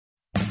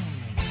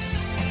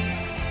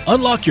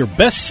Unlock your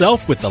best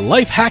self with the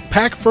Life Hack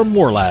Pack from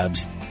More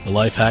Labs. The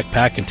Life Hack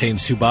Pack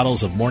contains 2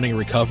 bottles of Morning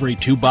Recovery,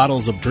 2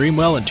 bottles of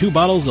Dreamwell, and 2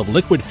 bottles of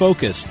Liquid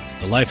Focus.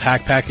 The Life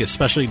Hack Pack is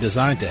specially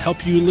designed to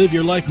help you live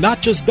your life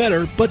not just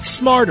better, but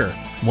smarter.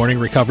 Morning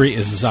Recovery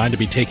is designed to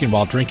be taken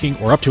while drinking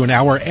or up to an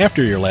hour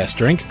after your last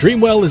drink.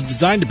 Dreamwell is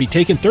designed to be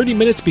taken 30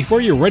 minutes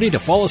before you're ready to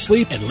fall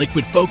asleep. And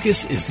Liquid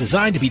Focus is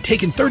designed to be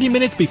taken 30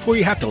 minutes before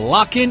you have to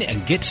lock in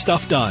and get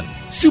stuff done.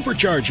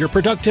 Supercharge your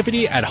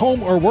productivity at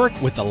home or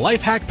work with the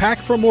Life Hack Pack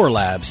from More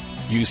Labs.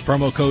 Use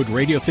promo code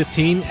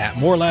Radio15 at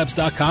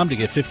morelabs.com to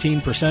get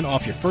 15%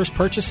 off your first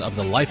purchase of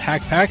the Life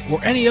Hack Pack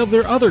or any of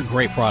their other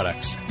great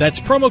products.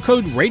 That's promo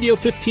code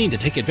Radio15 to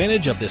take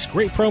advantage of this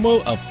great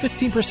promo of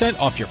 15%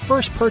 off your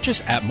first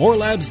purchase at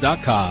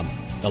morelabs.com.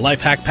 The Life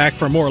Hack Pack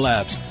from More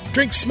Labs.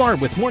 Drink smart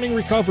with Morning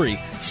Recovery,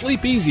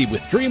 sleep easy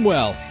with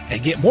Dreamwell,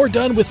 and get more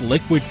done with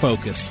Liquid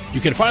Focus.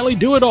 You can finally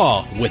do it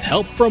all with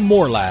help from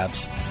More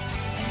Labs.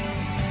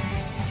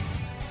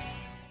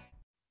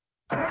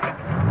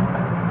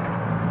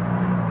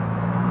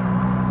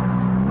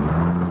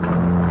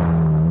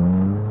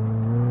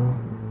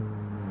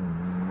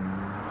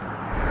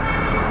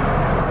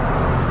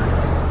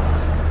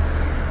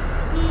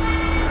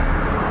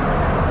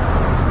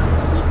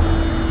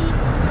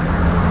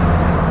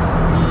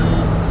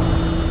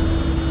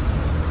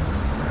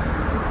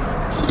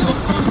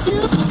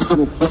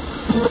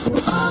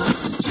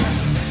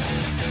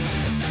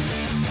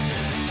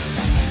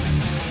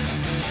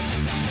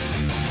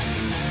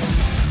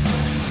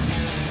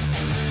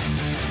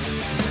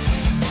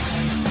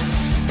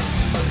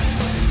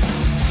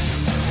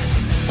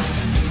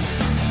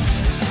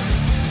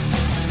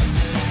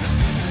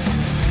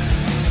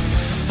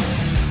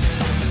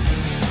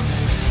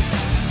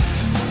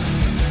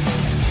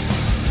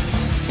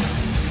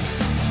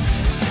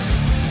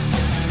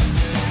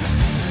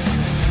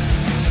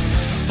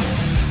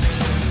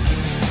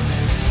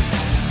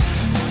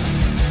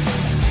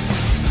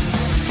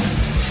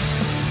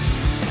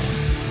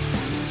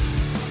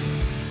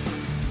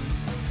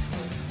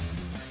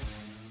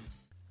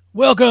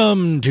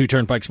 Welcome to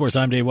Turnpike Sports.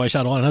 I'm Dave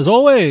Weishuttle, and as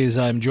always,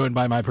 I'm joined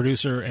by my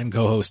producer and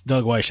co-host,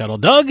 Doug Weishuttle.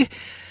 Doug,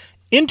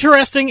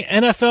 interesting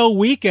NFL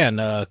weekend.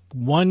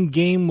 One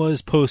game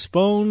was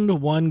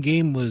postponed. One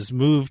game was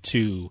moved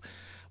to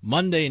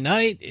Monday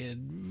night.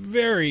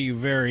 Very,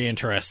 very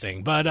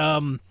interesting. But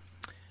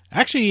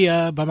actually,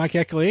 by my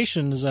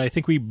calculations, I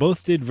think we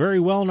both did very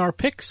well in our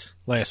picks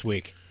last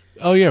week.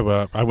 Oh, yeah,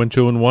 well, I went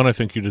 2-1. I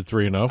think you did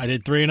 3-0. I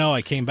did 3-0.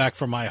 I came back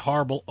from my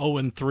horrible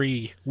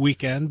 0-3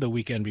 weekend, the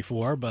weekend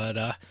before,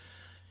 but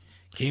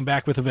came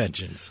back with a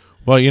vengeance.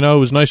 Well, you know, it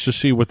was nice to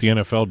see what the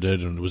NFL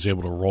did and was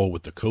able to roll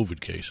with the COVID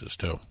cases,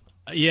 too.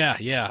 Yeah.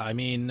 I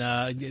mean,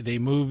 they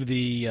moved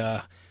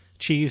the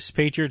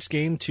Chiefs-Patriots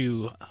game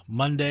to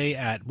Monday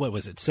at,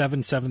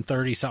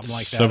 7:30, something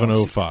like that.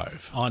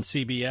 7:05. On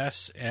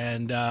CBS.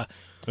 And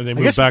they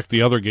moved back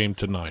the other game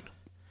to 9.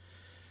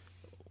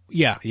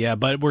 Yeah,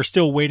 but we're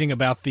still waiting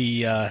about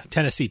the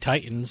Tennessee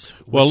Titans,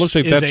 which well, it looks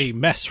like is a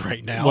mess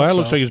right now. Well, it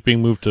looks like it's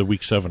being moved to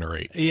week 7 or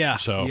 8. Yeah,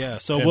 so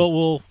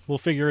we'll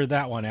figure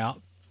that one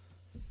out.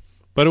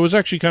 But it was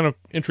actually kind of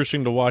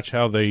interesting to watch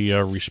how they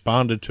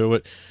responded to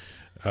it.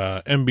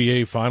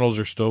 NBA finals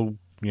are still,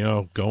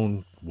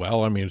 going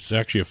well. I mean, it's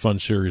actually a fun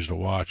series to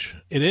watch.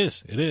 It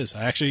is.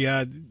 I actually,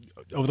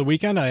 over the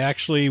weekend, I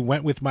actually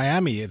went with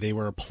Miami. They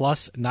were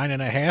plus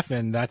 9.5,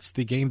 and that's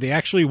the game they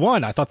actually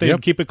won. I thought they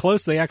would keep it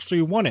close. They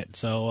actually won it.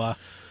 So,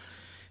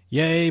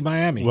 yay,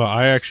 Miami. Well,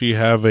 I actually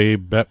have a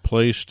bet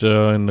placed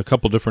in a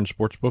couple different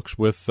sports books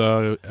with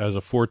as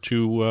a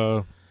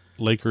 4-2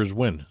 Lakers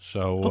win.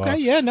 So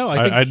okay,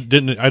 I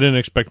didn't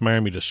expect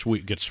Miami to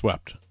get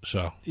swept.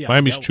 So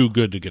Miami's too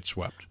good to get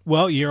swept.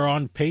 Well, you're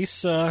on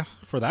pace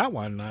for that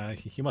one.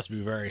 You must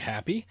be very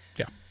happy.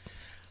 Yeah.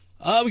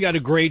 We got a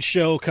great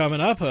show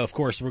coming up. Of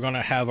course, we're going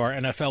to have our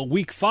NFL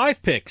Week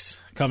 5 picks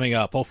coming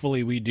up.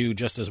 Hopefully, we do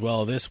just as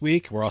well this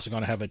week. We're also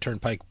going to have a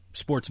Turnpike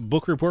Sports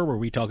book report where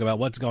we talk about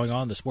what's going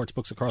on in the sports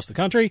books across the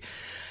country.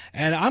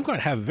 And I'm going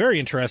to have a very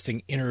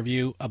interesting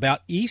interview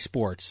about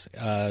esports.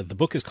 The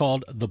book is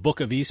called The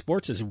Book of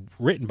Esports. It's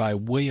written by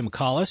William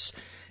Collis.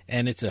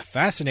 And it's a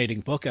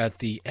fascinating book at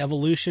the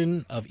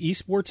evolution of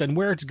esports and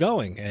where it's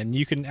going. And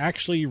you can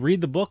actually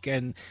read the book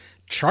and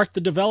chart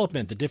the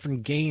development, the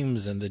different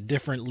games and the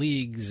different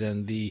leagues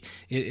and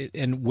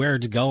and where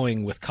it's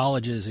going with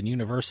colleges and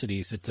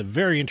universities. It's a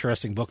very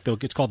interesting book, though.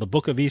 It's called The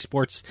Book of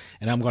Esports,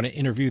 and I'm going to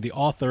interview the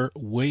author,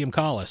 William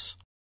Collis.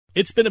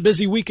 It's been a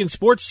busy week in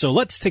sports, so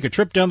let's take a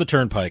trip down the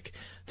Turnpike.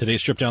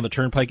 Today's trip down the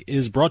Turnpike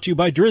is brought to you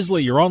by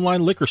Drizzly, your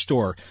online liquor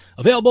store.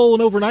 Available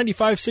in over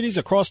 95 cities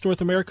across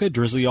North America,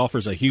 Drizzly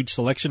offers a huge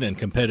selection and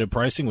competitive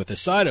pricing with a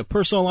side of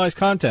personalized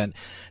content.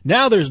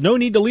 Now there's no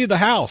need to leave the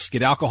house.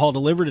 Get alcohol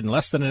delivered in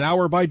less than an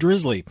hour by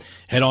Drizzly.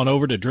 Head on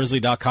over to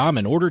drizzly.com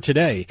and order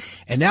today.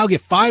 And now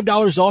get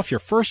 $5 off your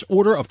first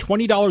order of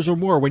 $20 or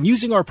more when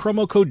using our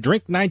promo code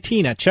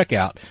DRINK19 at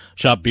checkout.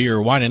 Shop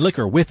beer, wine, and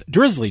liquor with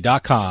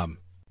drizzly.com.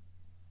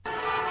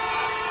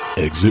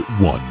 Exit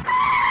 1.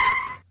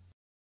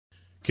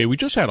 Okay, we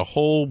just had a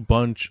whole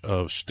bunch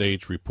of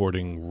states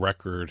reporting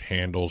record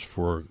handles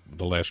for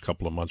the last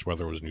couple of months,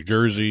 whether it was New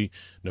Jersey.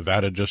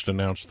 Nevada just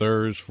announced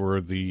theirs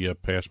for the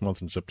past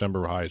month in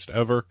September, highest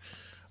ever.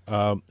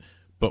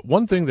 But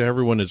one thing that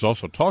everyone is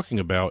also talking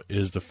about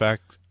is the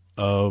fact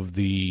of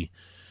the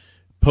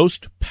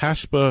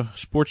post-PASPA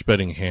sports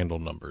betting handle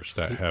numbers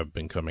that have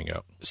been coming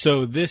out.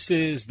 So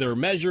they're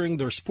measuring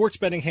their sports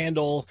betting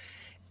handle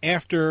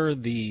after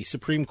the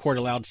Supreme Court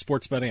allowed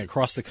sports betting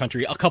across the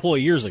country a couple of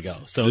years ago.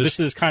 So this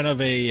is kind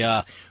of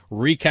a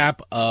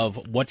recap of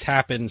what's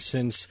happened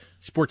since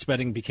sports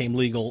betting became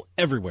legal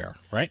everywhere,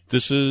 right?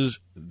 This is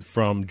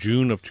from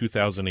June of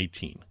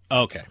 2018.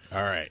 Okay,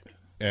 all right.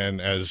 And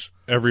as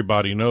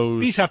everybody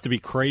knows, these have to be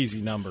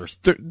crazy numbers.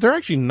 They're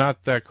actually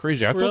not that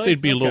crazy. I thought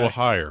they'd be a little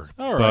higher.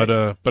 All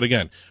right. But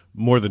again,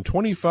 more than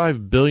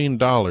 $25 billion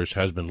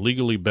has been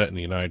legally bet in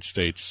the United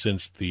States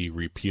since the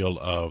repeal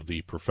of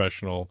the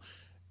Professional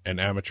and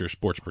Amateur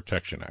Sports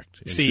Protection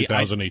Act in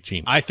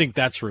 2018. I think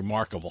that's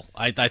remarkable.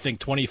 I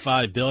think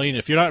 $25 billion.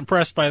 If you're not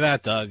impressed by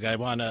that, Doug,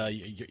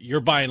 you're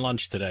buying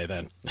lunch today.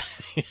 Then.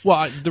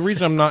 Well, the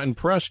reason I'm not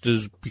impressed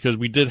is because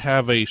we did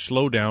have a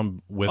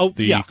slowdown with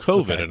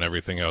COVID and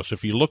everything else.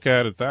 If you look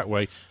at it that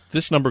way,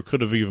 this number could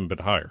have even been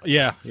higher.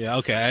 Yeah,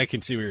 okay, I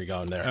can see where you're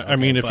going there. I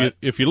mean,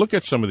 if you look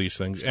at some of these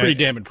things, it's pretty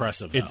damn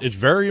impressive. It's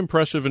very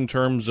impressive in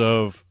terms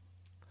of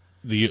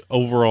the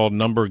overall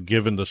number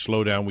given the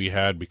slowdown we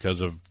had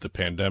because of the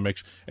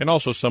pandemics and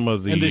also some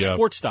of the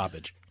sports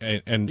stoppage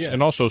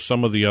and also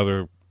some of the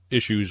other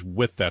issues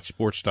with that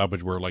sports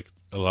stoppage where like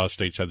a lot of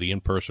states had the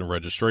in-person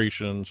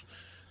registrations,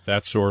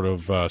 that sort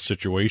of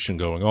situation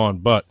going on.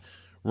 But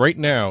right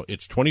now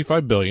it's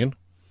 $25 billion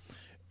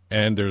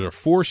and there are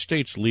 4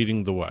 states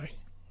leading the way.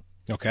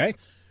 Okay.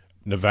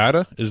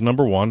 Nevada is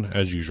number 1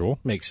 as usual.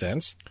 Makes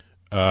sense.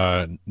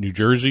 New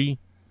Jersey,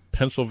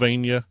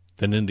 Pennsylvania,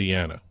 then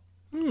Indiana.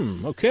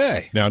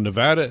 Okay. Now,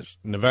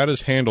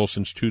 Nevada's handle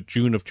since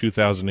June of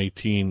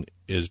 2018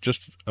 is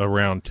just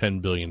around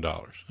 $10 billion.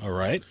 All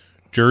right.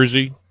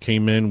 Jersey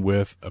came in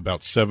with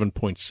about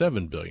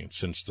 $7.7 billion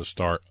since the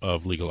start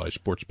of legalized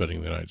sports betting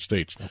in the United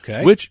States.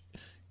 Okay. Which,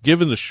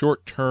 given the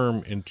short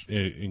term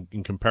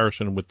in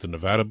comparison with the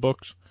Nevada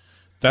books,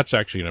 that's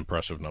actually an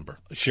impressive number.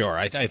 Sure.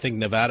 I think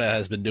Nevada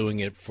has been doing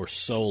it for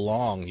so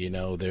long.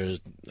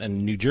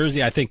 And New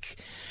Jersey, I think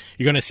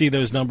you're going to see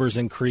those numbers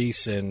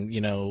increase and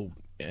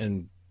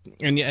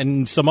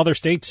some other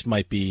states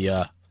might be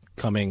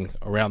coming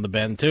around the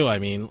bend too. I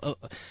mean,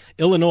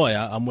 Illinois.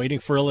 I'm waiting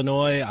for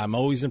Illinois. I'm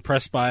always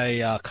impressed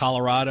by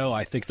Colorado.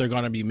 I think they're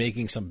going to be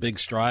making some big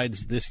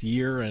strides this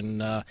year,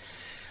 and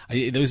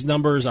those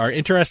numbers are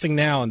interesting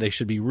now, and they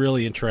should be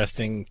really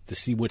interesting to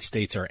see which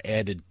states are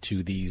added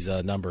to these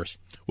numbers.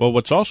 Well,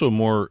 what's also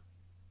more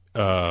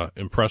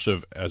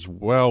impressive as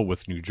well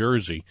with New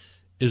Jersey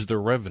is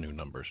their revenue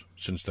numbers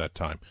since that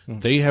time. Mm-hmm.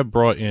 They have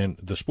brought in,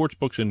 the sports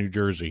books in New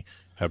Jersey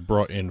have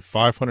brought in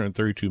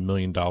 $532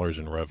 million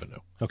in revenue.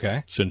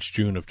 Okay. Since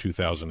June of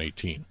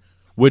 2018,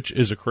 which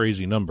is a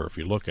crazy number if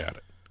you look at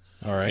it.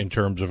 All right. In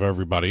terms of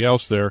everybody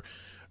else there,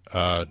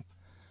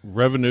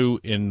 revenue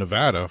in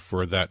Nevada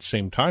for that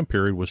same time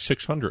period was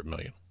 $600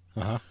 million.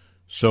 Uh-huh.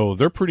 So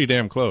they're pretty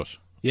damn close.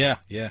 Yeah.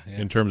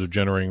 In terms of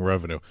generating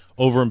revenue.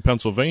 Over in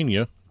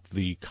Pennsylvania,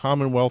 the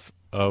Commonwealth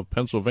of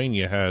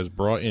Pennsylvania has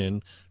brought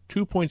in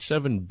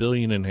 $2.7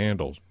 billion in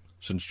handles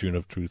since June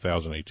of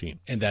 2018.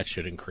 And that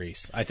should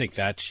increase. I think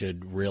that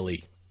should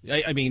really,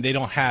 I mean, they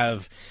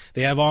have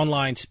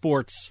online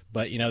sports,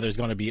 but, there's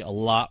going to be a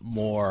lot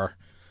more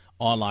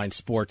online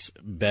sports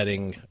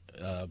betting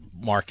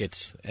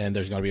markets, and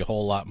there's going to be a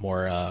whole lot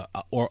more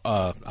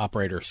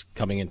operators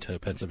coming into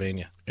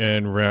Pennsylvania.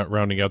 And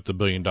rounding out the $1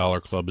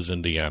 billion club is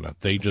Indiana.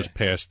 They just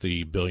passed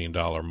the $1 billion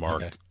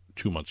mark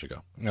 2 months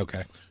ago.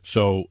 Okay.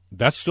 So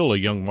that's still a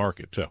young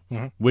market,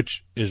 too,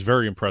 which is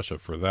very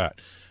impressive for that.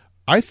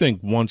 I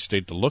think one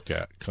state to look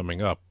at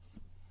coming up,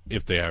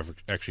 if they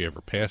actually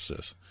ever pass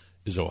this,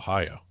 is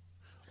Ohio.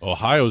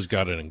 Ohio's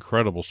got an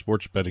incredible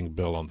sports betting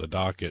bill on the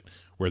docket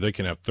where they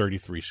can have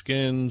 33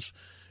 skins,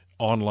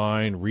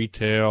 online,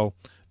 retail.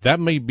 That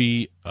may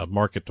be a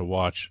market to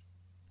watch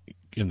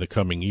in the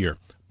coming year.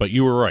 But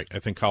you were right. I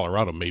think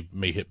Colorado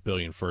may hit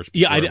billion first.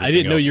 Yeah, I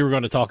didn't know you were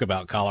going to talk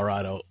about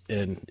Colorado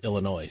and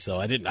Illinois, so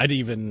I didn't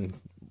even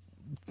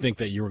think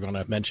that you were going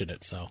to mention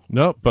it. So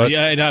no, but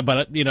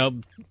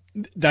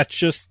that's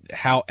just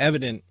how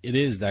evident it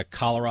is that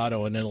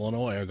Colorado and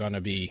Illinois are going to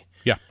be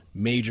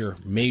major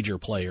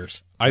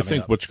players. I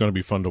think what's going to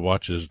be fun to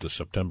watch is the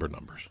September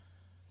numbers.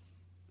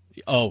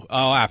 Oh,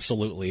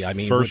 absolutely. I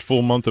mean, first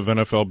full month of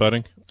NFL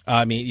betting.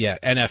 I mean, yeah,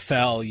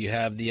 NFL, you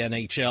have the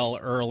NHL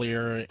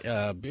earlier.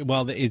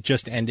 It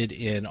just ended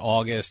in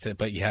August,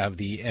 but you have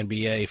the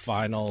NBA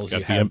finals.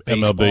 You have the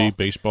MLB,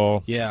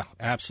 baseball. Yeah,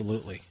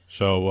 absolutely.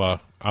 So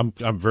I'm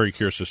very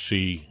curious to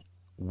see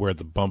where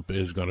the bump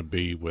is going to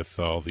be with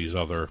all these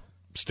other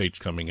states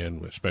coming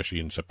in, especially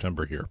in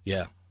September here.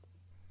 Yeah.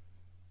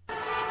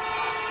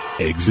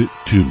 Exit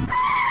 2.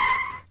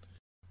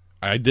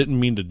 I didn't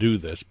mean to do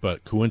this,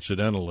 but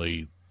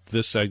coincidentally,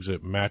 this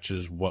exit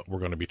matches what we're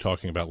going to be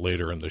talking about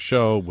later in the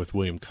show with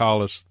William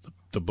Collis,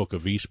 the Book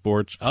of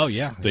Esports. Oh,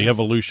 yeah. The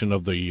evolution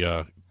of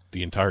the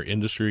entire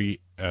industry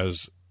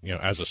as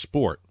a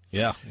sport.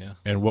 Yeah.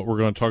 And what we're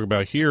going to talk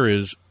about here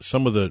is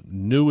some of the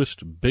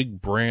newest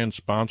big brand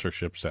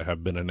sponsorships that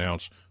have been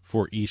announced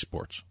for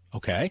esports.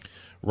 Okay.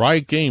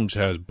 Riot Games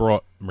has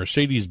brought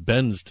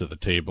Mercedes-Benz to the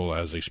table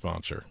as a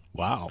sponsor.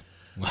 Wow.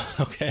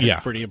 Okay,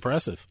 that's pretty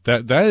impressive.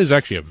 That is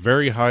actually a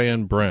very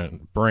high-end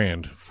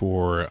brand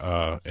for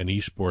an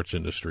esports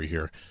industry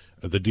here.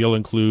 The deal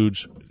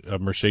includes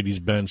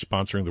Mercedes-Benz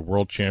sponsoring the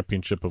World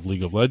Championship of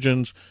League of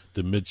Legends,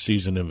 the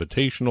Mid-Season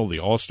Invitational, the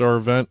All-Star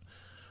event.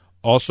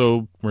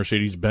 Also,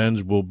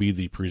 Mercedes-Benz will be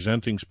the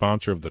presenting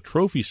sponsor of the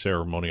trophy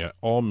ceremony at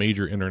all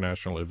major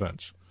international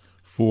events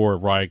for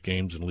Riot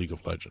Games and League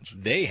of Legends.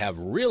 They have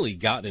really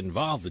gotten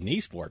involved in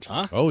esports,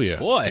 huh? Oh, yeah.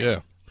 Boy. Yeah.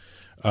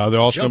 They're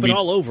also jumping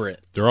all over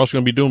it. They're also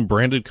going to be doing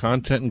branded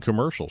content and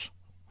commercials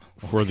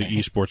for the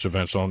esports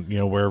events on,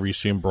 wherever you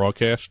see them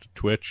broadcast,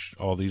 Twitch,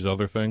 all these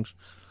other things.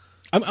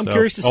 I'm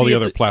curious to see all the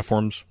other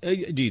platforms. Do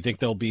you think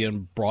they'll be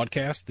in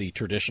broadcast, the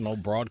traditional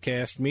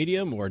broadcast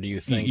medium, or do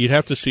you think you'd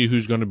have to see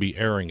who's going to be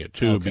airing it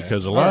too? Okay.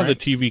 Because a lot of the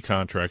TV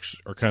contracts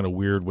are kind of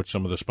weird with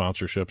some of the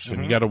sponsorships,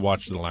 and you got to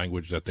watch the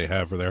language that they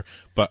have for there.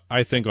 But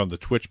I think on the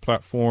Twitch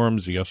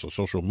platforms, the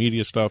social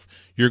media stuff,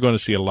 you're going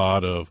to see a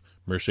lot of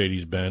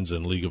Mercedes-Benz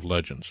and League of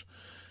Legends.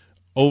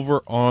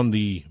 Over on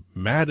the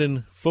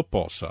Madden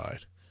football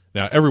side,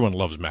 now everyone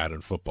loves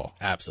Madden football,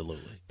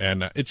 Absolutely.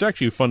 and it's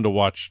actually fun to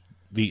watch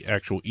the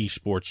actual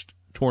esports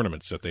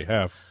tournaments that they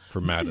have for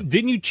Madden.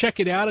 Didn't you check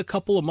it out a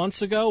couple of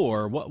months ago,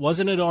 or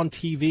wasn't it on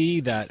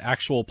TV that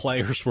actual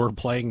players were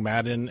playing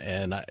Madden?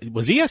 And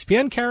was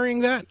ESPN carrying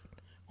that?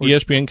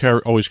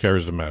 ESPN always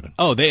carries the Madden.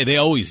 Oh, they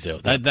always do.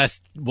 That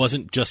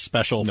wasn't just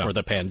special for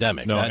the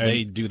pandemic. No,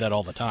 they do that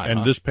all the time.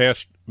 And this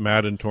past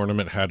Madden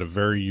tournament had a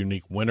very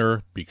unique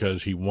winner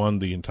because he won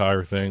the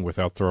entire thing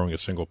without throwing a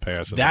single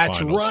pass in the finals.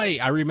 That's right.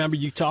 I remember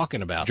you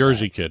talking about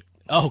Jersey that. kid.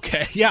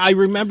 Okay. Yeah, I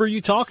remember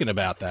you talking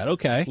about that.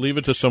 Okay. Leave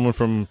it to someone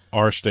from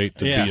our state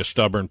to be a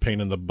stubborn pain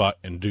in the butt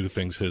and do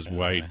things his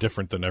way,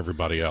 different than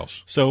everybody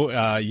else.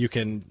 So you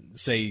can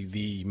say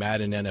the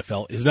Madden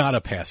NFL is not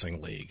a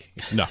passing league.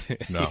 No.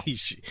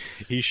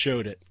 he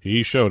showed it.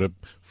 He showed it.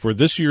 For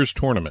this year's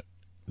tournament,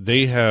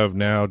 they have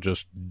now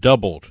just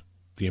doubled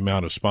the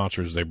amount of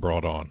sponsors they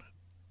brought on.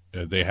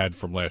 They had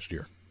from last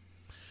year.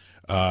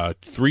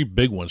 3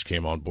 big ones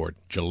came on board: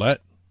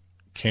 Gillette,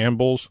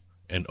 Campbell's,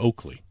 and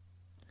Oakley.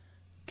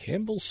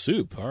 Campbell's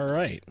Soup. All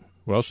right.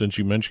 Well, since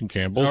you mentioned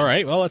Campbell's. All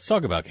right. Well, let's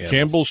talk about Campbell's.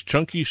 Campbell's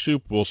Chunky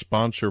Soup will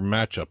sponsor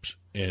matchups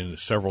in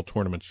several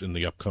tournaments in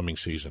the upcoming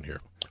season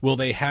here. Will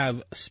they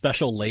have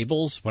special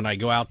labels when I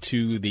go out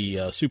to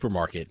the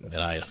supermarket and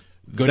I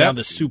go down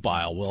the soup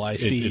aisle? Will I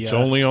see? It's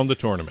only on the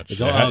tournaments. It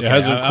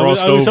hasn't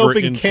crossed over. I was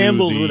hoping into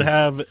Campbell's would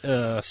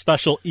have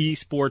special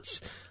esports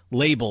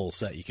labels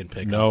that you can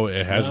pick up. No,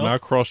 it has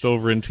not crossed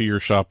over into your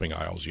shopping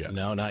aisles yet.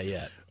 No, not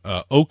yet.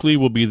 Oakley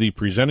will be the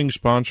presenting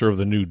sponsor of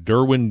the new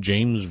Derwin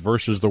James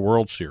versus the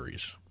World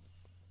Series.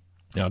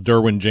 Now,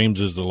 Derwin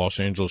James is the Los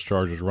Angeles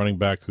Chargers running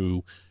back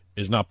who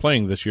is not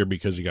playing this year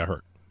because he got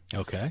hurt.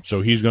 Okay. So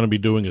he's going to be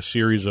doing a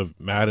series of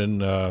Madden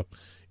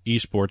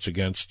esports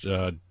against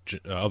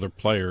other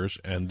players,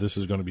 and this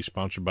is going to be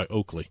sponsored by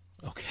Oakley.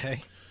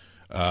 Okay.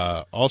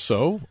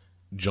 Also,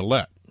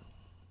 Gillette.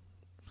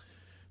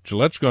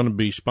 Gillette's going to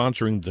be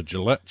sponsoring the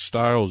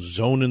Gillette-style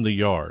Zone in the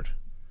Yard.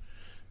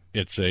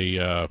 It's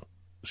a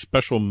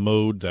special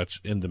mode that's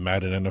in the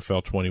Madden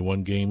NFL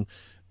 21 game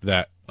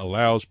that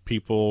allows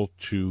people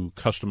to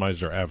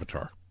customize their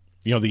avatar.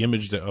 The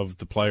image of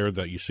the player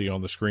that you see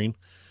on the screen,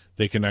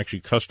 they can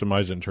actually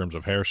customize it in terms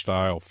of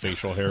hairstyle,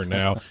 facial hair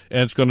now,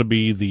 and it's going to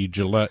be the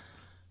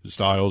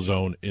Gillette-style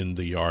Zone in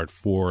the Yard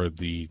for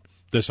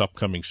this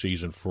upcoming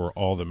season for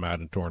all the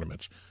Madden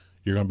tournaments.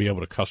 You're going to be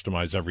able to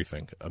customize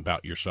everything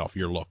about yourself,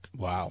 your look.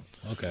 Wow.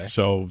 Okay.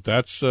 So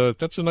that's a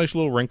nice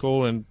little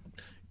wrinkle, and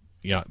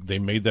yeah, they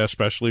made that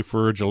especially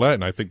for Gillette,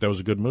 and I think that was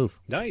a good move.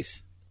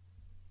 Nice.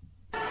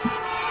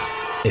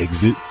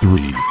 Exit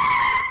 3.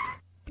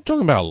 Been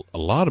talking about a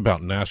lot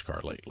about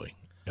NASCAR lately.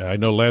 I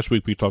know last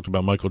week we talked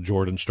about Michael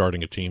Jordan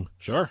starting a team.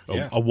 Sure.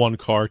 A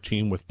one-car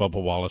team with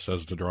Bubba Wallace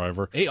as the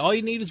driver. Hey, all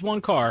you need is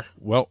one car.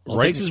 Well, all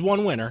it takes is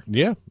one winner.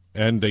 Yeah,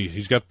 and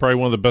he's got probably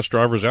one of the best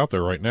drivers out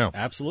there right now.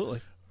 Absolutely.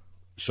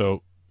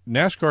 So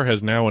NASCAR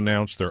has now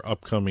announced their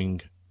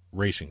upcoming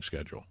racing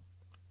schedule.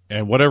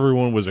 And what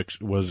everyone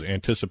was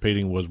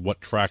anticipating was what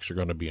tracks are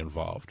going to be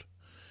involved.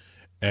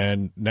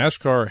 And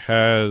NASCAR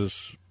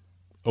has,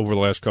 over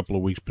the last couple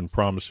of weeks, been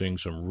promising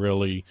some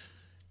really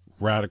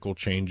radical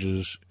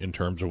changes in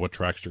terms of what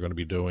tracks they're going to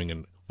be doing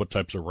and what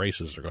types of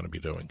races they're going to be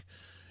doing.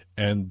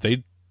 And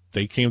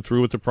they came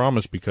through with the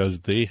promise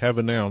because they have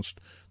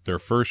announced their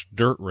first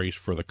dirt race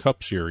for the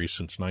Cup Series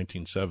since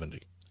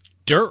 1970.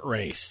 Dirt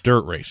race?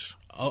 Dirt race.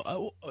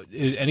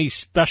 Any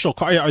special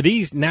car? Are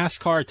these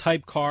NASCAR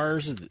type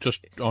cars?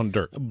 Just on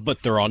dirt.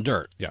 But they're on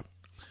dirt. Yeah.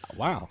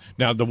 wow.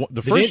 Now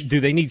the first, do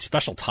they need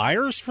special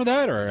tires for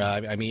that, or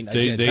I mean,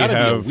 it's they gotta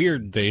have be a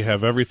weird. They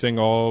have everything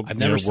all I've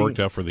never worked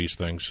out for these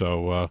things.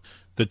 So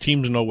the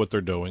teams know what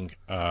they're doing.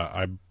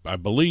 I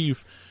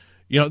believe,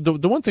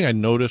 the one thing I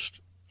noticed,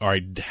 or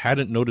I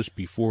hadn't noticed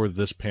before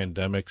this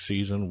pandemic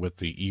season with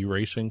the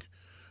e-racing,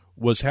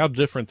 was how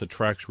different the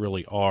tracks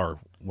really are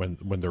when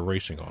they're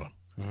racing on them.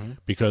 Mm-hmm.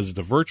 Because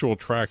the virtual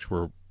tracks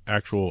were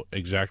actual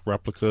exact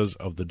replicas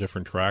of the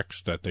different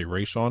tracks that they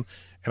race on.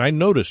 And I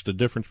noticed the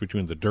difference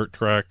between the dirt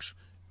tracks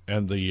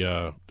and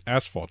the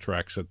asphalt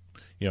tracks that,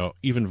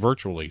 even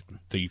virtually,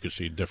 that you could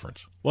see a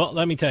difference. Well,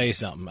 let me tell you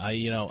something.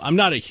 I'm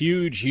not a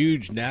huge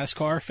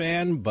NASCAR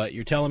fan, but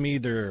you're telling me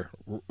they're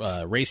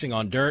racing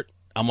on dirt.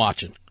 I'm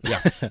watching.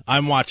 Yeah,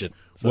 I'm watching.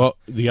 So. Well,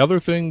 the other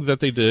thing that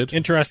they did...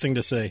 Interesting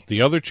to see.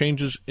 The other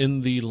changes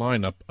in the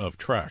lineup of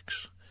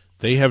tracks.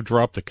 They have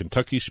dropped the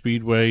Kentucky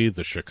Speedway,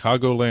 the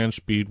Chicagoland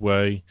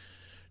Speedway,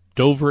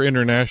 Dover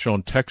International,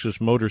 and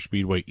Texas Motor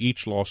Speedway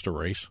each lost a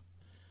race.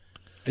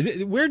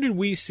 Where did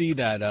we see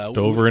that?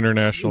 Dover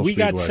International we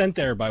Speedway. Got sent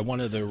there by one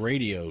of the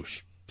radio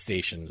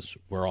stations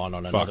we're on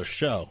another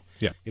show.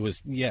 Yeah. It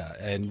was,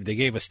 and they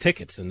gave us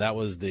tickets, and that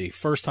was the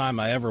first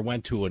time I ever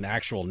went to an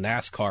actual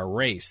NASCAR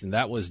race, and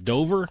that was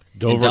Dover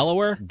in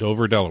Delaware?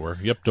 Dover, Delaware.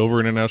 Yep, Dover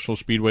International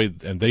Speedway,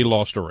 and they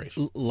lost a race.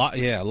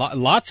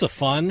 Lots of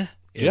fun.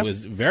 It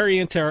was very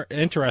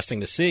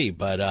interesting to see,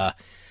 but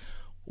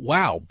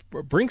wow,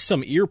 bring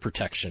some ear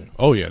protection.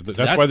 Oh, yeah,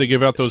 that's why they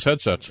give out those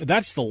headsets.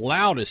 That's the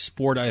loudest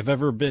sport I've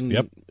ever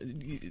been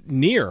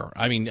near.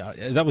 I mean,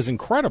 that was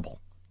incredible.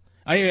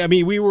 I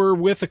mean, we were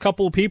with a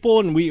couple of people,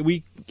 and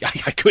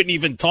I couldn't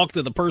even talk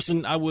to the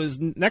person I was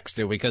next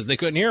to because they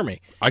couldn't hear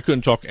me. I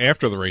couldn't talk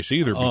after the race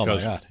either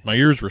because my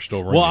ears were still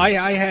ringing. Well,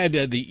 I had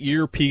the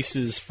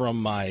earpieces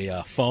from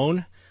my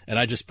phone, and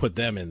I just put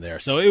them in there.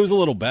 So it was a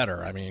little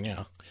better. I mean,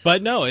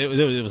 But no, it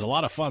was a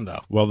lot of fun,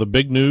 though. Well, the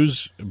big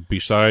news,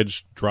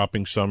 besides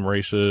dropping some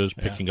races,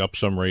 picking up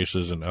some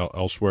races and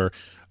elsewhere,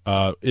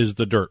 is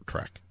the dirt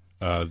track.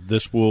 It'll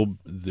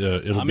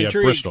be at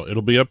Bristol.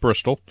 It'll be at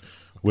Bristol,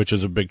 which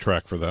is a big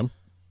track for them.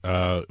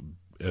 And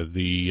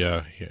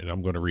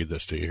I'm going to read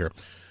this to you here.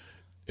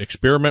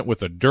 Experiment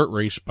with a dirt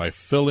race by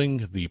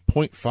filling the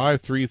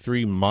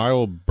 .533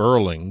 mile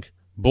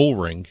bull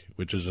ring,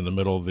 which is in the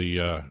middle of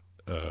the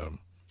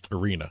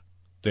arena.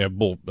 They have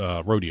bull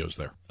rodeos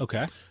there.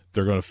 Okay.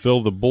 They're going to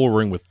fill the bull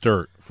ring with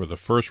dirt for the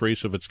first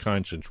race of its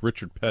kind since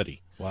Richard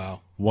Petty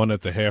won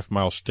at the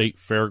half-mile State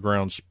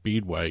Fairgrounds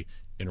Speedway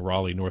in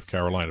Raleigh, North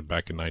Carolina,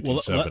 back in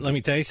 1970. Well, let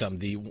me tell you something.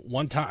 The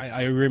one time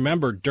I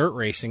remember dirt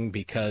racing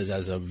because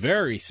as a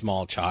very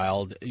small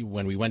child,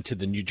 when we went to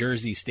the New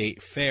Jersey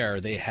State Fair,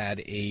 they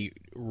had a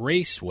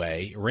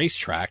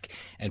racetrack,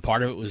 and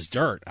part of it was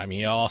dirt. I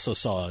mean, I also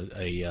saw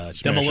a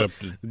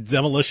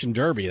demolition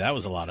derby. That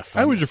was a lot of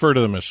fun. I always refer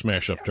to them as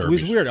smash-up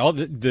derbies. It was weird.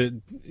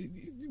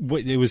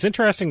 It was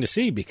interesting to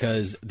see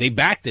because they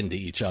backed into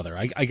each other.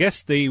 I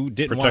guess they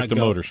didn't want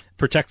to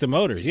protect the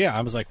motors. Yeah,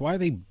 I was like, why are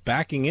they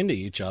backing into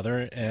each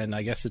other? And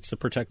I guess it's to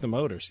protect the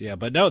motors. Yeah,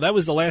 but no, that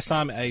was the last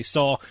time I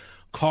saw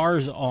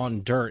cars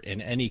on dirt in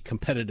any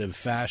competitive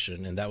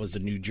fashion, and that was the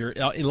New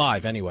Jersey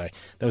live anyway.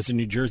 That was the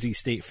New Jersey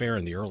State Fair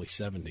in the early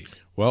 70s.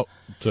 Well,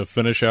 to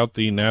finish out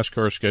the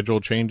NASCAR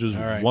schedule changes,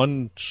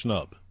 one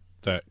snub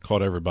that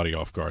caught everybody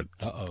off guard.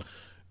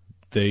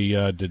 They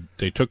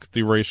took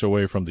the race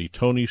away from the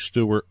Tony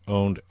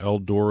Stewart-owned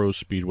Eldora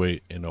Speedway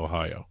in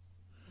Ohio.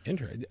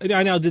 Interesting.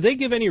 Now, did they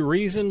give any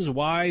reasons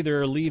why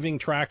they're leaving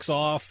tracks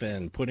off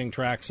and putting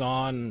tracks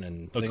on?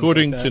 And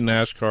according to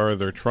NASCAR,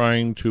 they're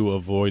trying to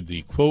avoid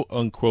the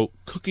quote-unquote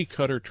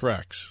cookie-cutter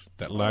tracks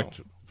that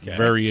lacked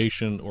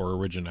variation or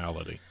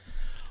originality.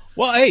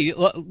 Well, hey,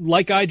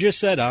 like I just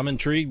said, I'm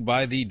intrigued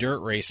by the dirt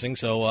racing,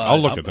 so I'll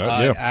look at that.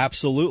 I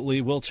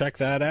absolutely will check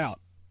that out.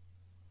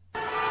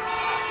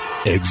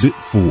 Exit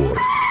 4.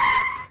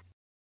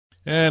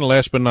 And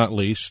last but not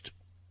least,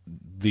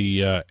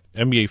 the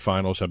NBA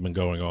Finals have been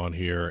going on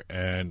here,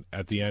 and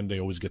at the end they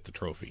always get the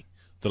trophy,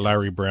 the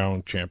Larry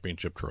Brown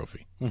Championship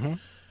Trophy. Mm-hmm.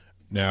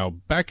 Now,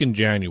 back in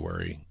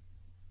January,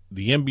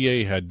 the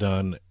NBA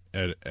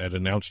had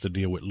announced a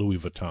deal with Louis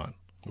Vuitton.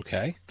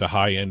 Okay. The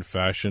high-end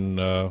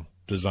fashion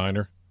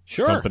designer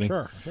company.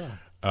 Sure.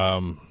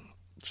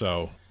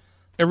 So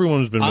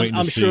everyone's been waiting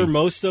to see. I'm sure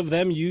most of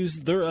them use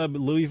their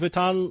Louis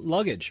Vuitton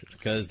luggage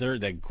because they're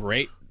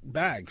great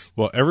bags.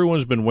 Well,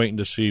 everyone's been waiting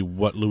to see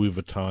what Louis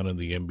Vuitton and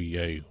the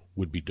NBA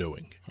would be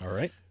doing. All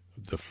right.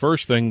 The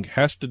first thing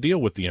has to deal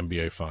with the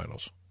NBA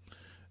Finals.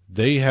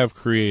 They have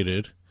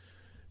created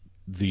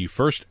the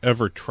first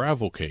ever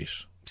travel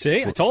case.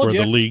 See, I told you.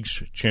 For the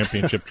league's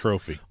championship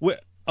trophy.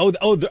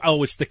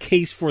 It's the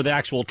case for the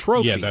actual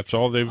trophy. Yeah, that's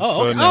all they've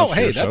announced.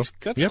 Here, that's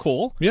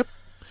cool. Yep.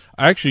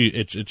 Actually,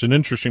 it's an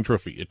interesting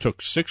trophy. It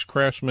took 6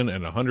 craftsmen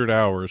and 100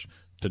 hours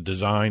to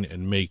design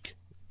and make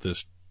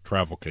this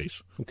travel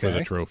case for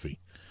the trophy.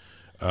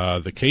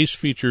 The case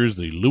features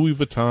the Louis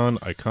Vuitton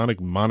iconic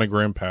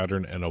monogram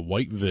pattern and a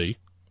white V.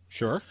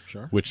 Sure.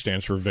 Which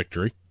stands for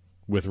victory,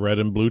 with red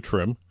and blue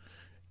trim.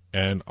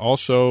 And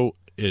also,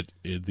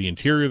 The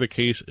interior of the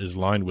case is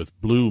lined with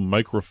blue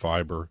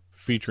microfiber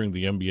featuring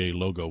the NBA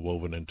logo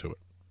woven into it.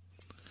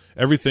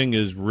 Everything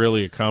is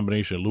really a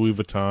combination of Louis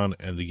Vuitton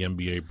and the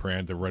NBA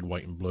brand, the red,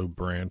 white, and blue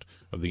brand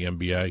of the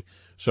NBA.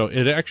 So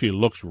it actually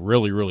looks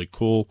really, really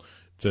cool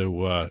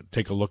to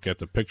take a look at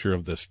the picture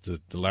of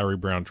the Larry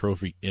Brown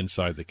trophy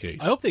inside the case.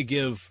 I hope they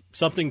give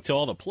something to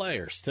all the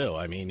players, too.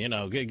 I mean,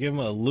 give them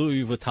a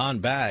Louis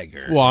Vuitton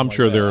bag. Well, I'm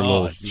sure there are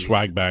little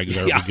swag bags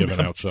that are given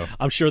out. So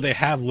I'm sure they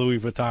have Louis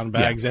Vuitton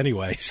bags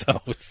anyway.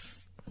 So,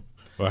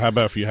 well, how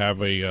about if you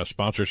have a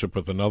sponsorship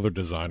with another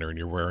designer and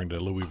you're wearing the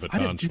Louis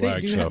Vuitton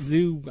swag stuff?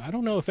 I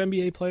don't know if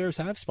NBA players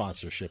have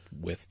sponsorship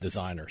with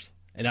designers.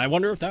 And I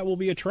wonder if that will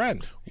be a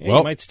trend. Well,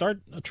 you might start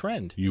a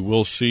trend. You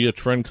will see a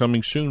trend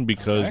coming soon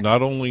because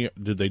not only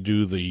did they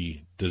do the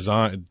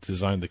design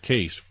the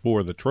case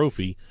for the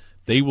trophy,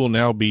 they will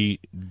now be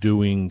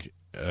doing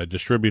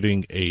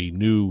distributing a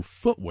new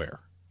footwear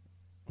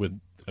with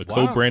a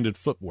co-branded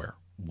footwear.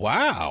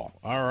 Wow!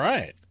 All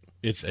right,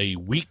 it's a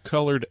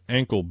wheat-colored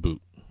ankle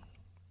boot.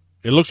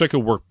 It looks like a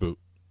work boot.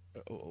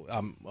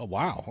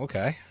 Wow.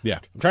 Okay.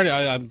 Yeah, I'm trying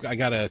to. I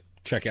gotta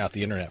check out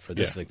the internet for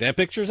this thing. They have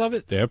pictures of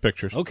it? They have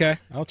pictures. Okay,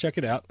 I'll check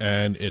it out.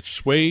 And it's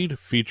suede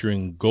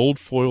featuring gold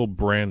foil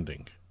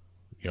branding,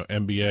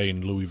 NBA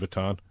and Louis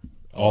Vuitton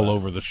all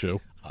over the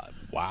shoe.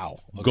 Wow.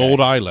 Okay. Gold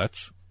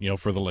eyelets,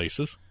 for the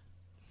laces.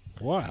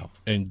 Wow.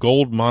 And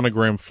gold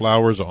monogram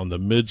flowers on the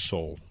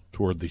midsole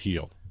toward the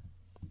heel.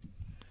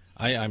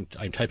 I'm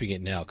typing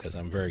it now because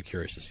I'm very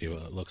curious to see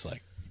what it looks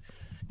like.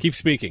 Keep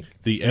speaking.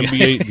 The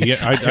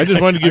NBA. I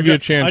just wanted to give you a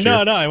chance.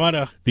 No, I want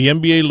to. The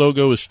NBA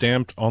logo is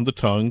stamped on the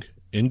tongue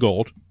in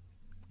gold.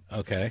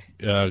 Okay.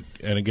 And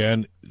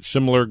again,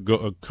 similar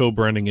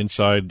co-branding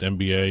inside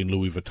NBA and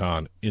Louis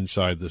Vuitton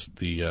inside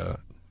the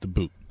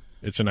boot.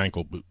 It's an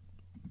ankle boot.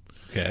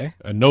 Okay.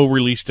 No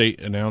release date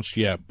announced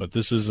yet, but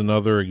this is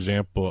another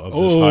example of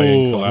this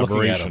high-end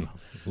collaboration.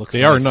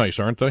 They are nice,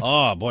 aren't they?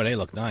 Oh boy, they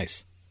look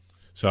nice.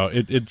 So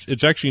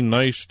it's actually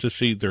nice to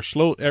see they're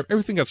slow.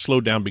 Everything got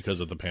slowed down because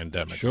of the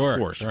pandemic, of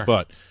course. Sure.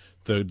 But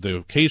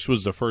the case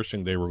was the first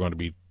thing they were going to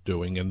be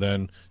doing, and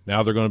then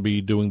now they're going to be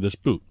doing this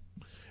boot.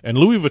 And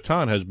Louis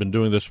Vuitton has been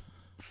doing this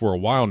for a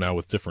while now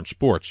with different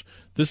sports.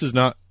 This is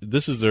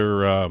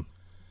their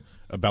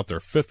about their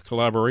fifth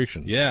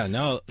collaboration. Yeah,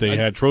 no. They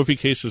had trophy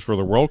cases for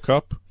the World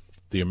Cup,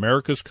 the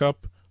America's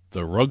Cup,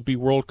 the Rugby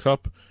World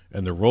Cup,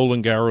 and the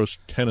Roland Garros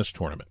tennis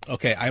tournament.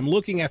 Okay, I'm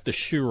looking at the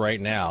shoe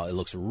right now. It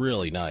looks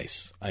really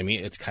nice. I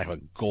mean, it's kind of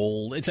a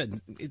gold. It's a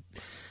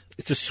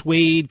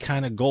suede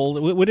kind of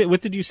gold.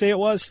 What did you say it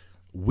was?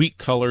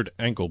 Wheat-colored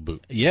ankle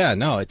boot. Yeah,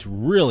 no, it's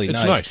really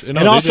nice. And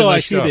also,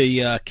 I see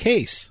the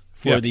case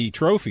for the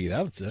trophy.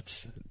 That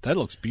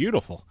looks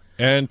beautiful.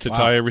 And to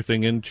tie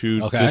everything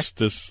into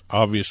this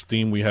obvious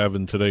theme we have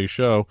in today's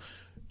show,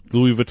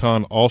 Louis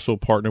Vuitton also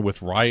partnered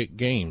with Riot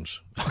Games.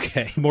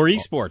 Okay, more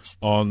esports.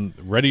 On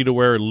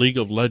ready-to-wear League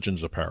of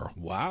Legends apparel.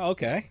 Wow,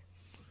 okay.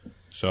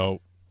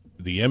 So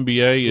the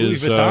NBA Louis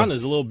Vuitton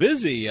is a little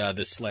busy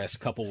this last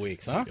couple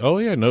weeks, huh? Oh,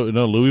 yeah. No,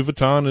 Louis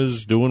Vuitton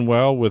is doing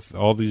well with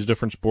all these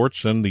different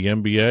sports, and the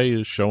NBA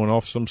is showing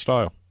off some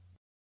style.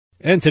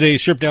 And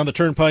today's trip down the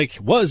Turnpike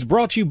was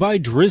brought to you by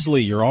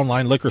Drizzly, your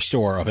online liquor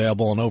store.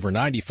 Available in over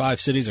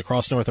 95 cities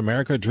across North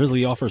America,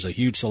 Drizzly offers a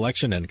huge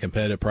selection and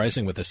competitive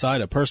pricing with a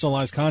side of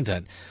personalized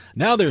content.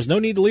 Now there's no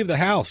need to leave the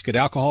house. Get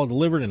alcohol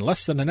delivered in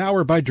less than an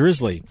hour by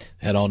Drizzly.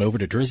 Head on over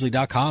to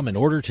drizzly.com and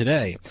order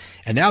today.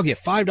 And now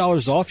get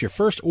 $5 off your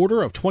first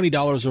order of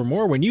 $20 or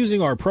more when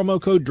using our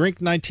promo code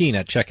DRINK19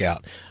 at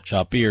checkout.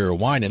 Shop beer,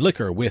 wine, and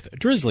liquor with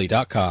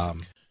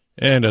drizzly.com.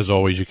 And as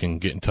always, you can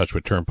get in touch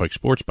with Turnpike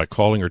Sports by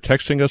calling or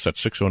texting us at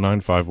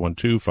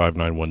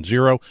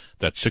 609-512-5910.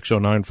 That's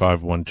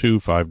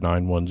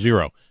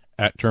 609-512-5910.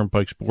 At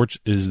Turnpike Sports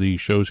is the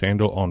show's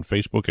handle on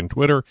Facebook and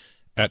Twitter.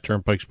 At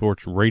Turnpike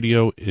Sports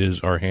Radio is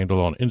our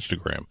handle on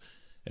Instagram.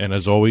 And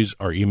as always,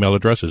 our email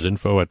address is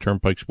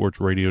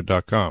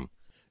info@turnpikesportsradio.com.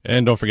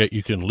 And don't forget,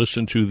 you can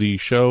listen to the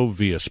show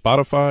via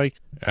Spotify,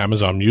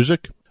 Amazon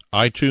Music,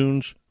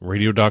 iTunes,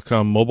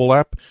 radio.com mobile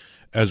app,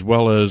 as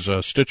well as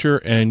Stitcher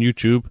and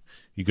YouTube.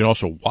 You can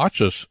also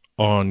watch us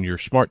on your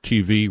smart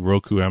TV,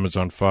 Roku,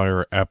 Amazon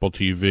Fire, Apple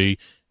TV.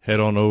 Head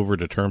on over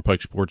to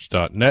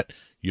turnpikesports.net.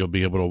 You'll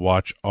be able to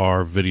watch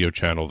our video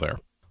channel there.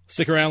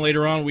 Stick around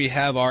later on. We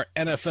have our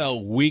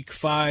NFL Week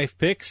 5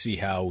 picks, see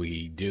how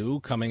we do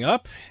coming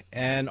up.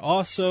 And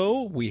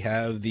also, we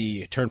have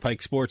the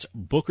Turnpike Sports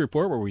Book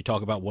Report, where we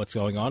talk about what's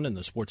going on in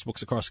the sports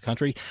books across the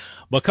country.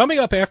 But coming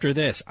up after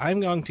this, I'm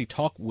going to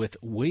talk with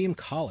William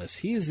Collis.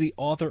 He is the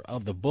author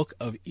of the Book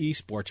of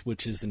Esports,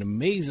 which is an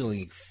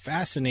amazingly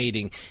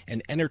fascinating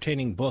and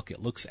entertaining book.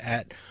 It looks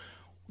at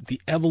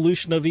the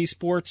evolution of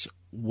esports,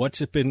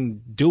 what's it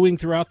been doing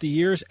throughout the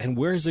years, and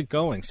where is it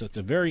going? So it's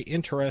a very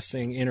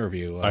interesting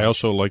interview. I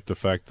also like the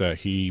fact that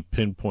he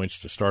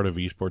pinpoints the start of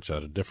esports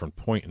at a different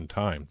point in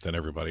time than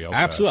everybody else.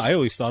 Absolutely. I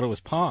always thought it was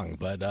Pong,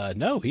 but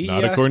no.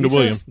 Not according to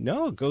William.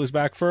 No, it goes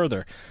back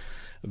further.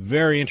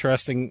 Very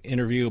interesting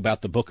interview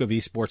about the Book of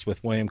Esports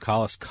with William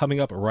Collis coming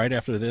up right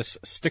after this.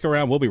 Stick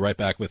around. We'll be right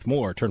back with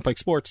more Turnpike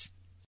Sports.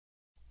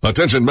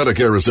 Attention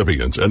Medicare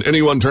recipients and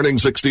anyone turning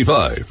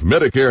 65.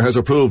 Medicare has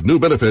approved new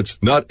benefits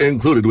not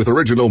included with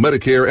original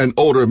Medicare and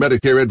older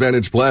Medicare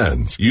Advantage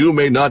plans. You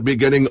may not be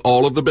getting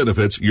all of the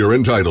benefits you're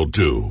entitled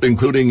to,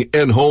 including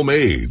in-home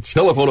aids,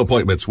 telephone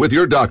appointments with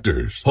your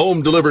doctors,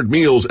 home-delivered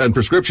meals and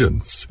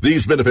prescriptions.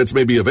 These benefits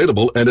may be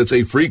available and it's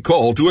a free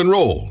call to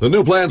enroll. The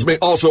new plans may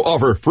also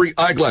offer free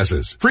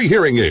eyeglasses, free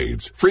hearing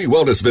aids, free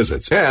wellness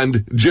visits,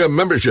 and gym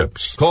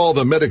memberships. Call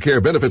the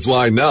Medicare benefits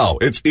line now.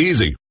 It's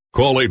easy.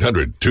 Call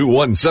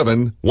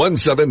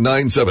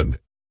 800-217-1797.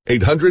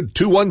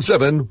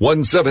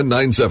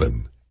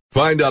 800-217-1797.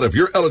 Find out if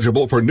you're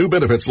eligible for new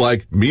benefits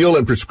like meal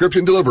and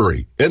prescription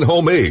delivery,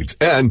 in-home aids,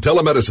 and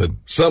telemedicine.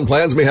 Some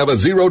plans may have a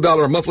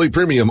 $0 monthly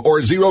premium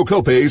or zero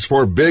copays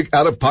for big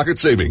out-of-pocket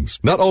savings.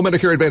 Not all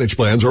Medicare Advantage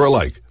plans are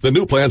alike. The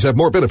new plans have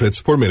more benefits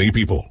for many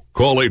people.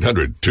 Call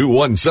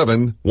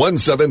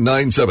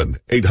 800-217-1797.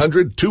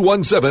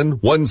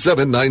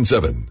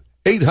 800-217-1797.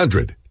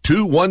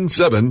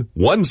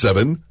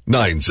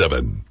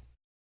 800-217-1797.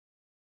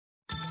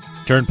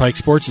 Turnpike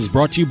Sports is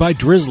brought to you by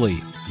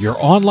Drizzly, your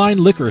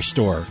online liquor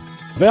store.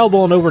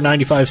 Available in over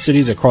 95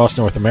 cities across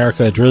North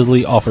America,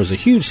 Drizzly offers a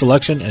huge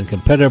selection and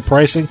competitive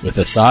pricing with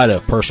a side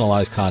of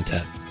personalized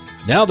content.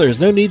 Now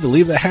there's no need to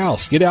leave the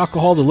house. Get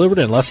alcohol delivered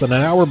in less than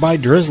an hour by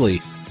Drizzly.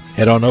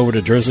 Head on over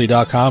to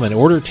drizzly.com and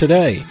order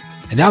today.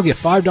 And now get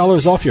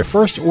 $5 off your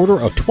first order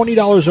of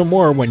 $20 or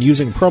more when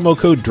using promo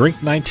code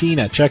DRINK19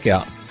 at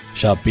checkout.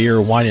 Shop beer,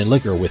 wine, and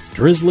liquor with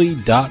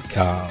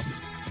drizzly.com.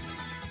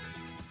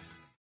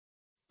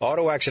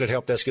 Auto Accident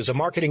Help Desk is a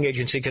marketing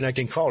agency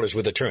connecting callers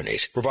with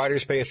attorneys.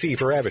 Providers pay a fee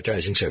for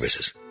advertising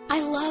services.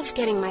 I love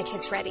getting my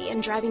kids ready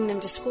and driving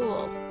them to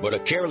school. But a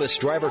careless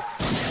driver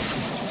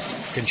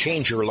can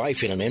change your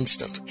life in an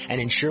instant, and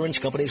insurance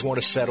companies want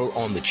to settle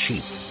on the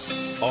cheap.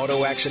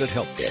 Auto Accident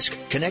Help Desk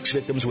connects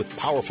victims with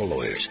powerful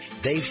lawyers.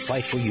 They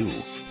fight for you.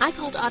 I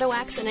called Auto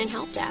Accident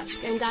Help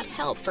Desk and got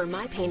help for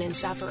my pain and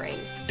suffering.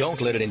 Don't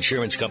let an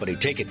insurance company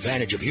take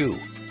advantage of you.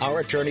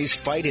 Our attorneys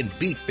fight and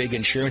beat big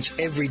insurance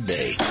every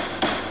day.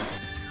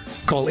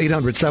 Call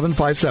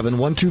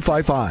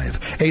 800-757-1255.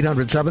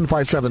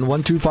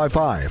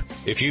 800-757-1255.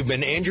 If you've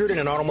been injured in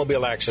an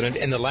automobile accident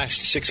in the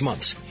last 6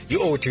 months,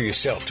 you owe it to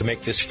yourself to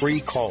make this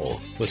free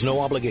call with no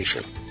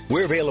obligation.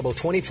 We're available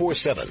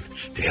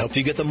 24/7 to help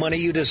you get the money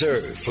you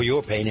deserve for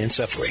your pain and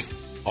suffering.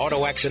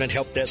 Auto Accident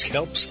Help Desk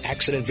helps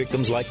accident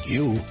victims like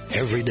you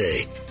every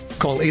day.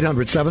 Call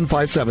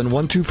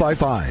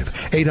 800-757-1255.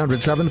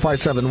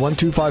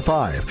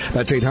 800-757-1255.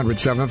 That's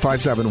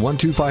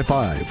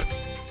 800-757-1255.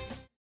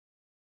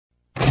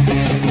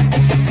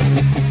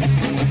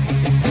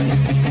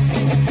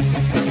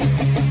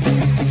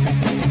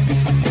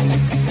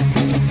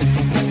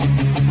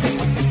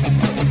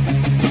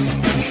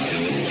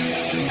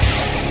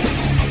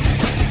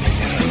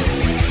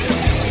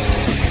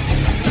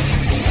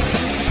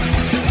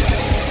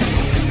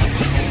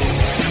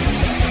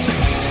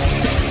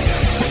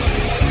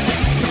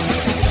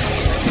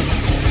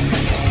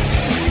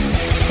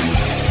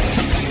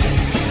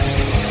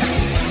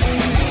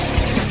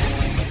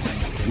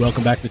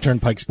 Welcome back to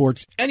Turnpike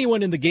Sports.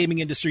 Anyone in the gaming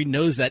industry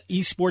knows that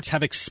esports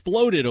have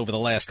exploded over the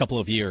last couple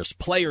of years.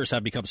 Players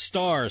have become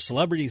stars.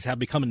 Celebrities have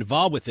become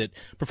involved with it.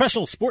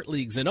 Professional sport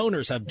leagues and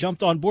owners have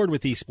jumped on board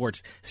with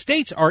esports.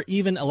 States are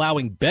even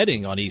allowing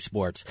betting on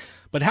esports.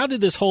 But how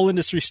did this whole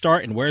industry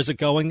start and where is it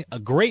going? A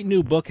great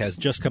new book has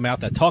just come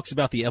out that talks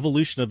about the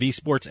evolution of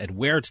esports and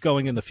where it's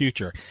going in the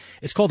future.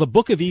 It's called The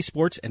Book of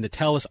Esports, and to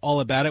tell us all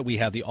about it, we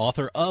have the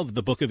author of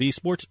The Book of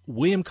Esports,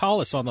 William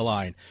Collis, on the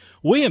line.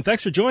 William,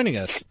 thanks for joining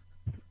us.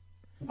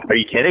 Are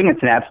you kidding?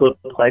 It's an absolute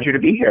pleasure to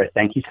be here.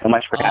 Thank you so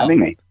much for having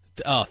me.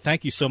 Oh,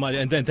 thank you so much.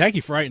 And then thank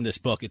you for writing this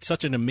book. It's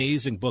such an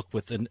amazing book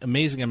with an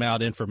amazing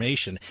amount of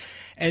information.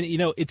 And, you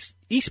know,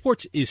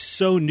 esports is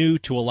so new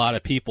to a lot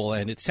of people,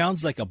 and it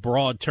sounds like a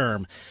broad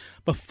term.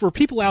 But for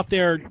people out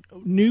there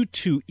new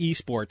to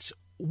esports,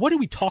 what are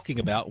we talking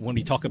about when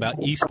we talk about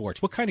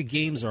esports? What kind of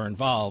games are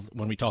involved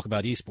when we talk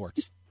about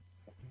esports?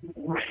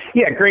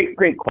 Yeah,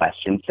 great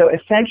question. So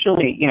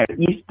essentially, you know,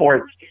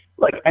 esports,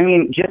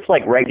 just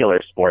like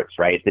regular sports,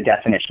 right? The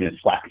definition is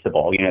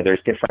flexible. You know,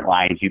 there's different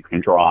lines you can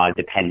draw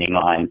depending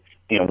on,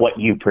 you know, what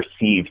you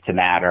perceive to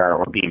matter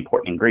or be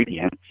important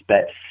ingredients.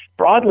 But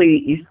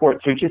broadly,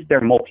 esports are just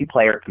they're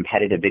multiplayer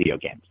competitive video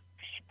games.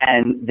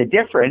 And the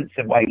difference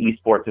of why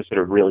esports is sort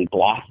of really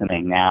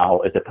blossoming now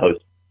as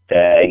opposed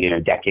to, you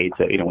know, decades,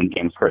 you know, when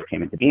games first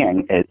came into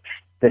being is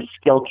the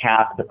skill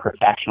cap, the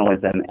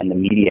professionalism, and the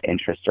media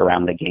interest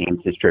around the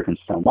games has driven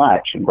so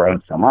much and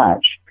grown so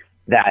much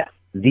that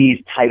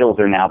these titles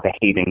are now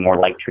behaving more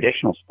like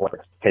traditional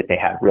sports because they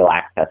have real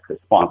access to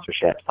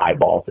sponsorships,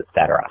 eyeballs, et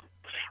cetera.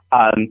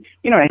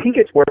 You know, I think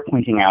it's worth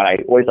pointing out, I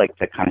always like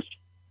to kind of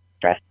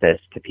stress this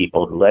to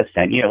people who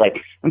listen. You know,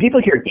 like when people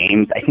hear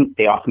games, I think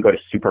they often go to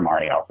Super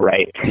Mario,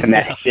 right?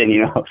 Imagine,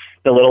 you know,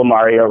 the little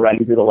Mario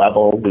running through the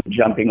levels and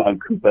jumping on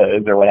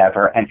Koopas or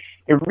whatever. And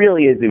it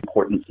really is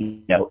important to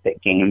note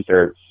that games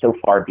are so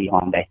far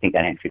beyond, I think,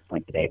 that entry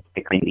point today,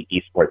 particularly in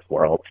the esports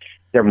world,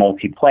 They're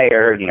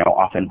multiplayer,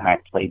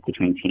 oftentimes played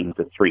between teams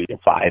of 3 to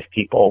 5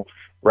 people,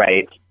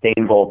 right? They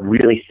involve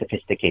really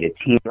sophisticated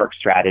teamwork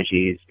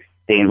strategies.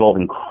 They involve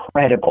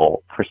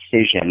incredible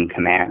precision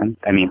commands.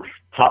 I mean,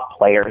 top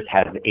players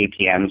have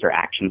APMs or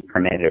actions per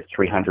minute of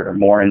 300 or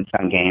more in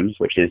some games,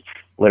 which is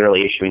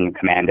literally issuing a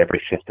command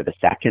every fifth of a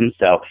second.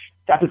 So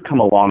that has come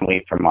a long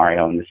way from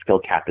Mario, and the skill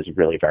cap is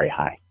really very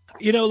high.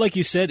 Like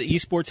you said,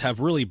 esports have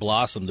really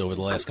blossomed over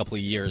the last couple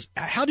of years.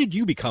 How did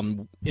you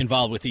become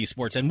involved with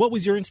esports, and what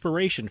was your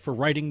inspiration for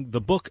writing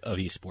the book of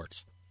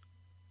esports?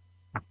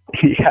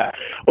 Yeah,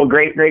 well,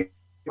 great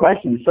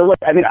question. So look,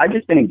 I mean, I've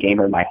just been a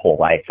gamer my whole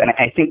life, and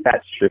I think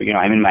that's true.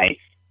 I'm in my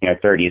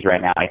 30s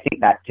right now. I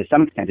think that to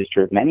some extent is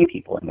true of many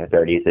people in their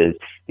 30s is,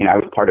 I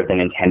was part of the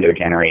Nintendo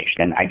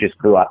generation. I just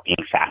grew up being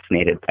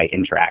fascinated by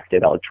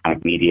interactive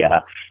electronic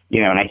media,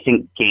 and I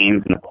think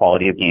games and the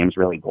quality of games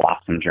really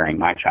blossomed during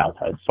my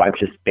childhood. So I've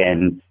just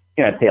been,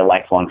 I'd say a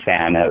lifelong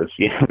fan of,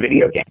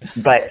 video games.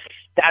 But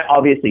that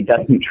obviously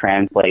doesn't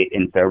translate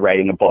into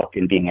writing a book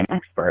and being an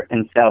expert.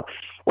 And so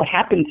what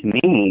happened to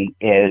me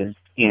is,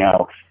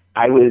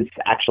 I was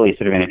actually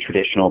sort of in a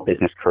traditional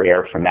business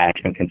career for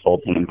management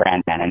consulting and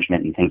brand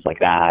management and things like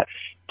that.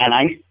 And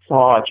I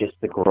saw just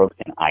the growth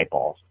in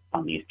eyeballs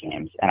on these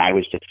games, and I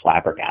was just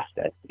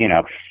flabbergasted.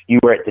 You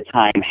were at the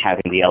time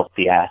having the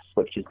LCS,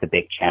 which is the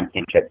big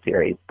championship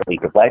series for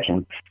League of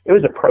Legends. It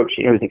was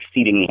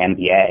exceeding the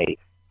NBA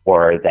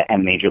or the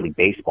Major League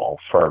Baseball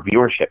for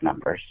viewership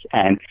numbers.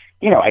 And,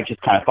 I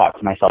just kind of thought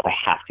to myself, I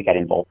have to get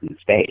involved in the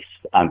space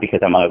because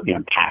I'm a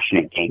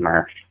passionate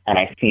gamer, and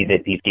I see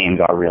that these games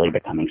are really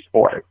becoming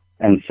sport.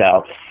 And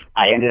so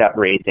I ended up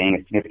raising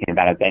a significant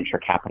amount of venture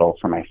capital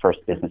for my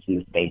first business in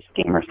the space,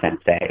 Gamer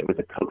Sensei. It was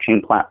a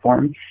coaching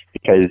platform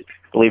because,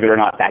 believe it or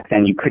not, back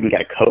then you couldn't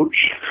get a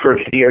coach for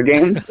video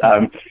games,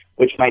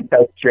 which might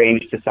sound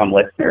strange to some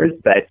listeners,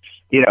 but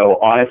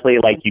honestly,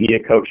 you need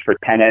a coach for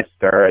tennis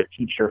or a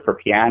teacher for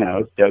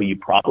piano, so you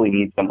probably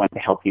need someone to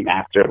help you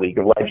master League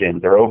of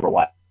Legends or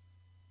Overwatch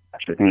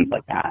or things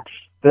like that.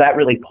 So that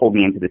really pulled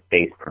me into the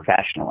space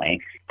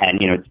professionally,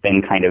 and it's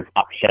been kind of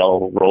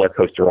uphill roller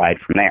coaster ride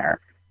from there.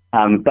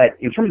 But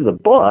in terms of the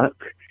book,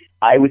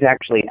 I was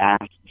actually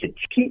asked to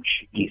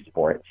teach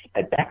esports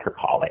at Becker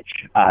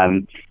College.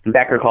 And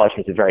Becker College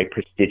has a very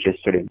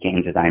prestigious sort of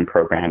game design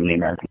program in the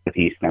American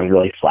Northeast, and I was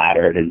really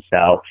flattered. And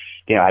so,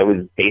 I was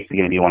basically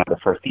going to be one of the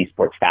first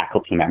esports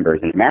faculty members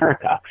in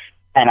America.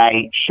 And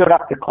I showed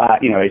up to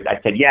class, I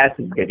said, yes,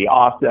 this is going to be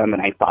awesome.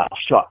 And I thought, I'll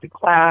show up to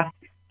class.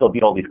 There'll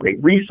be all these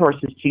great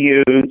resources to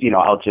use.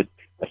 I'll just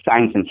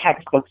assign some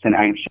textbooks, and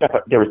I showed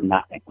up. There was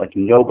nothing.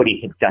 Nobody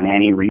had done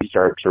any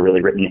research or really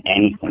written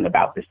anything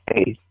about this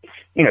space,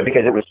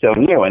 because it was so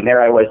new. And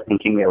there I was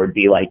thinking there would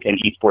be an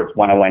esports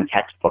 101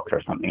 textbook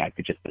or something I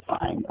could just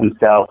assign. And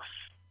so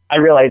I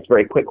realized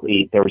very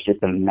quickly there was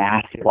just a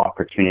massive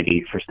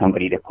opportunity for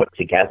somebody to put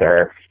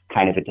together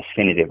kind of a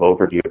definitive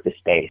overview of the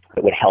space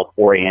that would help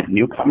orient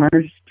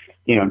newcomers,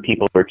 and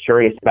people who are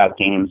curious about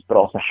games, but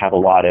also have a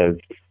lot of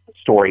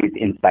stories,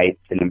 insights,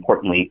 and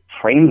importantly,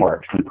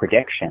 frameworks and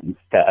predictions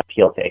to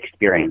appeal to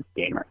experienced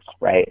gamers,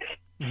 right?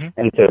 Mm-hmm.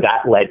 And so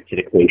that led to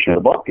the creation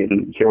of the book,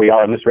 and here we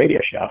are on this radio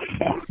show.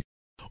 So.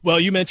 Well,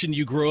 you mentioned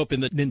you grew up in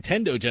the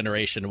Nintendo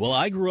generation. Well,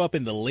 I grew up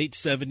in the late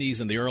 70s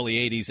and the early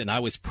 80s, and I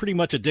was pretty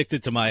much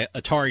addicted to my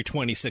Atari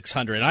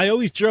 2600. And I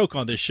always joke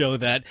on this show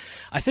that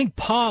I think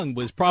Pong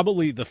was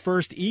probably the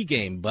first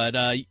e-game, but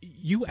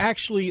you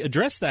actually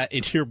address that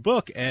in your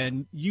book,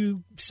 and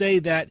you say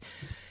that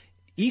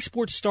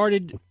esports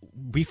started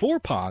before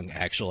Pong,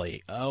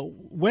 actually.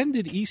 When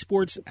did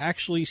esports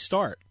actually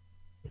start?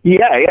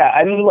 Yeah.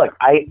 I mean, look,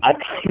 I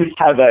kind of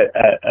have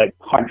a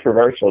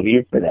controversial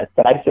view for this,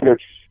 but I sort of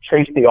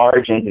trace the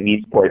origins of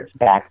esports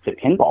back to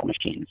pinball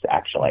machines,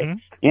 actually.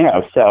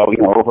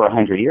 Mm-hmm. Over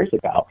 100 years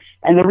ago.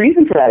 And the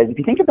reason for that is if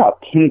you think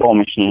about pinball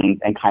machines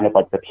and kind of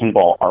the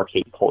pinball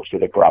arcade culture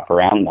that grew up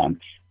around them,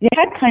 you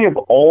had kind of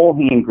all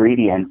the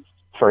ingredients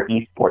for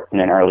esports in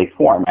an early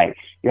form, right?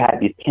 You had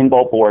these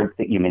pinball boards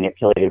that you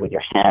manipulated with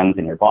your hands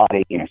and your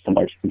body,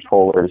 similar to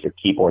controllers or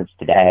keyboards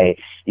today.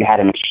 You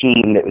had a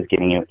machine that was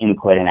giving you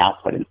input and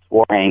output and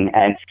scoring.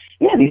 And,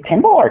 these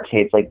pinball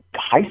arcades,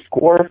 high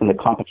scores and the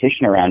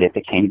competition around it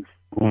became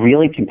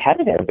really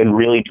competitive and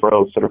really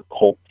drove sort of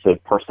cults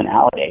of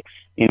personality,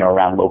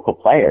 around local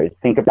players.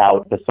 Think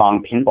about the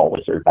song Pinball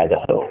Wizard by The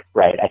Who,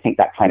 right? I think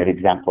that kind of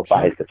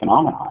exemplifies the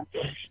phenomenon.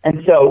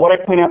 And so what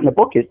I point out in the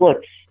book is,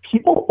 look,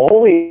 people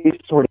always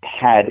sort of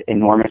had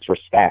enormous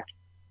respect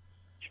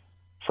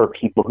for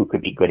people who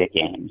could be good at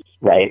games,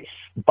 right?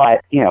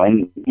 But,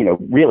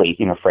 really,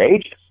 for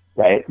ages,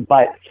 right?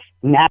 But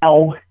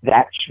now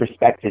that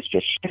respect is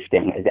just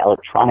shifting as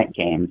electronic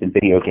games and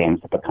video games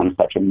have become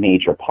such a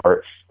major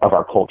part of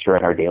our culture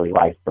and our daily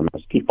life for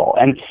most people.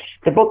 And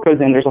the book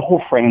goes in, there's a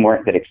whole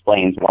framework that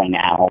explains why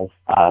now.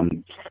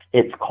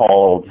 It's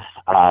called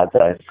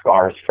the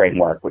SCARS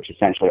framework, which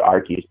essentially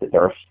argues that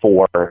there are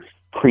 4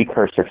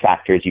 precursor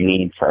factors you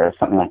need for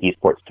something like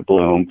esports to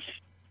bloom: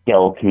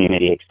 skill,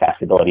 community,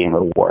 accessibility, and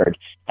reward.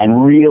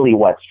 And really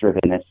what's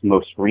driven this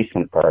most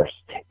recent burst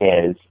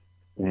is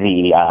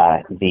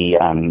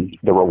the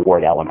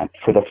reward element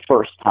for the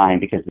first time,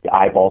 because the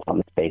eyeballs on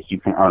the space, you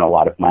can earn a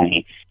lot of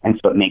money, and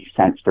so it makes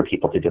sense for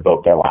people to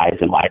devote their lives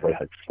and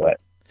livelihoods to it.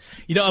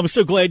 You know, I'm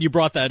so glad you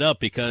brought that up,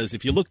 because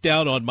if you look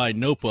down on my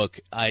notebook,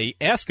 I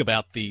ask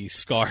about the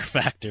SCAR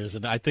factors,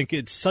 and I think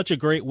it's such a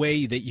great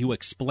way that you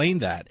explain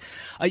that.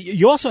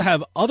 You also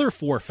have other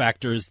 4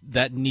 factors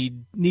that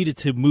needed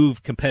to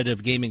move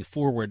competitive gaming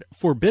forward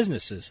for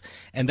businesses,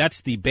 and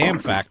that's the BAM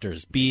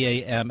factors,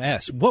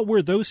 BAMS. What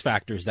were those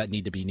factors that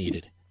need to be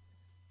needed?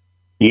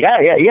 Yeah.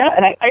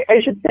 And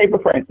I should say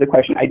before I answer the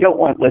question, I don't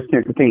want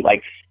listeners to think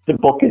like the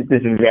book is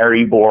this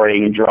very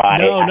boring, dry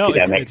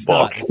academic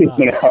book. It's not.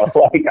 You know,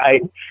 like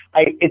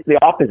it's the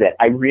opposite.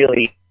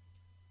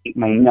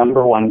 My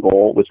number one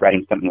goal was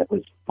writing something that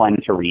was fun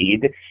to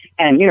read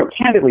and, you know,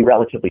 candidly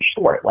relatively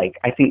short. Like,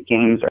 I think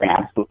games are an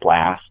absolute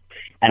blast,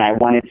 and I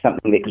wanted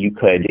something that you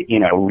could, you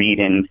know, read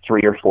in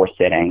 3 or 4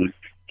 sittings,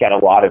 get a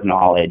lot of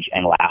knowledge,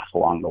 and laugh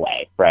along the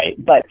way, right?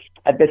 But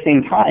at the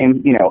same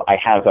time, you know, I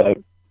have a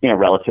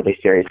relatively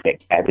serious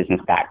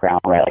business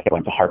background, right? Like, I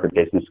went to Harvard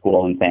Business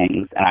School and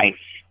things, and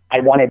I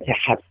wanted to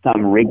have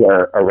some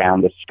rigor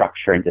around the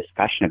structure and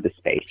discussion of the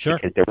space. Sure.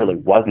 Because there really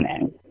wasn't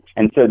any.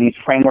 And so these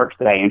frameworks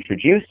that I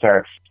introduced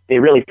they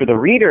really, for the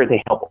reader,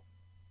 they help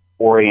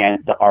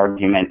orient the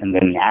argument and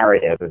the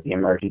narrative of the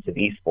emergence of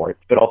esports,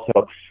 but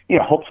also, you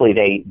know, hopefully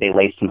they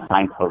lay some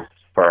signposts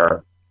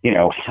for, you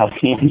know, how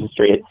the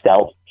industry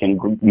itself can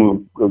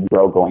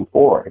grow going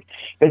forward.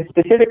 But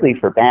specifically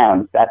for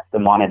BAMS, that's the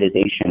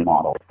monetization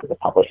model that the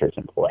publishers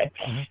employ.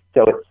 Mm-hmm.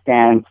 So it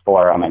stands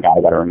for, oh my God,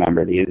 I got to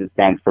remember these. It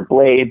stands for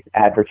Blades,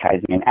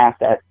 Advertising and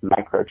Assets,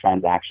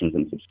 Microtransactions,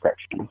 and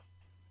Subscriptions.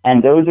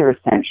 And those are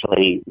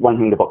essentially, one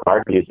thing the book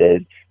argues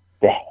is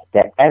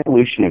the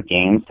evolution of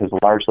games has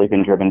largely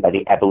been driven by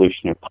the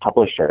evolution of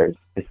publishers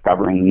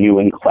discovering new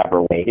and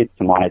clever ways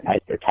to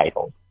monetize their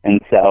titles.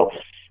 And so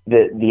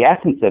the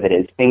essence of it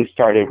is things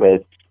started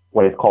with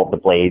what is called the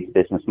Blades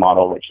business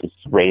model, which is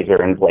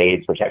razor and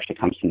blades, which actually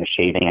comes from the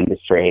shaving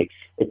industry.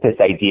 It's this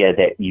idea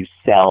that you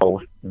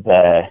sell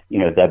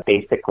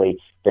basically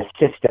the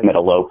system at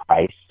a low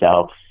price.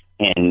 So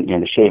in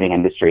the shaving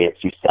industry,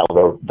 it's you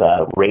sell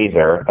the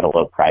razor at a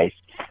low price,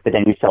 but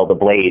then you sell the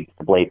blade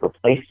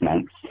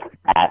replacements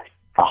at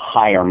a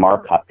higher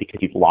markup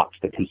because you've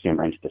locked the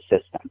consumer into the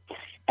system.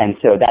 And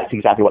so that's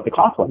exactly what the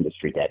console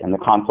industry did. And the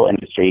console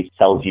industry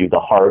sells you the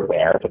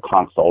hardware, the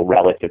console,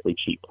 relatively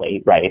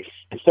cheaply, right?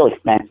 It's still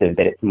expensive,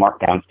 but it's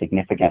marked down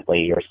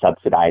significantly or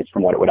subsidized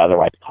from what it would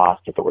otherwise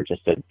cost if it were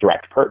just a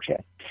direct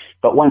purchase.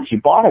 But once you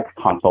bought a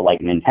console like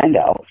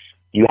Nintendo,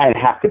 you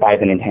have to buy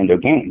the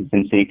Nintendo games,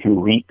 and so you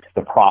can reap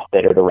the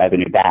profit or the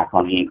revenue back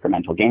on the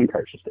incremental game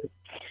purchases.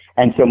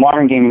 And so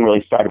modern gaming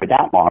really started with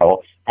that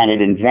model, and it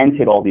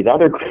invented all these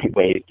other great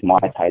ways to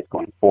monetize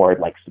going forward,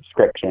 like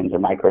subscriptions or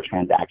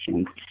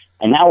microtransactions.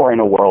 And now we're in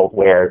a world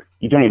where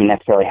you don't even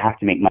necessarily have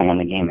to make money on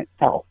the game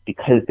itself,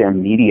 because they're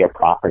media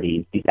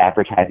properties, these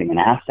advertising and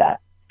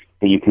assets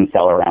that you can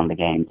sell around the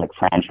games, like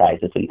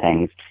franchises and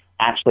things,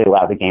 actually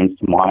allow the games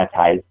to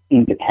monetize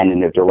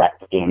independent of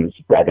direct games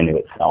revenue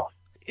itself.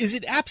 Is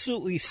it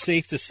absolutely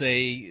safe to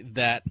say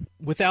that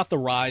without the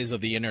rise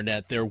of the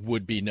internet, there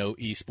would be no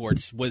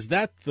esports? Was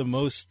that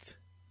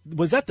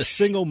the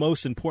single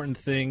most important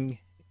thing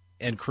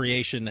and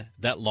creation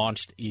that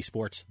launched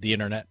esports, the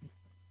internet?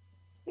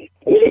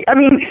 I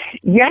mean,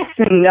 yes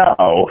and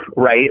no,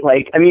 right?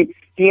 Like, I mean,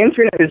 the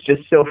internet is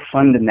just so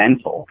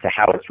fundamental to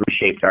how it's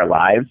reshaped our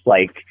lives.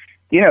 Like,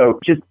 you know,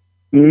 just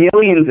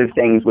millions of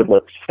things would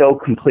look so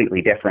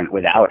completely different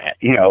without it.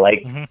 You know,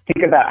 like,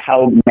 think about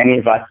how many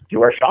of us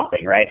do our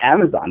shopping, right?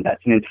 Amazon,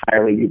 that's an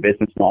entirely new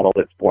business model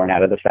that's born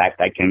out of the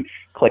fact I can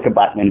click a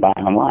button and buy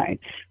online.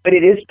 But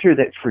it is true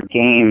that for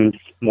games,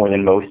 more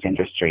than most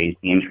industries,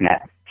 the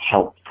internet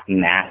helps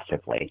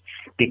massively,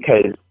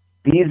 because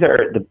these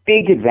are the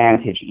big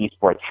advantage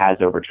esports has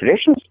over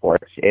traditional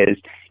sports is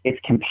its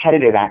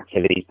competitive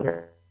activities that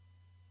are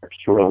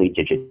purely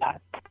digitized.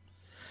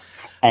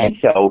 And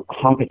so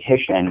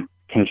competition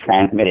can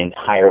transmit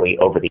entirely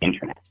over the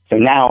internet. So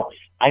now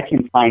I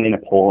can find an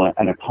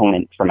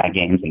opponent for my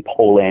games in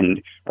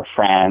Poland or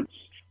France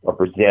or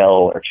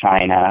Brazil or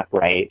China,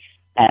 right?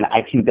 And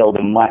I can build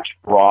a much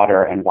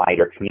broader and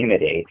wider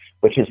community,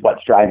 which is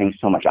what's driving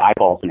so much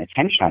eyeballs and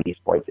attention on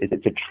esports, is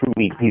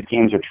these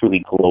games are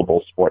truly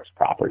global sports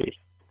properties.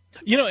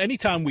 You know,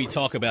 anytime we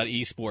talk about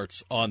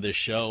esports on this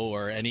show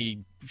or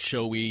any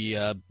show we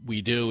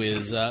do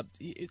is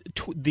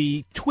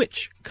the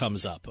Twitch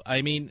comes up.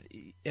 I mean,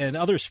 and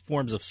other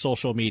forms of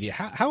social media.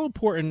 How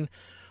important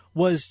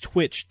was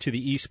Twitch to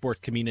the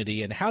esports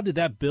community, and how did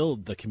that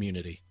build the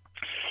community?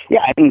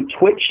 Yeah, I mean,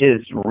 Twitch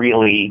is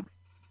really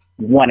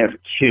one of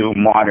two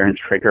modern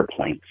trigger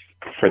points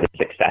for the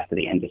success of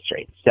the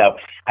industry. So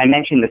I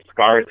mentioned the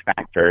scars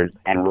factors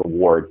and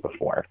reward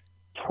before.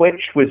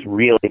 Twitch was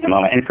really the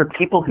moment, and for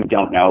people who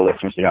don't know,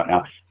 listeners who don't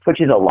know,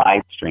 Twitch is a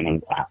live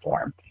streaming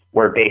platform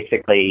where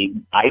basically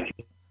I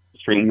can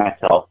stream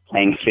myself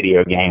playing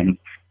video games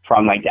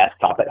from my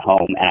desktop at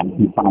home, and I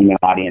can find an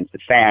audience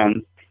of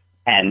fans,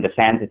 And the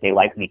fans that they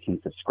like me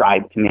can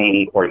subscribe to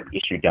me or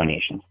issue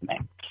donations to me.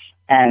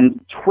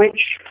 And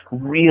Twitch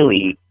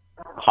really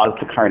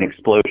caused the current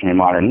explosion in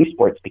modern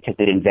esports because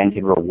it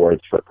invented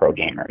rewards for pro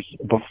gamers.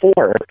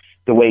 Before,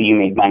 the way you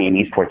made money in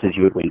esports is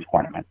you would win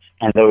tournaments,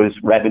 and those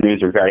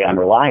revenues are very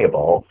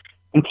unreliable.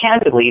 And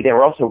candidly, they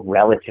were also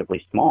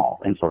relatively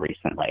small until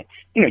recently.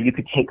 You know, you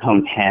could take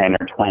home 10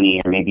 or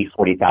 20 or maybe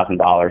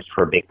 $40,000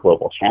 for a big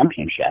global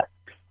championship.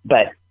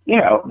 But, you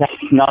know, that's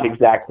not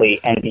exactly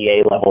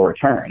NBA level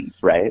returns,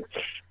 right?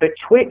 But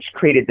Twitch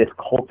created this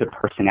cult of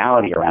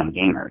personality around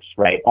gamers,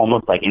 right?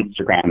 Almost like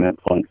Instagram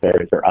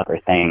influencers or other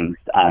things.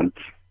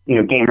 You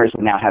know, gamers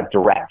would now have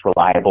direct,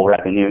 reliable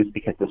revenues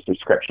because the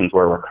subscriptions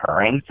were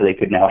recurring. So they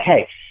could know,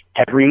 hey,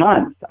 every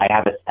month I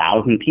have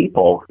 1,000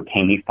 people who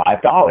pay me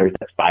 $5.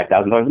 That's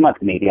 $5,000 a month.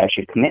 Maybe I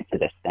should commit to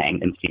this thing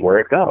and see where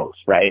it goes,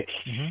 right?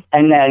 Mm-hmm.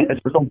 And then as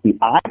a result of the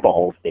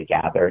eyeballs they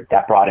gathered,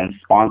 that brought in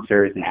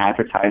sponsors and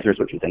advertisers,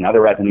 which is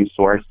another revenue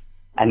source.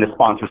 And the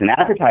sponsors and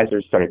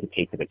advertisers started to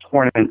pay for the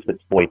tournaments,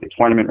 which buoyed the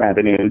tournament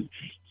revenues.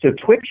 So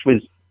Twitch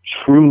was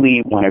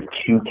truly one of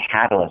two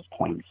catalyst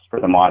points for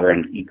the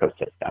modern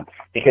ecosystem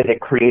because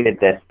it created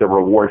the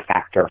reward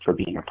factor for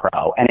being a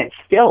pro. And it's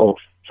still,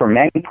 for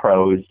many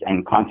pros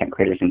and content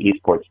creators in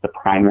esports, the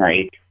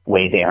primary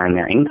way they earn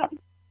their income.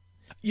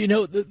 You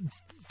know, the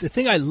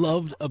thing I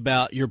loved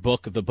about your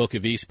book, The Book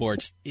of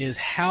Esports, is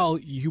how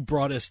you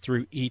brought us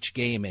through each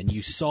game and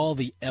you saw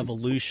the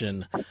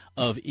evolution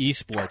of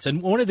esports.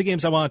 And one of the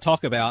games I want to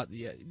talk about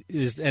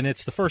is, and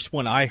it's the first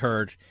one I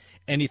heard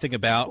anything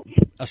about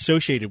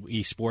associated with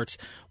esports,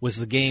 was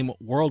the game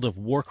World of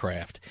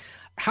Warcraft.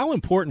 How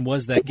important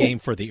was that game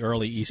for the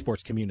early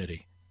esports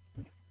community?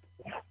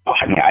 Oh,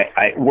 I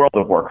mean, World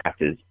of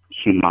Warcraft is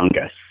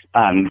humongous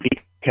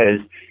because,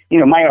 you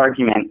know, my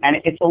argument, and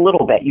it's a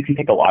little bit, you can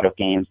pick a lot of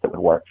games that would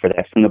work for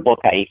this. In the book,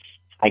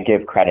 I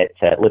give credit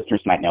to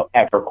listeners might know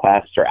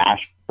EverQuest or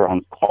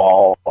Asheron's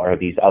Call or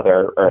these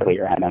other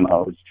earlier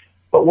MMOs.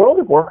 But World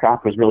of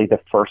Warcraft was really the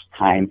first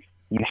time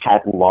you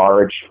had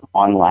large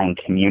online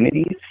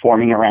communities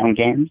forming around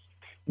games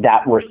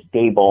that were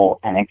stable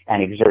and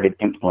exerted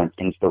influence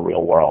into the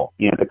real world.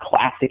 You know, the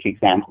classic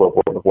example of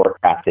World of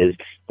Warcraft is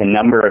the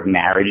number of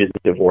marriages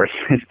and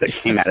divorces that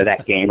came out of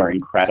that game are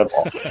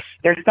incredible.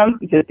 There's some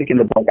statistic in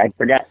the book, I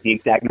forget the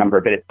exact number,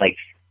 but it's like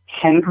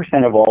 10%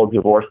 of all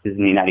divorces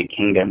in the United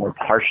Kingdom were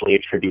partially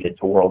attributed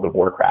to World of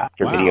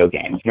Warcraft or video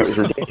games. It was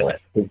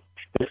ridiculous.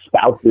 The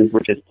spouses were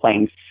just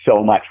playing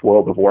so much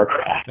World of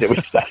Warcraft. It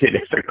was cited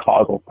as a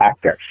causal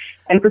factor.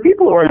 And for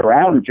people who weren't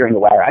around during the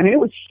WoW, I mean, it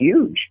was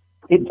huge.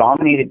 It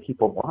dominated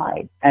people's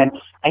lives. And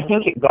I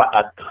think it got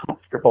us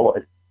comfortable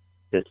as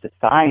a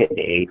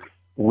society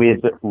with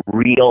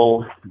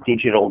real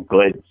digital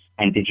goods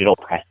and digital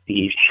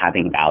prestige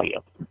having value,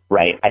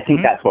 right? I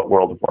think that's what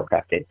World of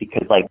Warcraft did,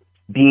 because like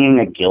being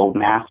a guild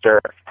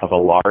master of a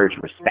large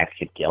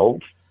respected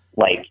guild,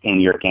 like in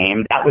your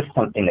game, that was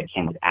something that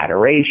came with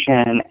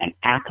adoration and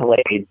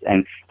accolades.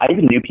 And I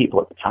even knew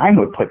people at the time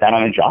who would put that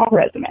on a job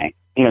resume.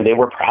 You know, they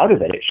were proud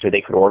of it. It showed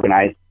they could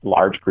organize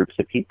large groups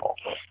of people.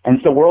 And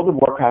so World of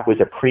Warcraft was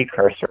a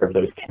precursor of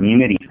those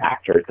community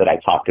factors that I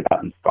talked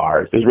about in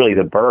Scars. It was really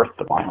the birth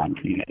of online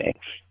community.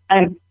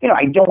 And, you know,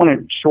 I don't want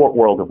to short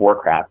World of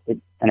Warcraft.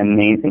 It's an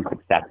amazing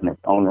success in its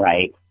own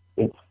right.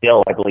 It's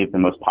still, I believe, the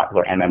most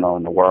popular MMO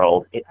in the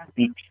world. It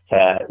speaks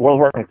to, World of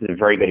Warcraft is a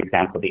very good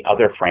example of the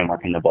other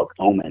framework in the book,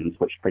 Omens,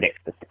 which predicts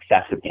the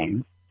success of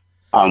games,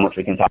 which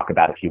we can talk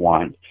about if you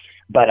want.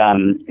 But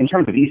in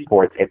terms of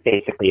esports,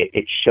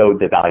 it showed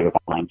the value of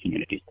online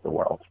communities to the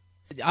world.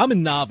 I'm a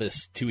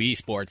novice to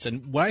esports,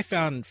 and what I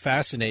found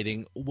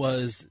fascinating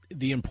was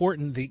the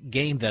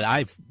game that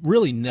I've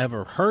really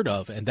never heard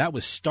of, and that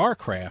was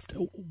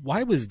StarCraft.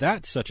 Why was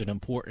that such an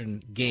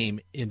important game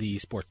in the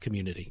esports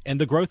community and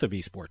the growth of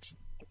esports?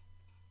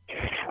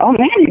 Oh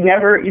man, you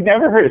never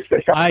heard of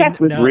StarCraft?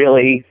 Was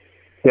really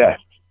good.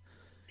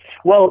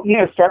 Well, you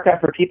know,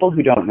 StarCraft, for people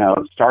who don't know,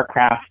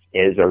 StarCraft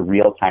is a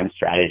real-time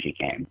strategy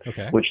game,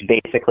 which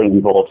basically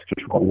involves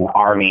controlling an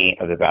army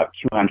of about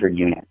 200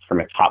 units from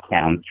a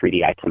top-down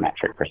 3D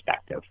isometric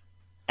perspective.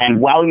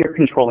 And while you're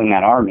controlling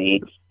that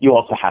army, you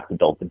also have to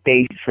build the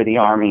base for the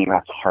army. You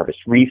have to harvest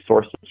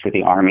resources for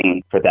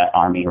that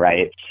army,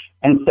 right?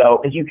 And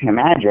so, as you can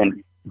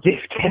imagine, this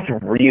gets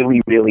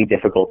really, really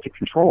difficult to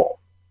control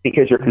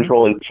because you're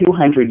controlling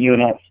 200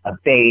 units, a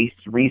base,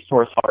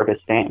 resource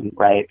harvesting,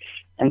 right?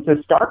 And so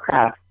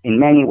StarCraft, in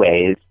many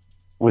ways,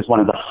 was one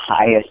of the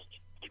highest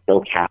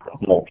skill cap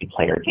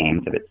multiplayer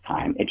games of its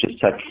time. It just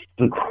took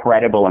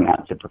incredible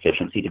amounts of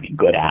proficiency to be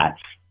good at.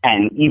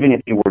 And even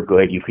if you were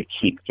good, you could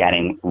keep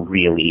getting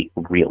really,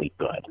 really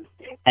good.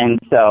 And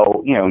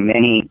so, you know,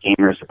 many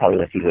gamers are probably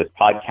listening to this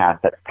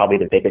podcast. That's probably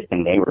the biggest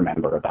thing they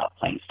remember about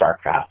playing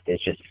StarCraft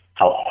is just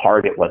how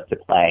hard it was to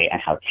play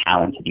and how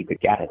talented you could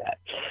get at it.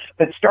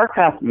 But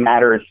StarCraft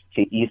matters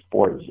to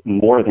esports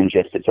more than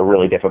just it's a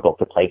really difficult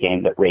to play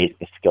game that raised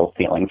the skill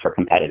ceiling for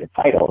competitive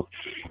titles.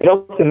 It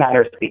also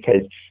matters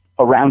because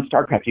around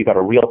StarCraft, you've got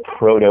a real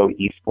proto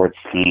esports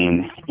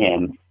scene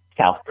in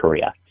South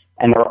Korea.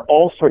 And there are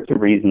all sorts of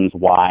reasons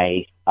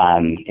why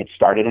It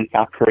started in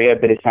South Korea,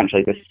 but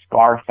essentially the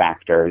scar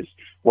factors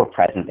were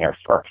present there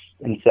first.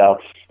 And so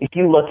if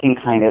you look in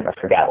kind of, I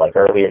forget, like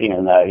earlier,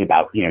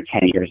 about 10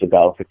 years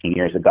ago, 15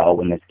 years ago,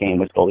 when this game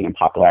was building in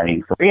popularity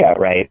in Korea,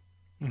 right?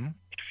 Mm-hmm.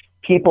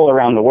 People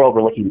around the world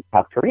were looking at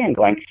South Korea and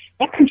going,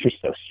 that country's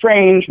so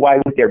strange.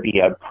 Why would there be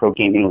a pro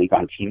gaming league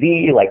on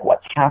TV? Like,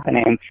 what's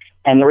happening?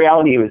 And the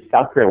reality was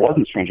South Korea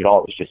wasn't strange at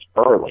all. It was just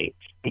early.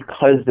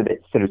 Because of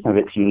its some of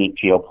its unique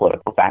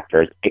geopolitical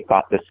factors, it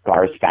got the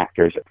scars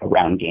factors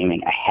around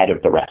gaming ahead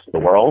of the rest of the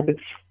world.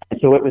 And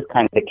so it was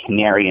kind of the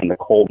canary in the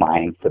coal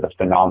mine for the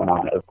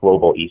phenomenon of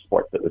global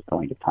esports that was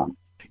going to come.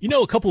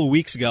 A couple of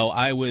weeks ago,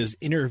 I was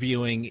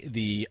interviewing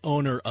the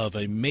owner of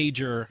a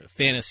major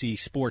fantasy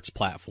sports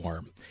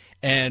platform.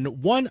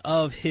 And one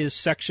of his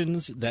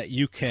sections that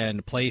you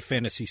can play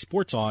fantasy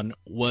sports on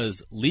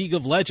was League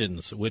of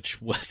Legends,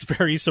 which was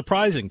very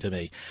surprising to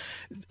me.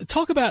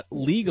 Talk about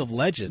League of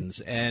Legends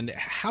and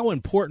how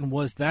important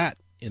was that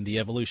in the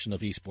evolution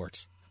of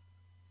esports?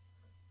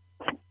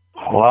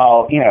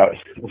 Well,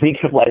 League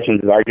of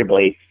Legends is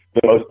arguably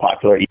the most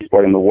popular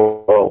esport in the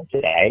world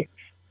today.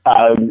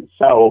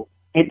 So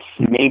it's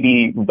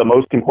maybe the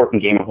most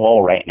important game of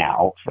all right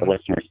now for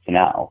listeners to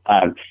know.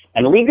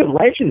 And League of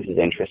Legends is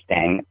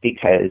interesting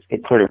because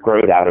it sort of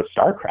growed out of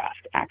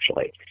StarCraft,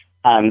 actually.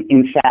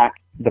 In fact,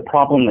 the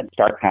problem that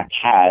StarCraft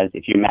has,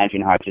 if you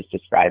imagine how I just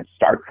described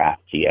StarCraft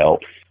to you,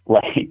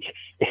 like,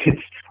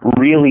 it's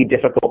really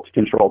difficult to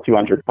control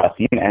 200 plus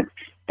units.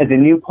 As a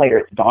new player,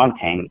 it's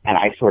daunting, and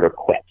I sort of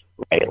quit.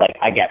 Right? Like,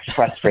 I get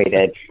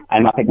frustrated.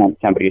 I'm up against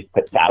somebody who's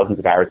put thousands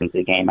of hours into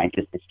the game.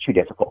 It's too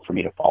difficult for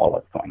me to follow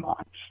what's going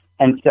on.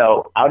 And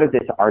so out of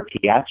this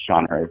RTS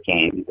genre of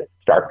games that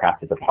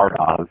StarCraft is a part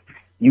of,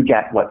 you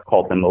get what's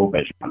called the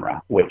MOBA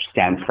genre, which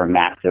stands for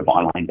Massive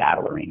Online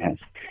Battle Arenas.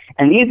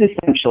 And these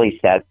essentially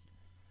said,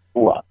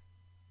 look,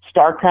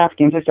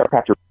 games like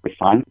StarCraft are really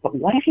fun, but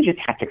what if you just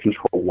had to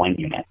control one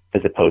unit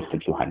as opposed to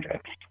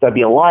 200? That'd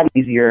be a lot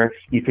easier.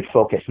 You could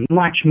focus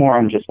much more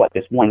on just what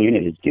this one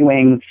unit is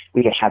doing.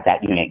 We could have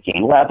that unit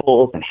gain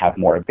levels and have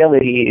more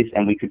abilities,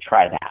 and we could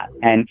try that.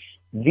 And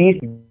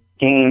these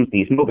games,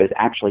 these MOBAs,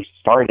 actually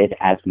started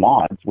as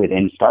mods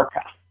within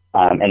StarCraft.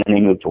 And then they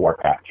moved to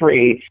Warcraft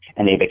 3,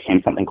 and they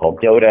became something called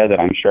Dota that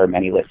I'm sure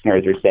many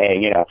listeners are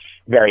saying,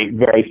 very,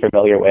 very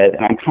familiar with.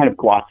 And I'm kind of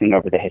glossing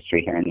over the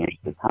history here in the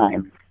interest of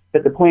time.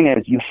 But the point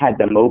is, you had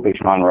the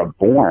MOBA genre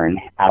born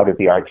out of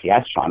the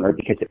RTS genre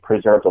because it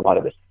preserved a lot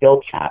of the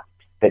skill cap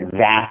that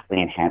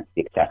vastly enhanced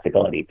the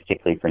accessibility,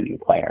 particularly for new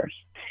players.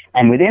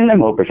 And within the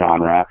MOBA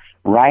genre,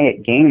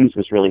 Riot Games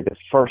was really the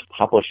first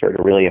publisher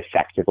to really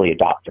effectively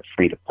adopt a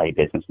free-to-play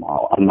business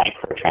model, a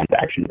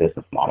microtransaction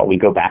business model. We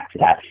go back to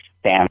that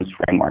FAMS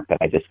framework that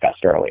I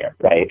discussed earlier,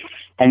 right?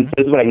 And so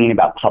this is what I mean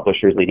about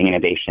publishers leading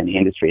innovation in the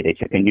industry. They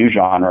took a new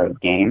genre of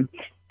game.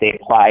 They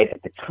applied,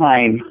 at the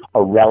time,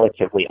 a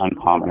relatively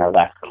uncommon or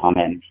less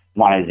common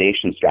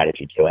monetization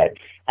strategy to it.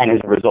 And as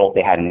a result,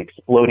 they had an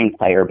exploding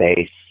player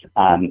base,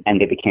 and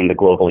they became the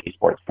global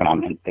esports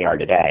phenomenon they are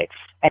today.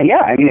 And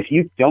yeah, if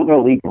you don't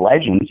know League of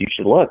Legends, you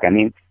should look.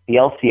 The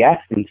LCS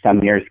in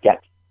some years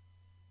gets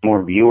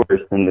more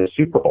viewers than the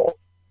Super Bowl.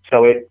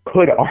 So it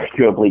could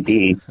arguably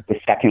be the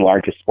second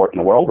largest sport in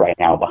the world right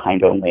now,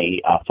 behind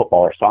only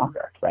football or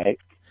soccer, right?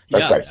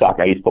 Sorry,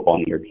 soccer. I use football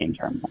in the European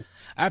term.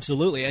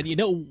 Absolutely.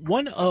 And,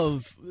 one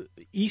of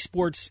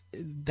esports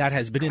that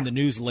has been in the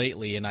news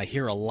lately, and I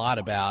hear a lot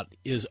about,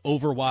 is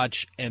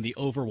Overwatch and the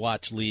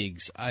Overwatch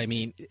leagues.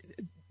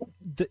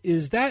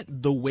 Is that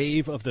the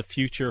wave of the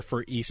future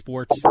for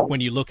esports when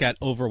you look at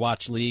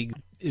Overwatch League?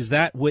 Is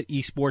that what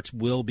esports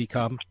will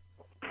become?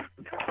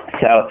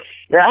 So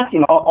you're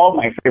asking all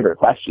my favorite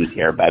questions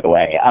here, by the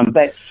way.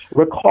 But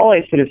recall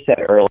I sort of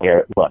said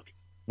earlier, look,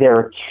 there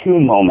are two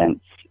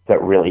moments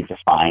that really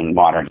define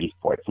modern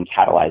esports and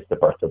catalyzed the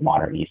birth of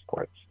modern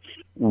esports.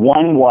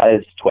 One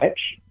was Twitch,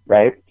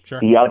 right? Sure.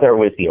 The other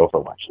was the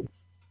Overwatch League.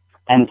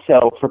 And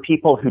so for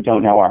people who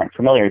don't know or aren't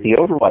familiar, the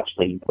Overwatch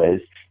League was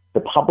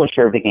the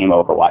publisher of the game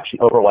Overwatch. And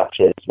Overwatch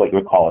is what you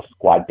would call a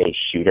squad-based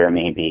shooter,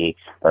 maybe,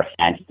 or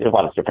there's a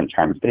lot of different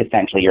terms, but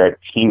essentially you're a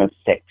team of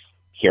 6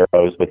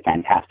 heroes with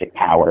fantastic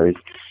powers.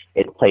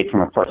 It's played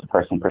from a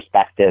first-person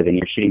perspective, and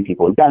you're shooting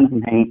people with guns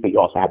and things, but you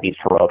also have these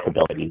heroic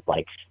abilities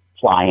like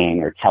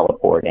flying or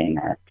teleporting.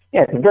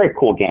 It's a very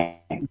cool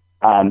game.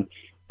 And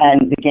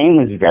the game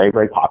was very,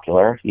 very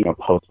popular.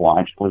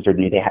 Post-launch, Blizzard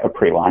knew they had a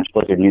pre-launch.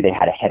 Blizzard knew they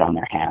had a head on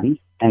their hands.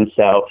 And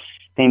so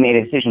they made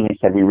a decision. They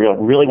said, we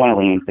really want to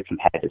lean into the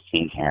competitive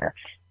scene here.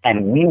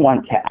 And we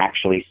want to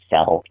actually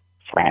sell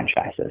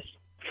franchises.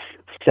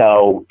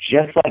 So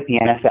just like the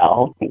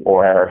NFL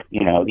or, the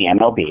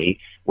MLB,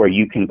 where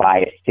you can buy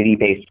a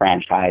city-based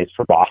franchise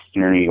for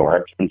Boston or New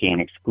York and gain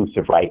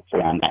exclusive rights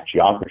around that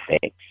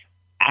geography,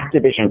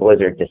 Activision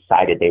Blizzard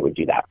decided they would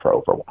do that for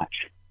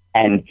Overwatch.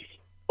 And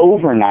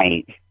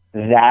overnight,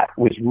 that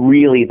was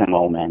really the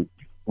moment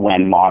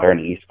when modern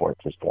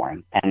esports was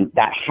born. And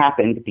that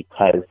happened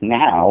because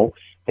now,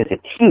 as a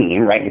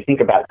team, right, you think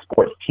about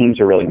sports,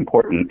 teams are really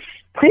important.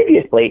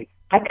 Previously,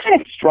 I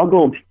kind of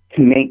struggled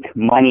to make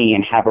money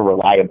and have a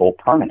reliable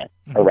permanence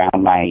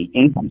around my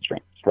income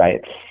streams,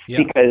 right? Yeah.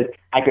 Because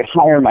I could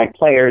hire my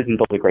players and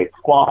build a great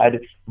squad,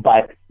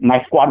 but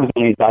my squad was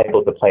only as valuable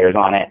as the players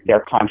on it.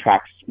 Their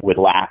contracts would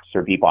lapse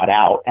or be bought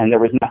out, and there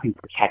was nothing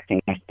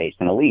protecting my space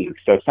in the league.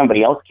 So if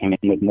somebody else came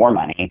in with more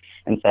money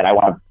and said, I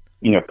want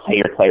to pay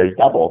your players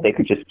double, they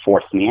could just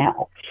force me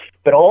out.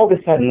 But all of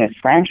a sudden, this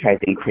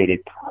franchising created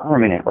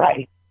permanent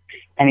rights.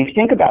 And if you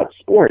think about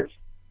sports,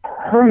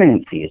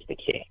 permanency is the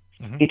key.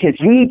 Because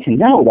you need to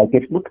know,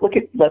 like, look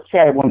at, let's say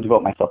I want to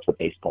devote myself to a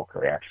baseball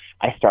career.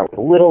 I start with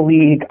Little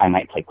League, I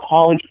might play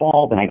college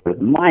ball, then I go to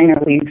the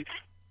minor leagues,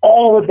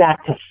 all of that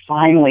to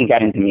finally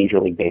get into Major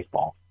League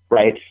Baseball,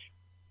 right?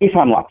 If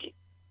I'm lucky.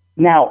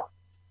 Now,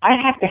 I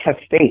have to have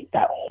faith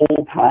that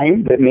whole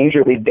time that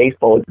Major League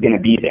Baseball is going to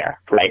be there,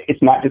 right?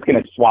 It's not just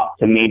going to swap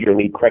to Major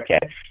League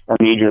Cricket or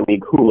Major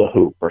League Hula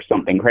Hoop or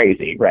something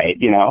crazy, right?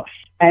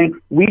 And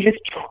we just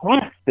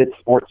trust that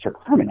sports are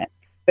permanent.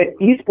 But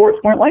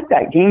esports weren't like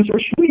that. Games were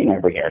shooting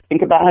every year.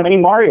 Think about how many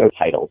Mario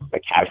titles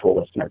a casual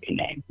listener can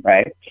name,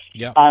 right?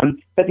 Yeah.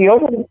 But the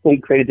Overwatch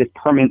League created this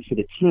permanence for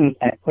the teams,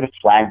 and it put a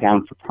flag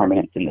down for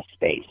permanence in the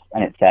space.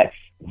 And it said,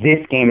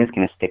 this game is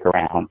going to stick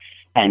around.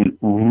 And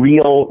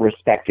real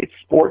respected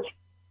sports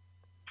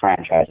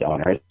franchise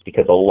owners,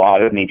 because a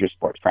lot of major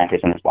sports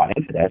franchise owners bought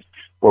into this,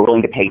 were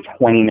willing to pay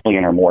 $20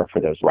 million or more for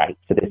those rights.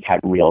 So this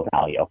had real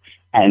value.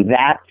 And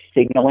that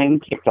signaling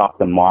kicked off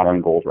the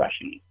modern gold rush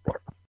in esports.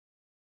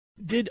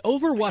 Did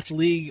Overwatch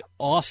League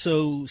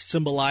also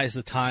symbolize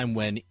the time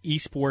when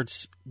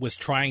esports was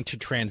trying to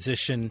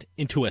transition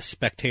into a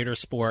spectator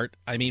sport?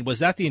 I mean, was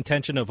that the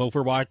intention of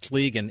Overwatch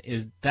League, and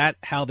is that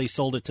how they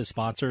sold it to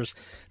sponsors,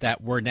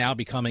 that we're now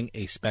becoming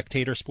a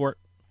spectator sport?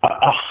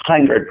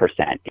 100%.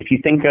 If you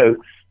think of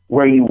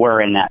where you were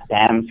in that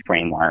BAMS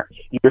framework,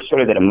 you were sort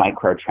of at a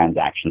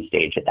microtransaction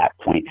stage at that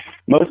point.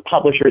 Most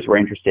publishers were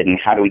interested in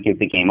how do we give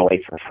the game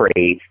away for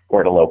free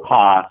or at a low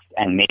cost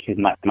and make as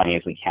much money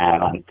as we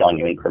can on selling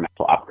you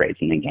incremental upgrades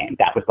in the game.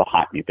 That was the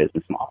hot new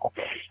business model.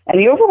 And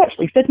the Overwatch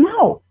League said,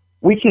 no,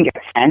 we can get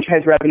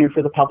franchise revenue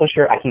for the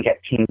publisher. I can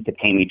get teams to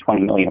pay me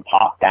 $20 million a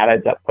pop. That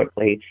adds up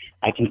quickly.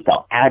 I can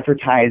sell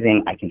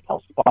advertising. I can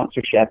sell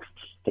sponsorships.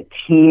 The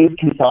teams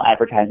can sell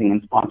advertising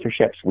and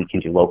sponsorships. We can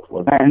do local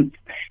events.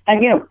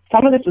 And,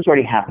 some of this was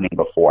already happening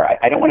before.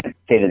 I don't want to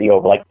say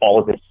that all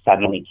of this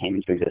suddenly came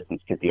into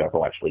existence because of the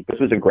Overwatch League. This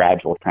was a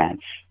gradual trend.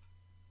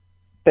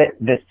 But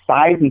the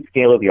size and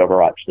scale of the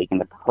Overwatch League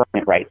and the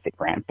permanent rights it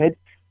granted,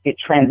 it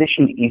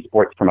transitioned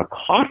esports from a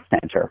cost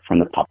center from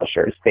the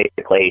publishers,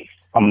 basically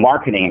a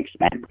marketing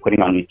expense,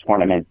 putting on these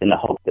tournaments in the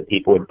hope that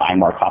people would buy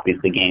more copies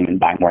of the game and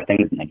buy more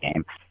things in the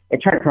game. It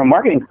turned it from a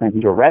marketing expense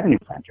into a revenue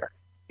center.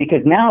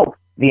 Because now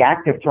the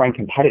act of throwing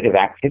competitive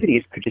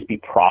activities could just be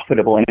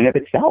profitable in and of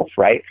itself,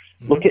 right?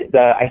 Mm-hmm. Look at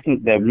I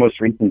think the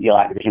most recent deal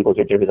Activision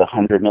Blizzard did was a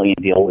 $100 million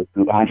deal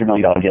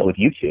with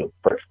YouTube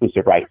for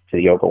exclusive rights to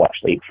the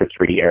Overwatch League for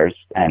 3 years.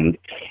 And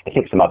I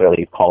think some other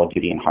leagues, Call of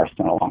Duty and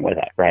Hearthstone along with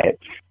it, right?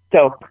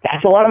 So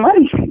that's a lot of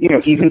money,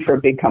 even for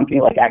a big company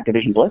like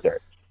Activision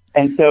Blizzard.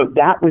 And so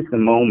that was the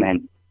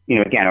moment,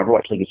 again,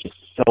 Overwatch League is just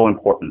so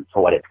important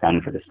for what it's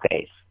done for the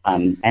space.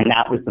 And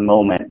that was the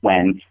moment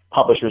when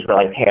publishers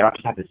realized, hey, I don't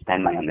just have to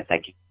spend money on this. I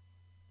can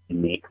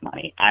make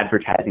money.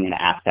 Advertising and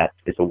assets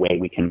is a way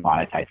we can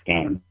monetize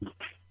games.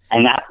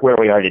 And that's where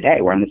we are today.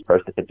 We're in this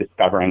process of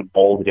discovering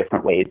all the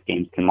different ways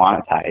games can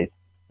monetize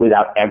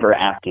without ever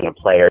asking a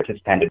player to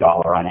spend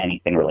 $1 on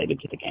anything related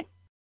to the game.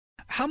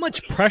 How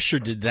much pressure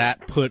did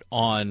that put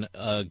on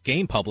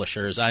game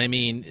publishers? I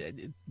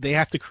mean, they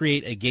have to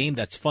create a game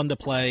that's fun to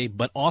play,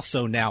 but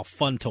also now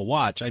fun to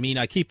watch. I mean,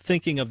 I keep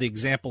thinking of the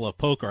example of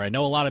poker. I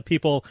know a lot of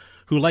people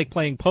who like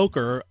playing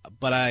poker,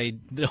 but I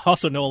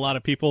also know a lot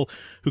of people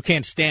who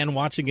can't stand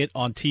watching it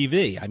on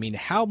TV. I mean,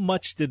 how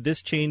much did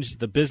this change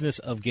the business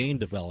of game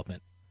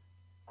development?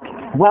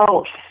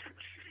 Well,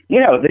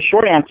 the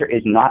short answer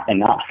is not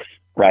enough,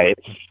 right?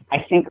 I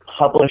think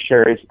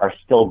publishers are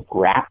still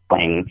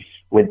grappling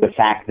with the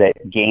fact that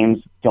games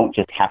don't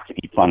just have to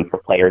be fun for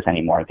players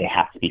anymore. They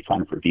have to be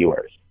fun for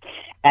viewers.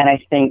 And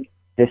I think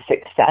the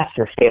success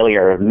or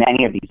failure of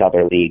many of these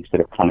other leagues that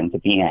have come into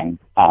being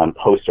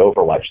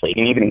post-Overwatch League,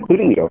 and even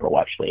including the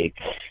Overwatch League,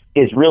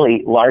 is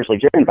really largely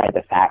driven by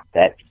the fact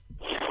that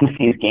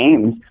these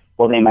games,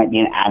 while they might be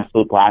an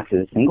absolute blast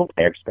as a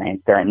single-player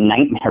experience, they're a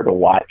nightmare to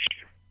watch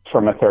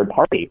from a third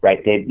party,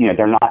 right?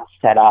 They're not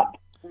set up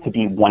to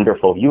be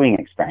wonderful viewing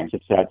experiences,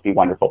 so to be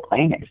wonderful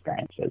playing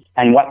experiences.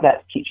 And what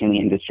that's teaching the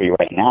industry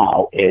right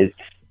now is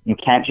you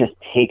can't just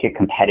take a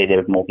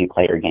competitive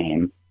multiplayer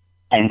game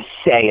and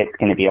say it's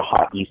going to be a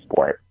hot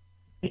esport.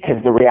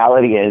 Because the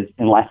reality is,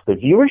 unless the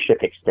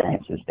viewership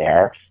experience is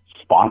there,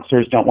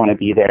 sponsors don't want to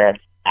be there,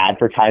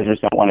 advertisers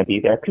don't want to be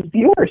there, because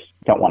viewers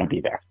don't want to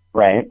be there,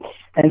 right?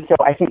 And so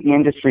I think the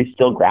industry is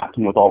still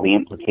grappling with all the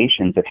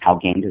implications of how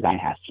game design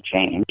has to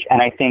change.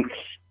 And I think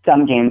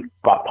some games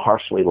got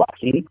partially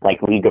lucky,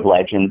 like League of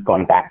Legends,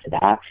 going back to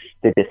that.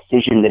 The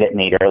decision that it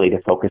made early to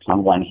focus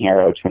on one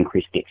hero to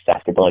increase the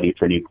accessibility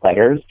for new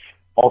players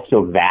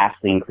also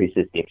vastly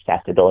increases the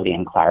accessibility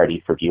and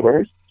clarity for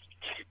viewers.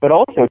 But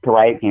also, to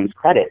Riot Games'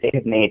 credit, they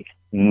have made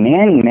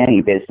many,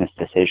 many business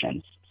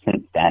decisions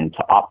since then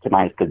to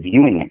optimize the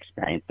viewing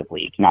experience of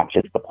League, not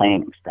just the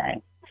playing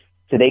experience.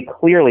 So they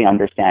clearly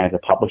understand as a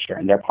publisher,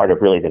 and they're part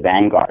of really the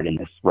vanguard in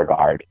this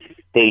regard.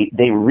 They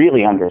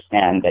really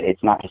understand that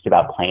it's not just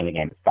about playing the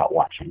game, it's about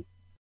watching.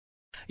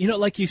 You know,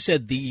 like you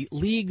said, the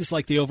leagues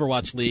like the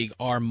Overwatch League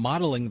are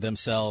modeling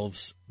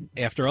themselves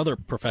after other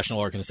professional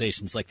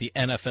organizations like the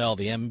NFL,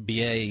 the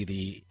NBA,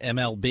 the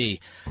MLB.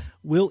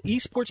 Will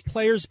esports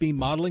players be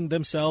modeling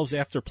themselves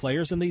after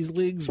players in these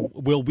leagues?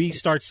 Will we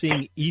start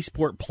seeing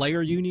esport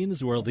player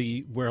unions where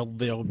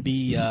there'll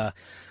be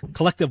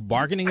collective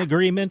bargaining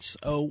agreements?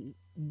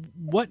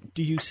 What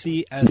do you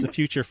see as the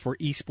future for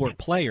esport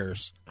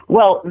players?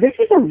 Well, this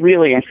is a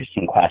really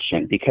interesting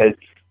question because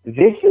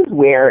this is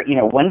where,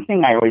 one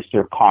thing I always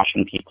sort of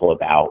caution people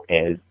about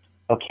is,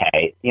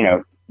 okay,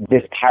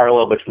 this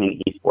parallel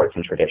between esports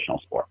and traditional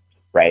sports,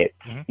 right?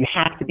 Mm-hmm. You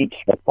have to be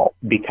careful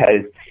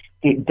because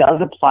it does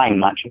apply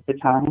much of the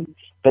time,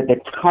 but the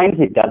times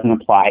it doesn't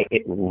apply,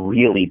 it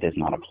really does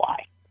not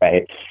apply,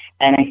 right?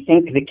 And I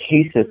think the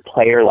case of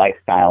player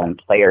lifestyle and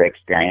player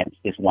experience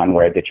is one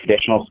where the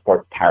traditional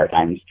sports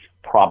paradigms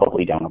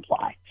probably don't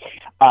apply.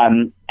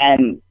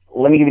 And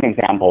let me give you an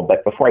example,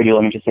 but before I do,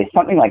 let me just say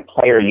something like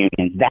player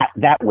unions,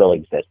 that will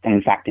exist. And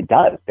in fact, it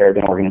does. There have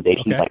been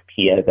organizations like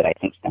PIA that I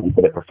think stand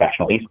for the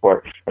Professional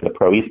Esport or the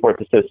Pro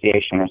Esports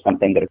Association or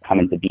something that have come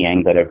into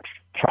being that have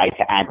tried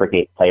to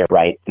aggregate player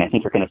rights. And I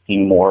think you're going to see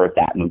more of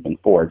that moving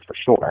forward for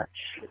sure.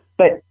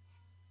 But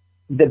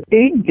the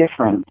big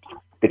difference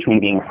between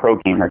being a pro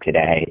gamer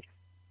today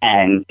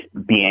and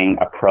being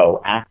a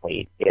pro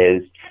athlete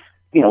is,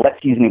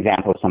 let's use an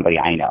example of somebody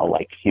I know,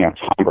 like, Tom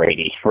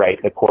Brady, right?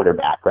 The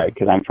quarterback, right?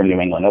 Because I'm from New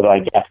England, although I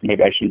guess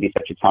maybe I shouldn't be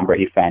such a Tom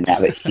Brady fan now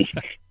that he's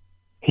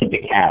the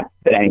camp.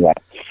 But anyway,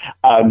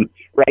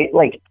 right?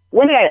 Like,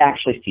 when did I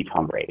actually see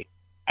Tom Brady?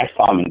 I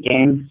saw him in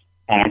games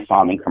and I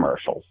saw him in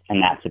commercials,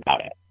 and that's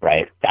about it,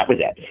 right? That was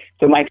it.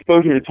 So my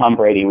exposure to Tom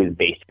Brady was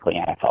basically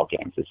NFL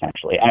games,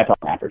 essentially, NFL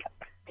advertising.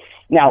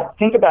 Now,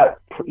 think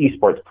about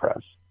esports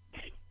pros.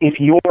 If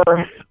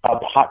you're a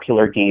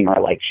popular gamer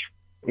like,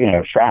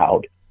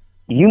 Shroud,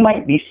 you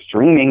might be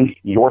streaming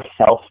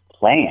yourself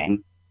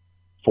playing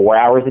 4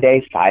 hours a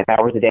day, 5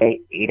 hours a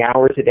day, 8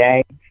 hours a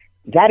day.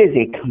 That is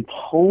a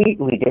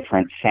completely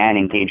different fan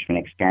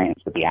engagement experience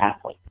with the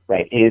athlete,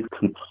 right? It is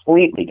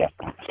completely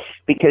different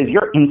because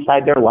you're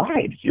inside their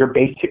lives. You're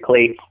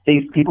basically,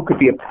 these people could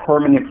be a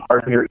permanent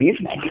part of your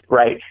evening,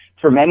 right?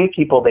 For many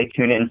people, they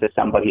tune into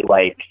somebody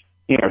like,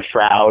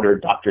 Shroud or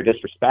Dr.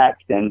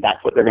 Disrespect, and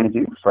that's what they're going to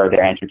do for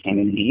their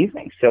entertainment in the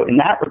evening. So in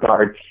that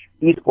regard,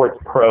 esports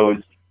pros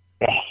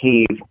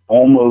behave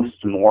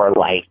almost more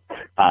like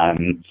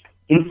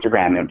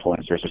Instagram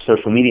influencers or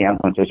social media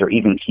influencers or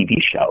even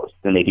TV shows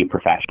than they do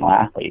professional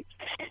athletes.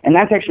 And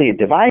that's actually a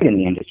divide in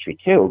the industry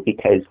too,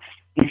 because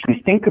if you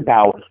think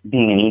about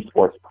being an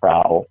esports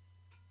pro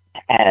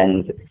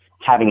and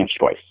having a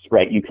choice,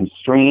 right? You can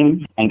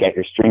stream and get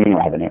your streaming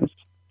revenues,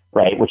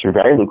 right, which are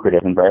very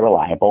lucrative and very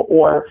reliable.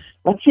 Or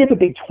let's say you have a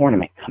big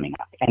tournament coming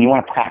up and you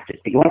want to practice,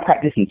 but you want to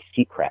practice in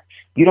secret.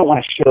 You don't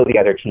want to show the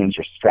other teams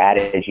your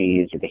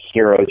strategies or the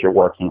heroes you're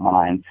working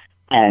on.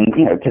 And,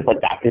 because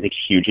that is a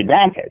huge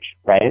advantage,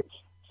 right?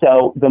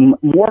 So the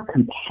more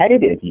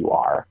competitive you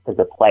are as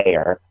a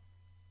player,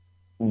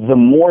 the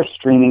more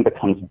streaming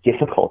becomes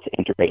difficult to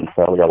integrate into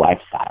your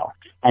lifestyle.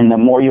 And the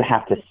more you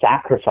have to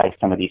sacrifice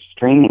some of these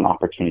streaming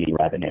opportunity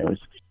revenues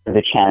for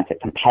the chance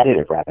at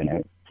competitive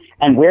revenues.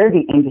 And where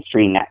the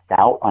industry nets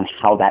out on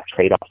how that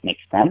trade-off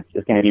makes sense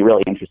is going to be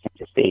really interesting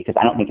to see because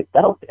I don't think it's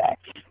settled today.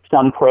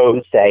 Some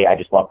pros say, I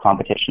just love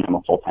competition, I'm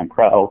a full-time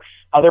pro.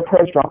 Other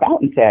pros drop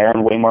out and say, I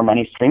earn way more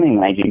money streaming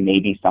than I do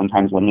maybe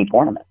sometimes winning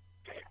tournaments.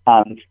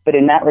 But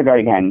in that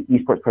regard, again,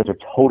 esports pros are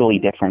totally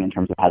different in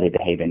terms of how they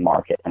behave in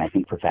market than I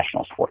think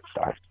professional sports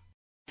stars.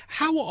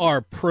 How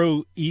are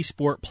pro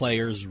esport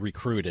players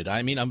recruited?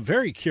 I mean, I'm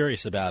very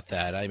curious about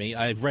that. I mean,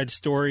 I've read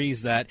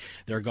stories that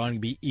there are going to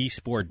be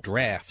esport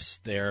drafts.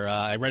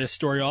 I read a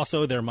story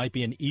also there might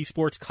be an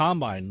esports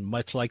combine,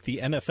 much like the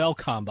NFL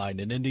combine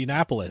in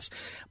Indianapolis.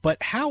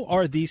 But how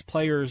are these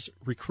players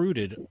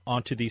recruited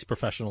onto these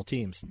professional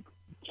teams?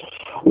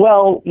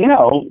 Well,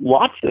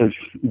 lots of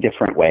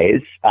different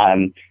ways.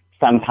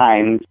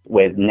 Sometimes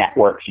with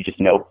networks, you just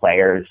know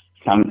players.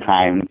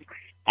 Sometimes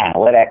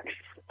analytics.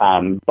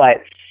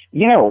 But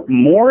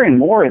more and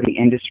more of the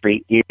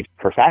industry is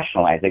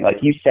professionalizing. Like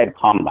you said,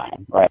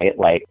 combine, right?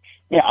 Like,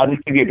 I'll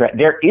just give you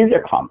there is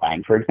a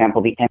combine. For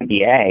example, the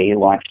NBA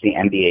launched the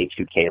NBA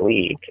 2K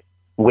League,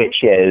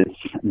 which is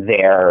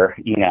their,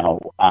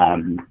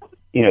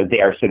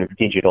 their sort of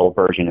digital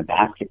version of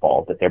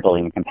basketball that they're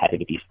building a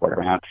competitive esport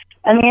around.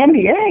 And the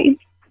NBA,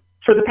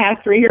 for the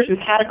past 3 years, has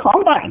had a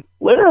combine,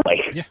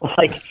 literally. Yeah.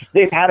 Like,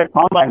 they've had a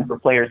combine for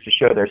players to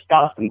show their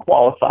stuff and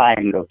qualify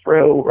and go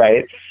through,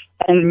 right?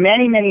 And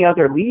many, many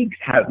other leagues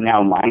have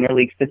now minor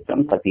league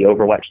systems, like the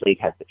Overwatch League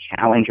has the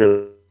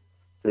Challenger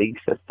League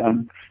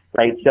system,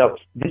 right? So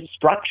this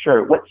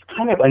structure, what's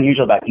kind of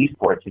unusual about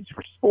esports is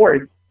for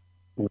sports,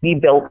 we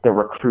built the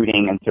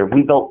recruiting and sort of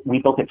we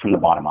built it from the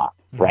bottom up,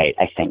 right?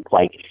 I think,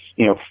 like,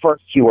 you know,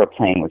 first you were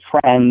playing with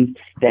friends,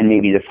 then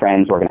maybe the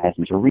friends organized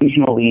into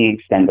regional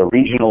leagues, then the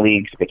regional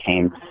leagues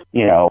became,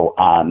 you know,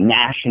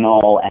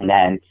 national, and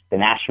then the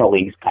national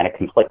leagues kind of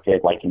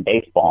conflicted like in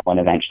baseball and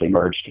eventually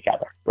merged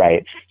together,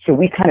 right? So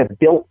we kind of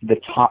built the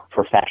top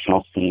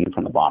professional scene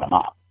from the bottom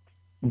up.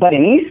 But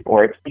in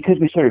esports, because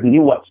we sort of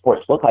knew what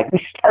sports looked like,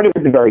 we started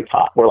at the very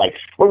top. We're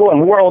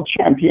going world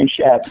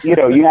championship, you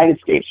know, United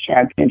States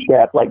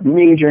championship, like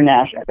major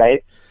national,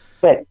 right?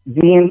 But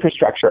the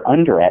infrastructure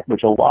under it,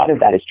 which a lot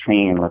of that is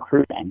training and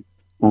recruiting,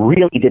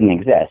 really didn't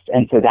exist.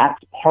 And so that's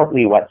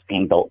partly what's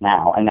being built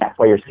now. And that's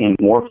why you're seeing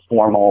more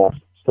formal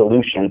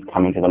solutions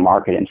coming to the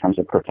market in terms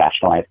of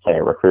professionalized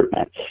player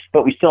recruitment.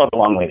 But we still have a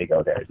long way to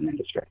go there as an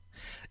industry.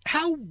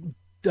 How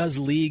does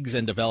leagues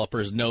and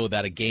developers know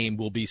that a game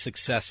will be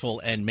successful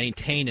and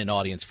maintain an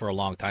audience for a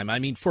long time? I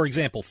mean, for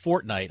example,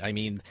 Fortnite, I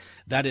mean,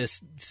 that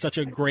is such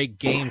a great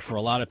game for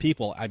a lot of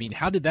people. I mean,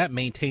 how did that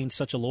maintain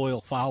such a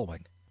loyal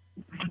following?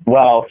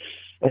 Well,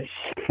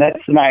 that's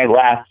my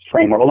last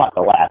framework. Well, not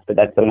the last, but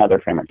that's another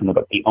framework from the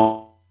book, the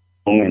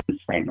Omens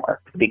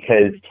framework,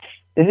 because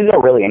this is a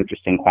really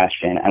interesting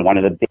question. And one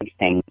of the big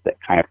things that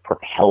kind of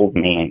propelled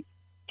me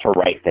to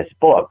write this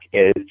book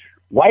is,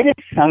 why did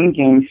some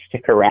games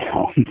stick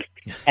around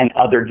and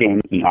other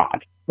games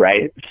not,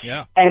 right?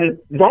 Yeah. And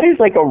that is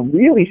like a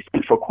really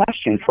central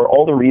question for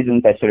all the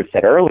reasons I sort of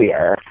said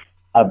earlier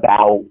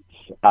about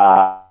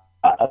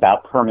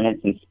permanence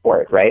in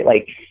sport, right?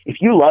 Like, if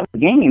you love the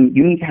game,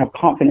 you need to have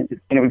confidence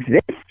it's going to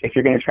exist if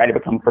you're going to try to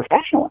become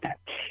professional in it.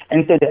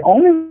 And so the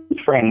Omens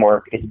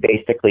framework is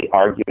basically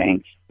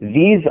arguing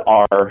these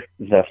are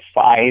the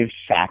 5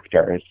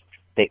 factors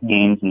that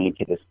games need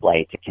to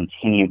display to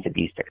continue to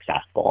be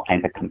successful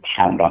and to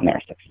compound on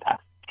their success.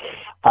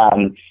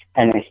 And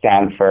they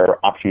stand for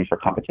options for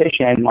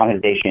competition,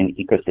 monetization,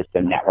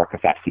 ecosystem, network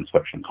effects, and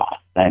switching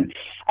costs. And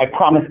I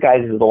promise,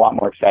 guys, this is a lot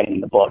more exciting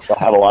in the book. You'll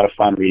have a lot of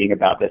fun reading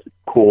about this. It's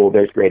cool.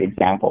 There's great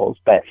examples.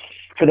 But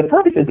for the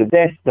purposes of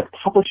this, the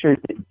publishers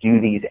that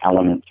do these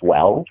elements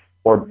well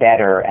or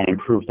better and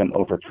improve them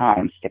over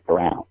time stick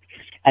around.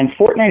 And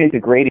Fortnite is a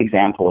great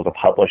example of a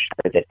publisher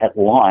that at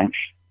launch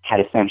had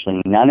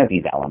essentially none of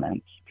these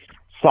elements,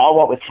 saw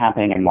what was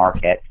happening in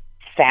market,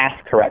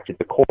 fast corrected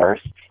the course,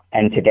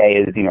 and today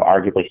is, you know,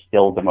 arguably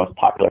still the most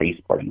popular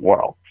esport in the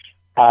world.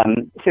 So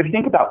if you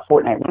think about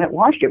Fortnite, when it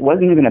launched, it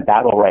wasn't even a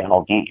battle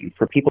royale game.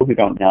 For people who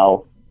don't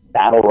know,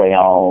 battle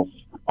royales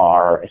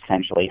are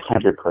essentially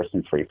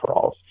 100-person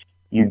free-for-alls.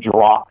 You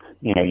drop,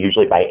 you know,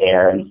 usually by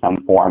air in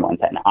some form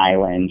onto an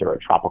island or a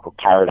tropical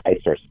paradise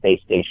or a space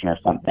station or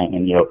something,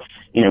 and you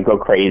go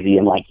crazy,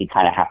 and like you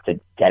kind of have to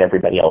get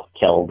everybody else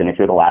killed, and if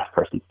you're the last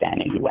person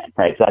standing, you win,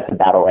 right? So that's a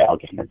battle royale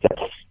game. It's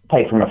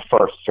played from a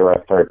first or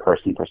a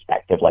third-person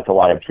perspective, like a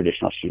lot of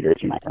traditional shooters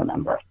you might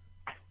remember.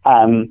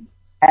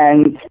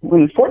 And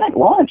when Fortnite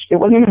launched, it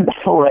wasn't even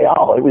battle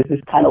royale. It was this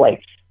kind of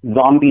like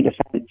zombie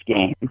defense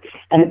game.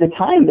 And at the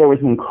time, there was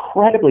an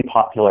incredibly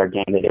popular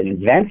game that had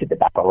invented the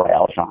battle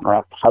royale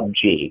genre,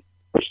 PUBG,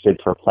 which stood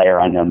for Player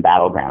Unknown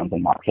Battlegrounds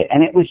in market.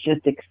 And it was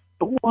just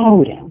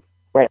exploding,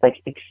 right?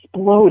 Like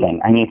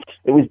exploding. I mean,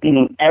 it was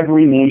beating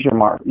every major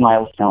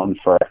milestone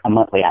for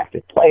monthly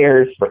active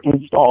players, for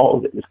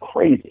installs. It was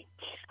crazy.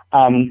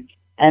 And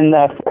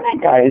the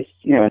Fortnite guys,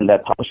 you know, and the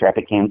publisher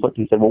Epic Games looked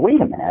and said, well, wait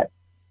a minute.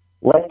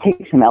 Let's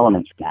take some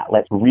elements from that.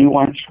 Let's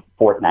relaunch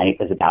Fortnite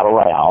as a battle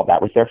royale.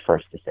 That was their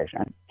first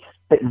decision.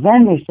 But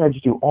then they started to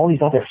do all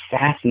these other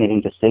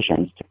fascinating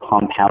decisions to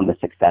compound the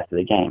success of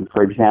the game.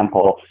 For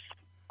example,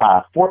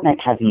 Fortnite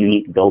has a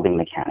unique building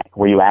mechanic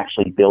where you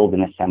actually build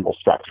and assemble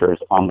structures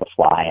on the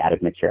fly out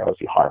of materials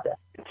you harvest.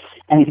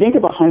 And you think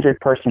of a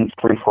 100-person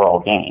free-for-all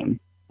game,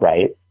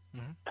 right?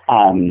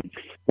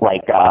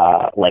 Like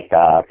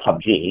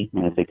PUBG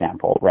in this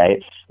example,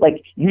 right?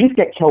 Like, you just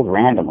get killed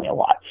randomly a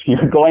lot.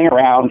 You're going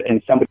around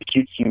and somebody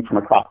shoots you from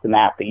across the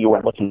map that you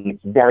weren't looking.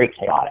 It's very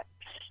chaotic.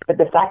 But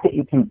the fact that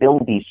you can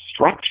build these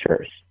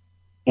structures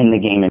in the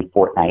game in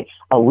Fortnite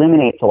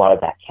eliminates a lot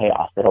of that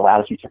chaos. That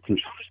allows you to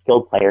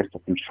skilled players to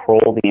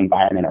control the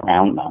environment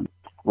around them,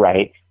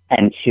 right?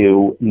 And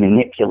to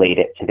manipulate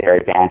it to their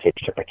advantage,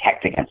 to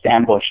protect against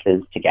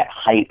ambushes, to get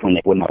height when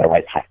they wouldn't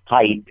otherwise have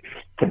height,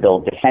 to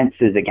build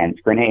defenses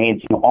against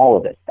grenades, you know, all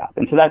of this stuff.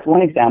 And so that's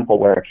one example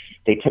where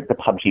they took the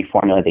PUBG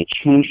formula, they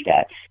changed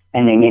it,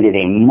 and they made it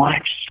a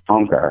much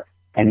stronger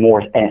and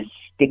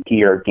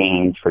stickier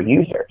game for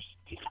users.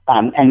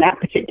 And that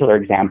particular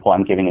example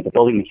I'm giving of the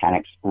building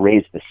mechanics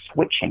raised the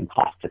switching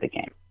cost of the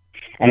game.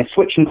 And a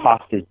switching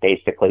cost is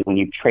basically when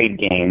you trade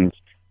games,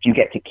 you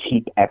get to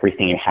keep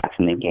everything you have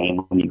from the game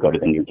when you go to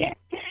the new game.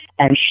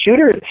 And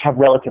shooters have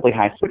relatively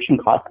high switching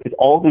costs because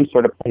all of them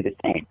sort of play the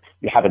same.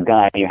 You have a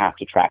gun, you have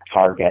to track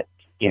targets,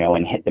 you know,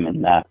 and hit them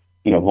in the,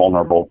 you know,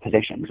 vulnerable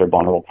positions or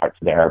vulnerable parts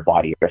of their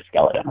body or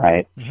skeleton,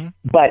 right? Mm-hmm.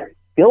 But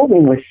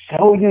building was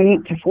so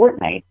unique to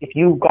Fortnite. If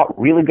you got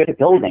really good at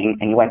building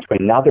and you went to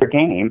another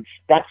game,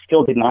 that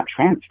skill did not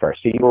transfer.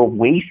 So you were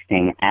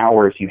wasting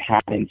hours you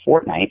had in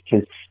Fortnite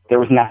because there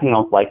was nothing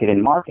else like it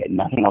in market.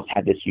 Nothing else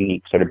had this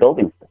unique sort of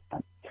building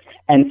system.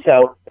 And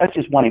so that's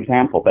just one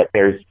example, but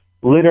there's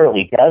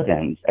literally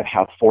dozens of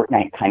how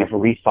Fortnite kind of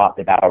rethought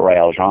the battle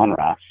royale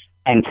genre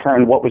and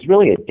turned what was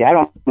really a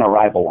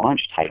dead-on-arrival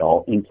launch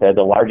title into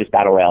the largest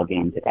battle royale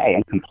game today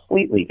and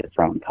completely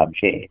dethroned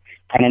PUBG.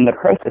 And in the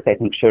process, I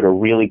think, showed a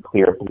really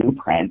clear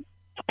blueprint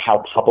for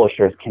how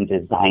publishers can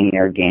design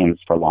their games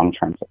for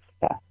long-term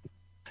success.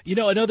 You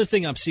know, another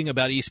thing I'm seeing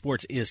about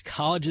esports is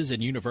colleges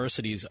and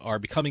universities are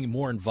becoming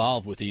more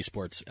involved with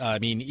esports. I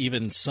mean,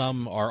 even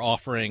some are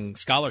offering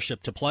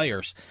scholarship to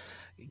players.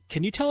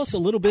 Can you tell us a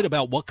little bit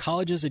about what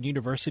colleges and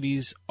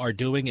universities are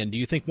doing, and do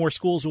you think more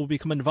schools will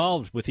become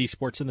involved with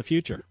esports in the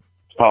future?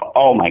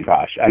 Oh my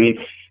gosh. I mean,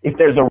 if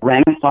there's a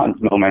renaissance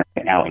moment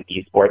right now in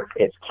esports,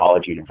 it's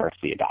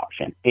college-university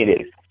adoption. It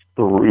is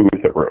through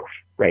the roof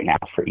right now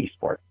for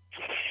esports.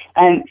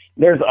 And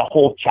there's a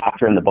whole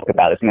chapter in the book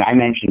about this. I mean, I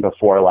mentioned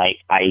before, like,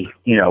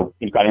 you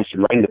got interested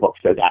in writing the book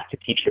so that to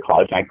teach the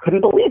college, and I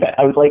couldn't believe it.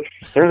 I was like,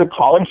 there's a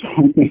college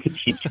to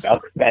teach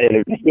about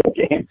competitive video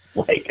games.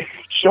 Like,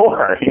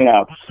 sure,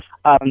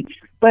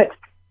 but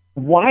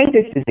why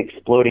this is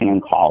exploding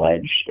in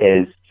college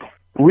is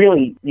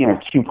really,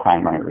 two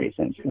primary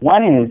reasons.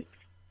 One is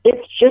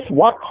it's just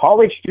what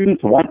college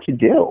students want to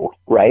do,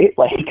 right?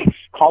 Like,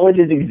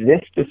 colleges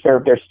exist to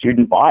serve their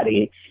student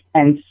body,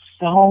 and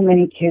so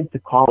many kids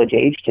of college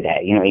age today,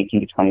 18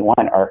 to 21,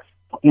 are,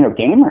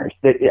 gamers.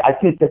 I've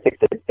seen statistics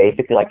that it's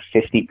basically like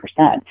 50%.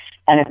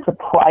 And it's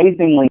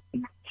surprisingly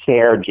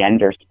fair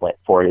gender split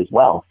for it as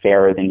well,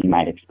 fairer than you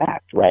might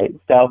expect, right?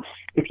 So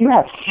if you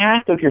have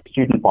half of your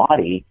student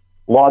body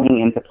logging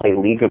in to play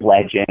League of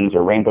Legends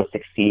or Rainbow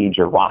Six Siege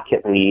or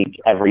Rocket League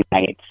every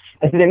night,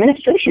 as an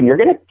administration, you're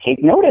going to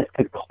take notice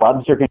because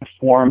clubs are going to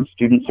form,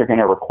 students are going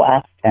to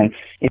request. And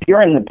if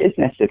you're in the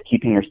business of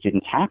keeping your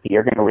students happy,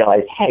 you're going to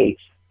realize, hey,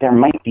 there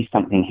might be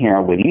something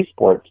here with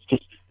esports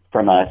just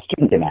from a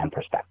student demand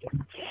perspective.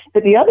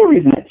 But the other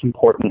reason it's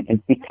important is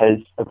because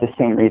of the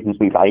same reasons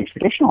we value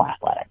traditional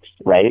athletics,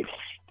 right?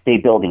 They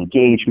build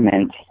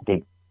engagement,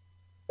 they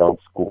build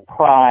school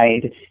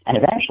pride, and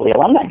eventually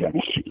alumni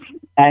donations.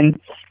 And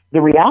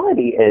the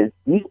reality is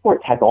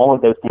esports has all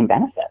of those same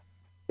benefits.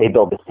 They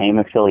build the same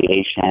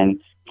affiliation.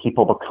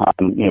 People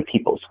become,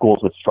 schools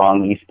with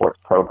strong esports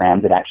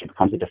programs. It actually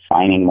becomes a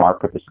defining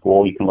mark of the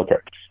school. You can look at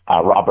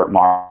Robert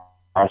Morris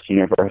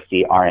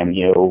University,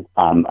 RMU,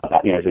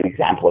 as an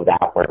example of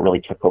that, where it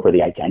really took over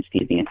the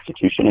identity of the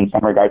institution in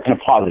some regards, in a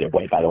positive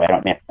way, by the way. I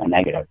don't mean a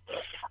negative.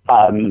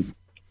 By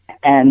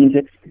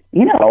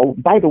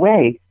the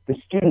way, the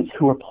students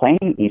who are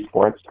playing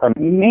esports are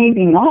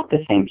maybe not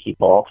the same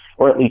people,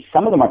 or at least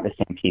some of them aren't the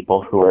same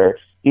people who are,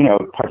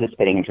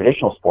 participating in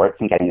traditional sports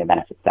and getting the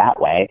benefits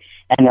that way.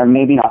 And they're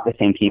maybe not the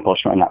same people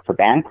showing up for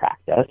band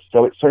practice.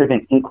 So it's sort of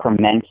an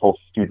incremental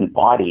student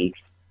body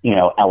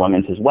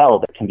element as well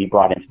that can be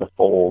brought into the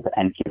fold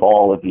and give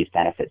all of these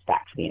benefits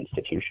back to the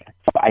institution.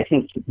 So I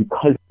think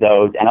because of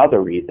those and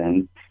other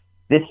reasons,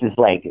 this is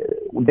like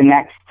this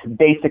next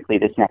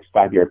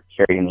 5-year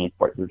period in the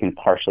esports is going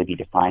to partially be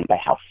defined by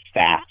how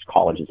fast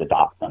colleges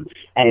adopt them.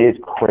 And it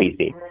is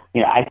crazy.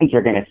 I think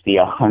you're going to see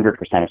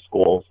 100% of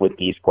schools with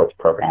esports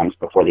programs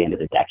before the end of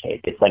the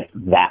decade. It's like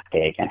that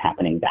big and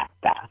happening that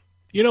fast.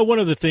 One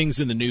of the things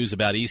in the news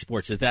about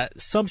esports is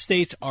that some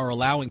states are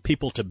allowing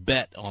people to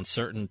bet on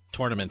certain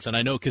tournaments. And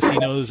I know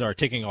casinos are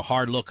taking a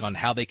hard look on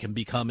how they can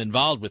become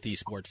involved with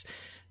esports.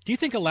 Do you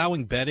think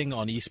allowing betting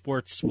on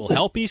esports will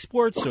help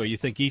esports, or you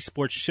think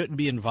esports shouldn't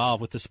be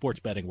involved with the sports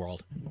betting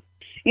world?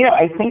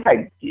 I think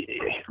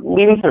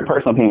leaving sort of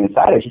personal opinion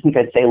aside, I just think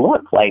I'd say,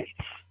 look,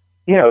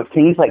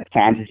 things like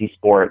fantasy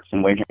sports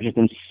and wagering have just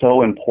been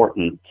so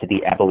important to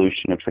the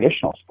evolution of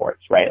traditional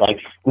sports, right? Like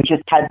we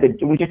just had the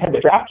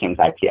DraftKings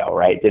IPO,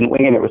 right? Didn't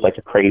we? And it was like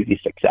a crazy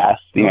success.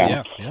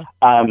 Yeah.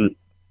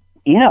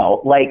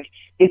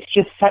 It's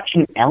just such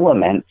an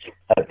element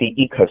of the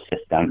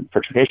ecosystem for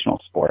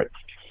traditional sports.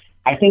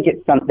 I think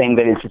it's something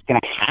that is just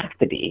going to have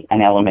to be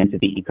an element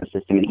of the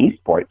ecosystem in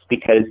esports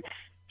because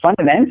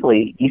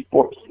fundamentally,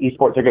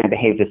 esports are going to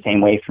behave the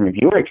same way from a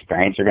viewer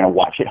experience. You're going to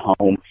watch at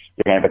home.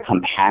 You're going to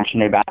become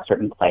passionate about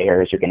certain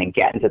players. You're going to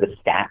get into the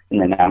stats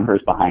and the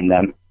numbers behind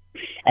them.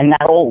 And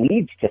that all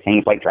leads to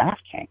things like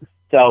DraftKings.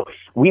 So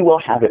we will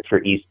have it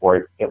for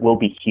esports. It will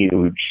be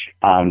huge.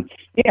 And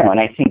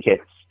I think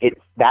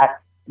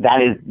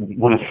that is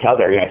one of the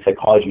other, I said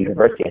college and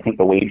university. I think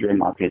the wagering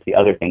market is the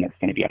other thing that's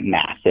going to be a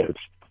massive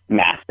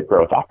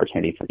growth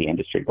opportunity for the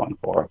industry going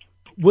forward.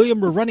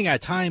 William, we're running out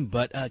of time,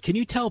 but can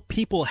you tell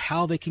people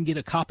how they can get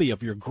a copy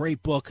of your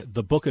great book,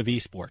 The Book of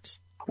Esports?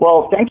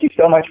 Well, thank you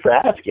so much for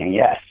asking.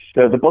 Yes.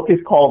 So the book is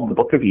called The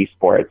Book of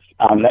Esports.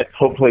 That's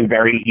hopefully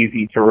very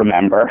easy to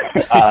remember.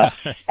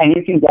 And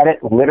you can get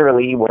it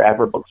literally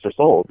wherever books are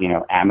sold,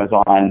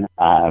 Amazon,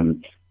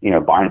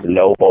 Barnes &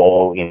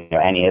 Noble,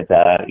 any of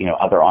the,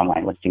 other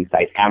online listing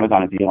sites.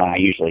 Amazon is the one I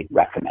usually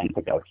recommend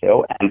to go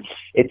to. And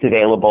it's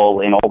available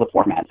in all the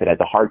formats. It has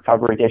a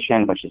hardcover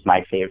edition, which is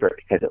my favorite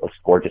because it looks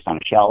gorgeous on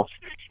a shelf.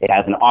 It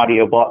has an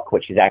audiobook,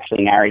 which is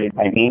actually narrated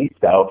by me.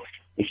 So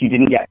if you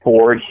didn't get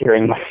bored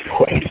hearing my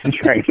voice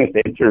during this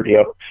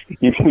interview,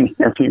 you can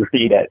hear me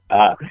read it.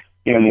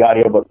 In the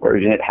audiobook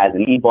version, it has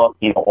an ebook,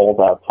 all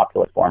the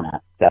popular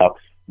formats. So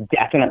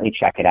definitely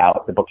check it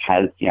out. The book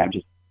has,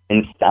 just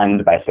been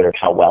stunned by sort of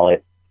how well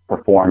it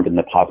performed and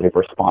the positive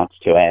response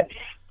to it.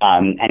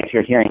 And if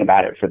you're hearing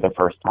about it for the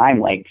first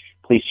time,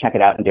 please check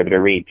it out and give it a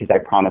read, because I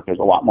promise there's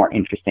a lot more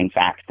interesting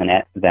facts in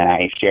it than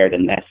I shared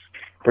in this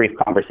brief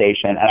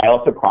conversation. And I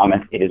also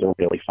promise it is a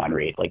really fun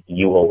read.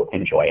 You will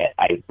enjoy it.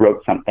 I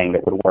wrote something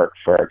that would work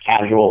for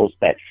casuals,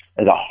 but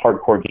as a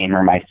hardcore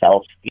gamer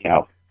myself,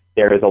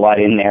 there is a lot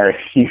in there if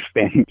you've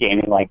been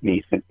gaming like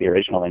me since the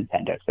original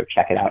Nintendo. So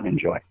check it out and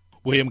enjoy.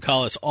 William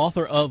Collis,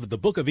 author of The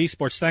Book of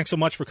Esports, thanks so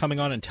much for coming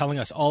on and telling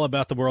us all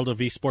about the world of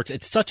esports.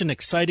 It's such an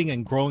exciting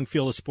and growing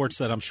field of sports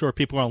that I'm sure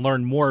people are going to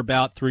learn more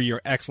about through your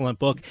excellent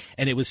book,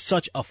 and it was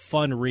such a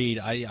fun read.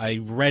 I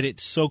read it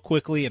so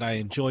quickly, and I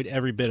enjoyed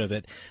every bit of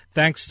it.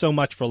 Thanks so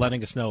much for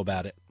letting us know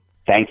about it.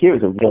 Thank you.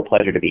 It was a real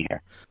pleasure to be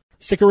here.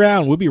 Stick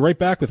around. We'll be right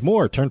back with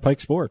more Turnpike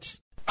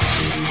Sports.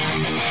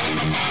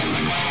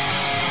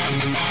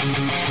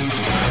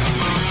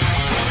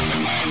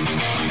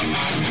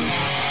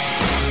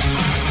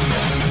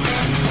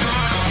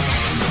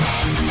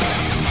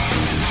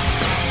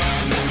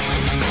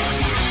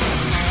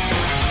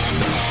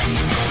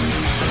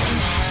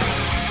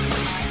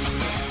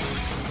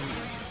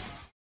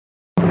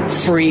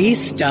 Free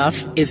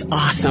stuff is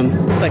awesome,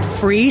 but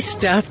free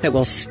stuff that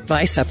will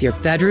spice up your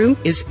bedroom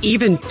is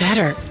even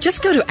better.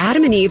 Just go to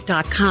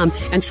adamandeve.com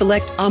and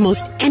select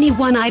almost any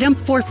one item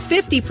for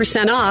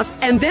 50% off,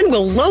 and then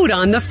we'll load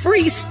on the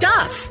free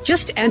stuff.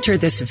 Just enter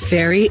this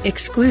very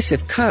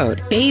exclusive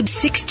code,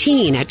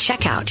 BABE16 at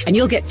checkout, and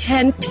you'll get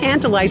 10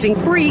 tantalizing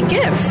free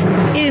gifts,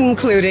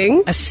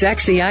 including a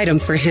sexy item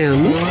for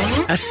him,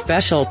 a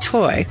special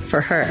toy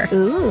for her,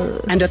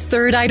 and a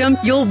third item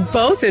you'll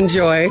both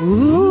enjoy.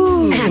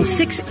 And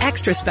 6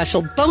 extra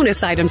special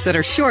bonus items that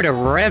are sure to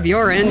rev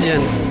your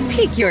engine,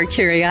 pique your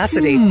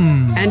curiosity,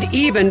 and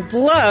even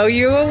blow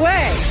you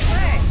away.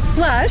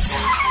 Plus,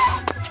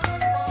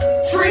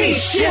 free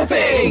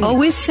shipping!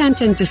 Always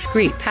sent in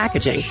discreet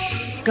packaging.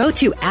 Go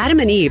to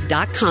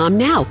adamandeve.com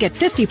now. Get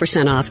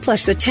 50% off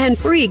plus the 10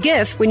 free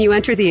gifts when you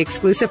enter the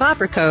exclusive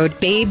offer code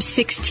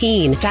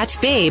BABE16. That's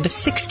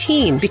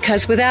BABE16,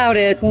 because without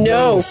it,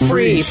 no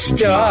free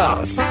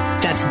stuff.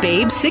 That's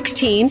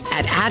BABE16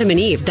 at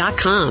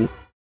adamandeve.com.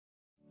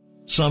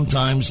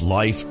 Sometimes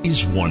life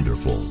is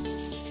wonderful,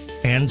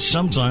 and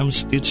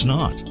sometimes it's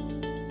not.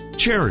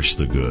 Cherish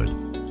the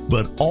good,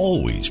 but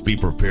always be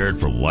prepared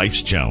for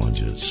life's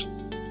challenges.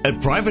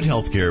 At Private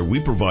Healthcare, we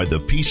provide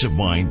the peace of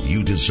mind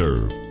you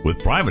deserve.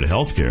 With Private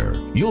Healthcare,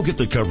 you'll get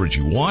the coverage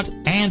you want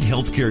and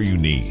healthcare you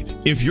need.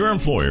 If your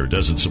employer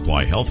doesn't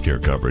supply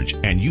healthcare coverage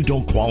and you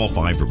don't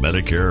qualify for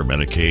Medicare or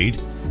Medicaid,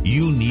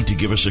 you need to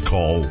give us a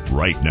call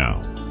right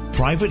now.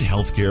 Private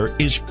Healthcare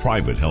is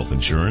private health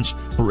insurance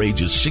for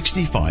ages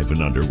 65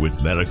 and under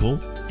with medical,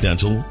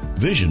 dental,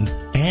 vision,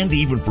 and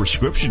even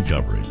prescription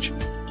coverage.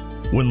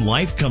 When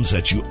life comes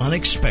at you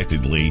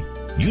unexpectedly,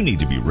 you need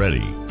to be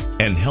ready,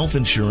 and health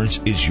insurance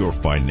is your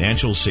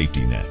financial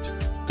safety net.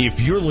 If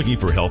you're looking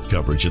for health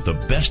coverage at the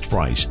best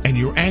price and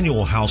your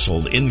annual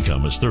household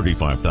income is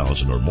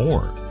 $35,000 or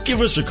more,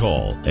 give us a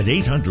call at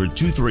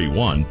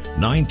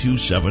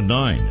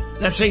 800-231-9279.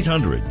 That's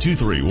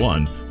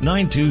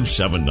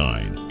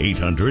 800-231-9279.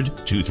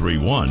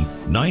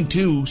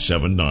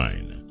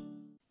 800-231-9279.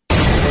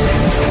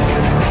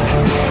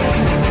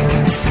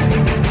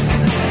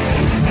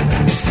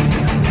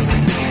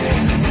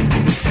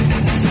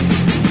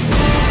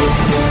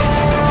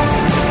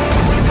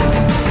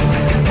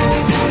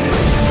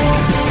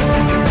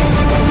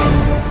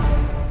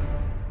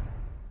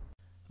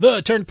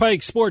 The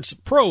Turnpike Sports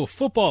Pro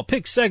Football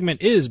Pick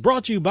segment is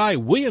brought to you by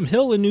William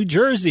Hill in New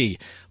Jersey.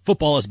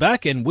 Football is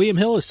back, and William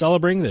Hill is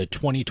celebrating the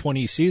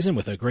 2020 season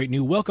with a great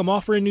new welcome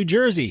offer in New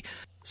Jersey.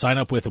 Sign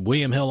up with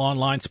William Hill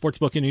Online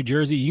Sportsbook in New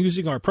Jersey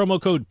using our promo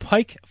code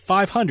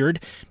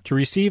PIKE500 to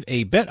receive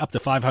a bet up to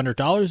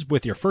 $500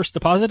 with your first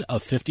deposit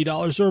of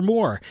 $50 or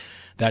more.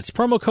 That's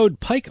promo code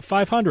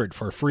PIKE500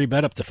 for a free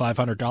bet up to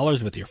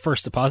 $500 with your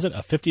first deposit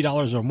of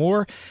 $50 or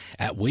more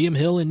at William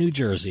Hill in New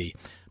Jersey.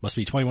 Must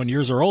be 21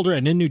 years or older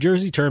and in New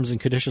Jersey. Terms and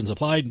conditions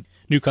applied.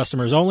 New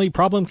customers only.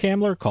 Problem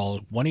gambler? Call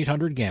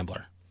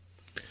 1-800-GAMBLER.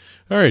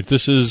 All right,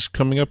 this is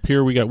coming up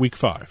here. We got week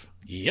 5.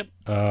 Yep.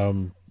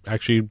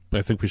 Actually,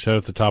 I think we said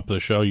at the top of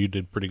the show you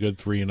did pretty good,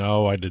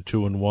 3-0. I did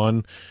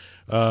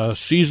 2-1.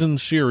 Season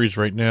series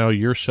right now,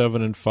 you're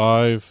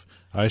 7-5.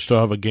 I still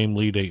have a game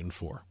lead,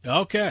 8-4.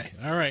 Okay,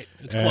 all right,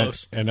 it's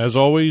close. And as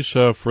always,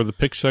 for the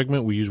pick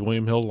segment, we use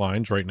William Hill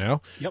lines right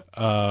now. Yep.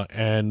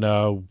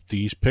 And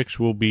these picks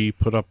will be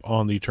put up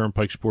on the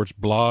Turnpike Sports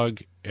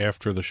blog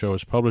after the show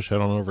is published,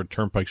 head on over to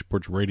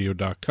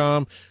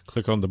turnpikesportsradio.com.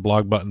 Click on the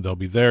blog button. They'll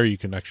be there. You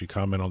can actually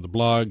comment on the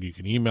blog. You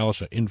can email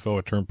us at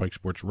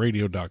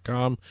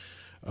info@turnpikesportsradio.com.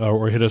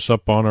 Or hit us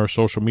up on our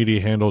social media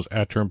handles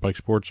at Turnpike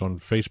Sports on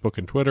Facebook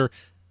and Twitter,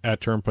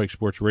 at Turnpike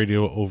Sports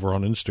Radio over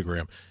on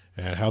Instagram.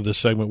 And how this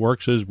segment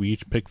works is we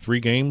each pick 3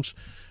 games,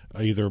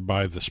 either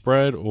by the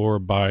spread or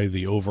by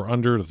the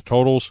over-under, the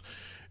totals.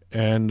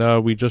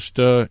 And we just,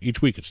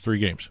 each week it's 3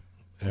 games.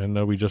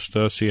 And we just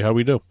see how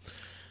we do.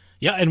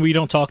 Yeah, and we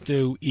don't talk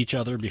to each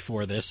other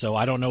before this, so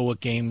I don't know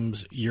what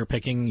games you're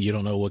picking. You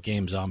don't know what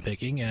games I'm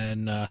picking.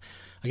 And I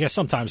guess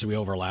sometimes we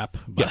overlap,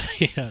 but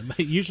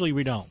usually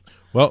we don't.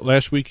 Well,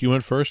 last week you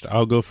went first.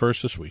 I'll go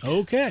first this week.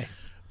 Okay.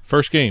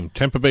 First game,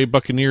 Tampa Bay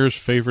Buccaneers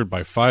favored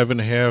by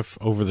 5.5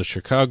 over the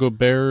Chicago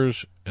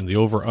Bears, and the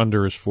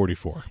over-under is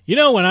 44. You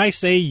know, when I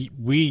say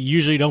we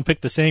usually don't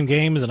pick the same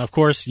games, and of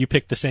course you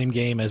picked the same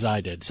game as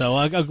I did.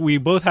 So we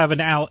both have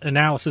an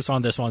analysis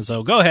on this one,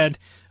 so go ahead.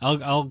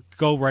 I'll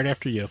go right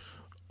after you.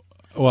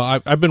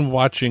 Well, I've been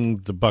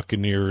watching the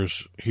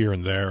Buccaneers here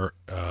and there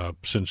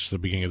since the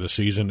beginning of the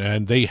season,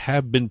 and they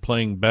have been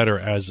playing better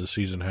as the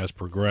season has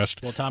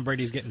progressed. Well, Tom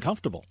Brady's getting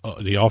comfortable.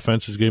 The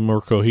offense is getting more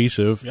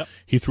cohesive. Yep.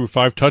 He threw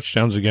 5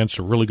 touchdowns against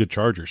a really good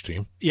Chargers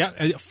team.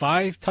 Yeah,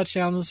 5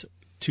 touchdowns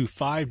to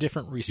 5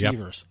 different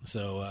receivers. Yep.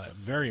 So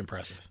very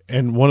impressive.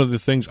 And one of the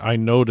things I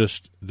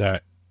noticed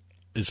that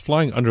is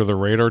flying under the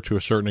radar to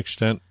a certain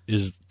extent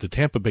is the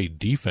Tampa Bay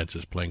defense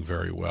is playing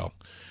very well.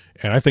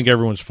 And I think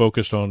everyone's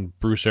focused on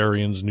Bruce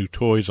Arians' new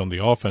toys on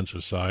the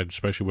offensive side,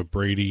 especially with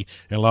Brady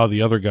and a lot of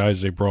the other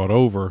guys they brought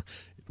over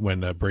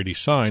when Brady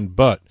signed.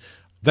 But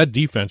that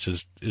defense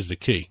is the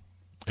key.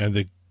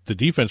 And the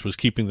defense was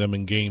keeping them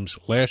in games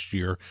last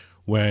year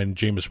when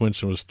Jameis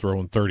Winston was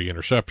throwing 30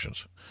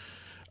 interceptions.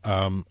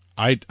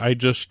 I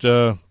just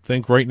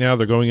think right now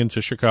they're going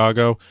into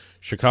Chicago.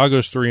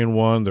 Chicago's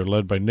 3-1. They're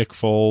led by Nick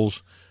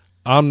Foles.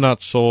 I'm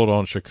not sold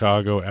on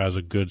Chicago as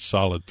a good,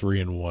 solid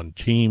 3-1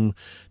 team.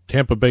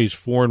 Tampa Bay's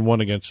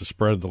 4-1 against the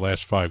spread of the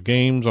last 5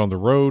 games on the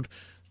road.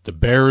 The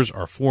Bears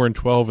are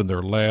 4-12 in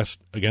their last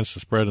against the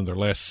spread in their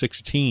last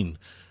 16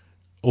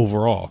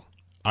 overall.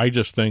 I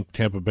just think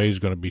Tampa Bay is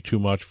going to be too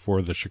much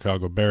for the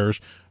Chicago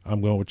Bears.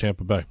 I'm going with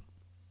Tampa Bay.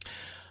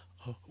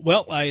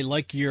 Well, I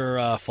like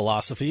your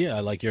philosophy. I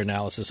like your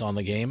analysis on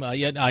the game.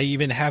 Yet I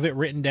even have it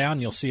written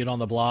down. You'll see it on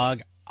the blog.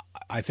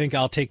 I think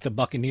I'll take the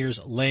Buccaneers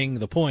laying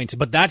the points,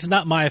 but that's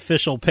not my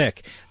official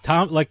pick.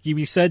 Like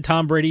you said,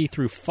 Tom Brady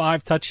threw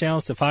 5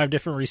 touchdowns to 5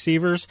 different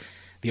receivers.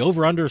 The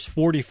over-under is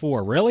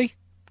 44. Really?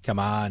 Come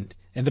on.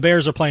 And the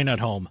Bears are playing at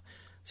home.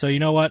 So you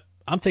know what?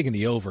 I'm taking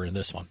the over in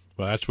this one.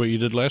 Well, that's what you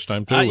did last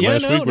time, too.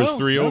 Last week was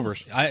 3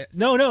 overs.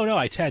 No.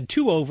 I had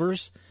 2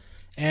 overs,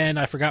 and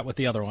I forgot what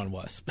the other one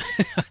was.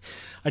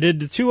 I did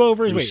the 2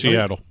 overs. Wait,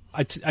 Seattle.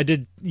 I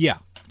did, yeah.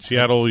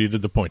 Seattle, you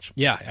did the points.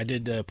 Yeah, I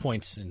did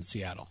points in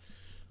Seattle.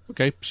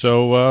 Okay,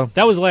 so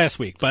that was last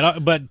week,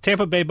 but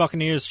Tampa Bay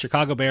Buccaneers,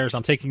 Chicago Bears,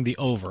 I'm taking the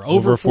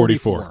over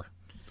 44.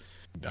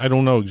 I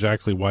don't know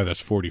exactly why that's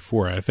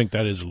 44. I think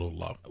that is a little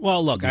low.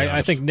 Well, look,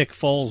 I think Nick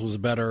Foles was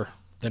better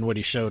than what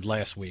he showed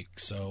last week.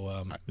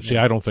 So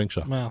I don't think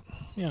so. Well,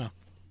 yeah.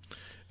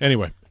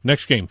 Anyway,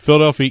 next game,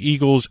 Philadelphia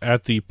Eagles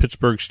at the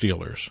Pittsburgh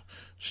Steelers.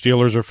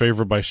 Steelers are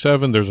favored by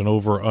 7. There's an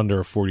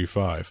over/under of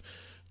 45.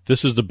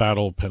 This is the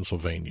Battle of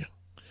Pennsylvania.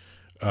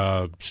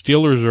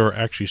 Steelers are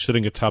actually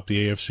sitting atop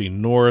the AFC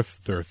North.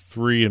 They're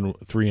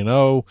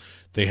 3-0.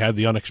 They had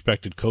the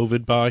unexpected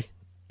COVID bye,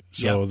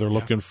 so they're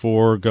looking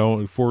forward to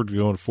going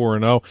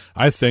 4-0.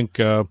 I think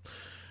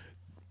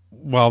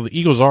while the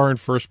Eagles are in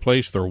first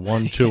place, they're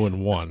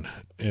 1-2-1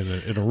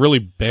 in a really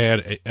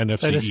bad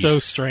NFC That is East. so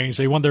strange.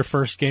 They won their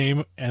first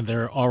game and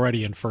they're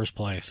already in first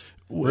place.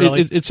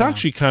 Really? It's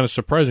actually kind of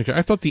surprising.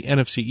 I thought the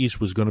NFC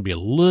East was going to be a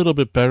little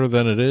bit better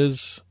than it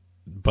is,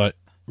 but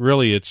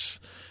really it's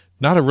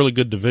not a really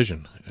good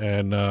division.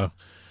 And the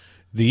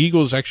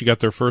Eagles actually got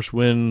their first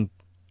win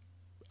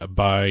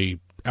by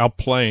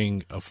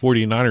outplaying a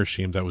 49ers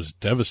team that was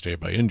devastated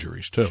by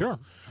injuries, too. Sure.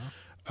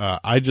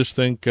 I just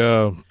think...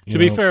 to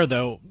be fair,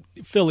 though,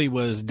 Philly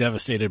was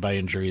devastated by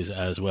injuries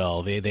as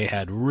well. They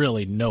had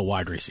really no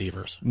wide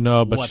receivers.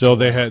 No, but whatsoever.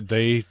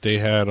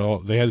 still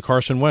they had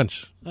Carson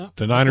Wentz. Oh,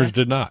 the Niners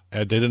did not.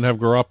 They didn't have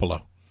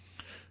Garoppolo.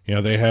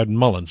 They had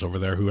Mullins over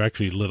there who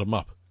actually lit them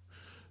up.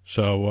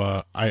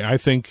 So I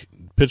think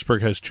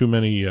Pittsburgh has too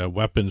many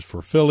weapons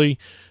for Philly.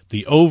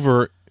 The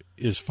over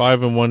is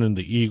 5-1 in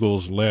the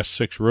Eagles' last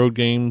 6 road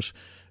games,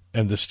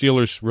 and the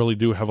Steelers really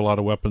do have a lot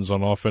of weapons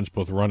on offense,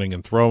 both running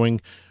and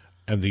throwing.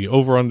 And the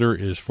over/under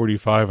is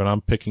 45, and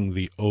I'm picking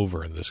the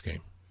over in this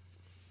game.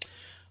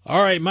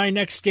 All right, my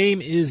next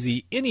game is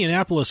the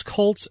Indianapolis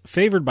Colts,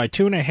 favored by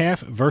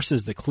 2.5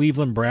 versus the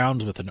Cleveland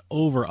Browns with an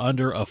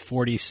over/under of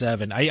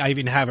 47. I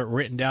even have it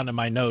written down in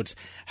my notes.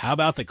 How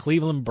about the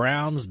Cleveland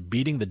Browns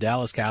beating the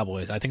Dallas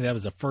Cowboys? I think that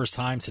was the first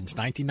time since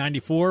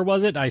 1994,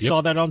 was it? I saw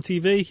that on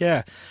TV.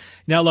 Yeah.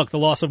 Now, look, the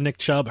loss of Nick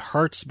Chubb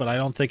hurts, but I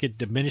don't think it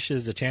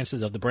diminishes the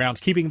chances of the Browns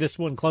keeping this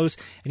one close.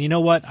 And you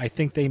know what? I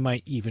think they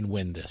might even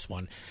win this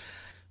one.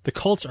 The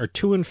Colts are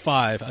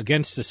 2-5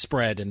 against the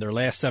spread in their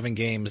last 7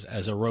 games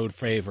as a road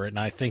favorite, and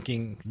I'm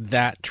thinking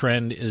that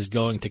trend is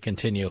going to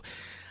continue.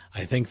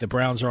 I think the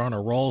Browns are on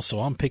a roll, so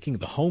I'm picking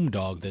the home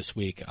dog this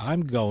week.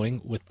 I'm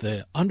going with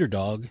the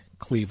underdog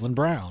Cleveland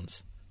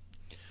Browns.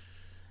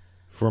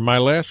 For my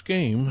last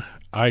game,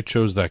 I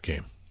chose that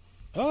game.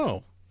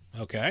 Oh,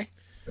 okay.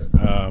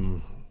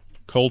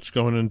 Colts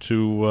going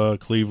into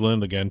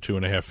Cleveland, again,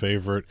 2.5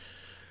 favorite.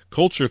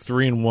 Colts are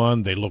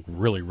 3-1. They look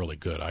really, really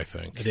good, I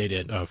think. They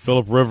did.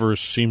 Phillip Rivers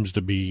seems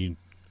to be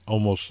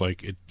almost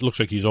like, it looks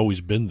like he's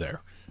always been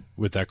there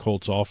with that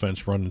Colts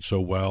offense running so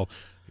well.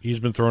 He's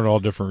been throwing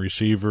all different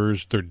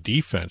receivers. Their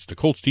defense, the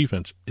Colts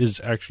defense, is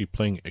actually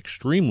playing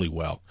extremely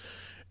well.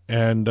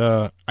 And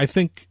I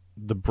think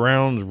the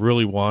Browns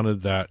really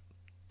wanted that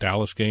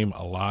Dallas game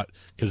a lot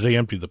because they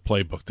emptied the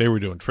playbook. They were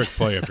doing trick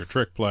play after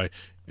trick play.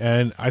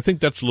 And I think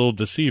that's a little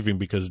deceiving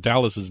because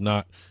Dallas is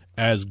not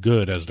as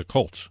good as the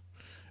Colts.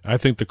 I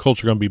think the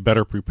Colts are going to be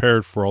better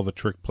prepared for all the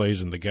trick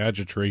plays and the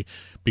gadgetry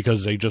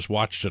because they just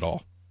watched it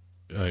all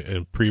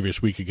in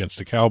previous week against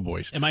the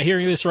Cowboys. Am I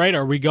hearing this right?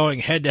 Are we going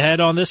head-to-head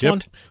on this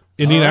one?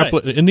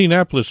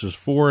 Indianapolis is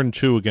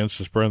 4-2 against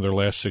the spread in their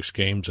last 6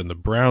 games, and the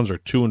Browns are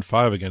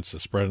 2-5 against the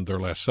spread in their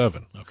last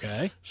 7.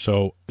 Okay.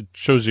 So it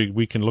shows you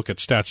we can look at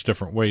stats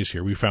different ways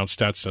here. We found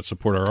stats that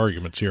support our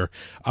arguments here.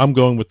 I'm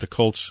going with the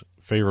Colts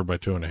favored by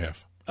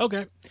 2.5.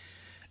 Okay.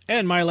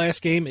 And my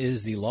last game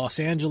is the Los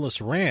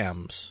Angeles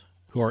Rams,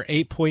 who are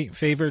 8-point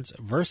favorites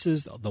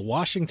versus the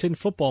Washington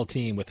football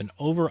team with an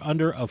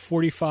over-under of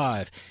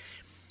 45.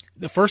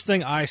 The first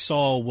thing I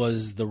saw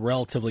was the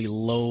relatively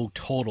low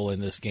total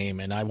in this game,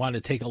 and I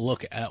wanted to take a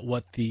look at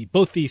what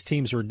both these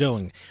teams were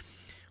doing.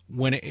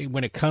 When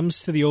it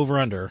comes to the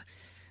over-under,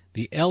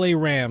 the LA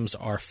Rams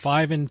are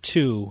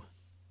 5-2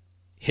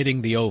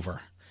 hitting the over.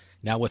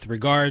 Now, with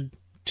regard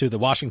to the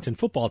Washington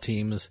football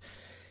teams,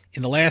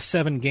 in the last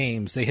 7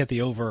 games, they hit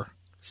the over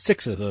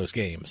 6 of those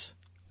games.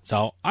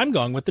 So I'm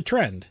going with the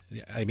trend.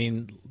 I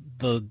mean,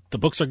 the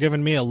books are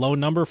giving me a low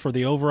number for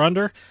the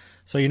over-under.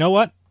 So you know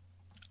what?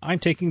 I'm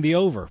taking the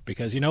over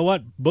because you know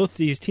what? Both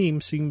these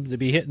teams seem to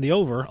be hitting the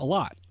over a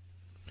lot.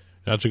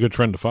 That's a good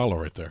trend to follow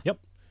right there. Yep.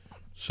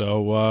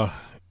 So,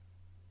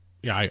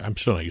 I'm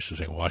still not used to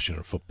saying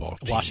Washington football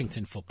team.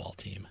 Washington football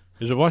team.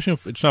 Is it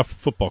Washington? It's not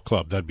football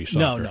club. That'd be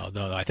soccer.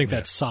 No. I think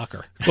that's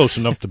soccer. Close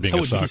enough to being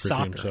a soccer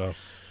team. So,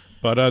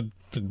 but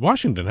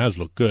Washington has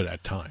looked good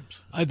at times.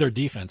 Their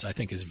defense, I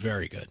think, is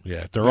very good.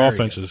 Yeah, their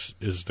offense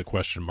is the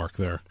question mark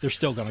there. They're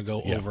still going to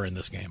go over in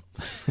this game.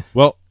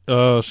 Well,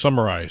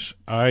 summarize.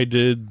 I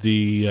did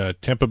the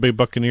Tampa Bay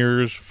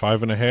Buccaneers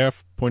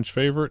 5.5 points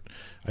favorite.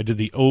 I did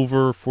the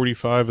over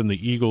 45 in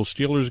the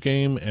Eagles-Steelers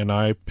game, and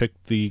I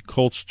picked the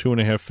Colts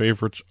 2.5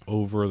 favorites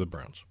over the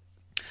Browns.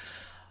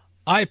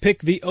 I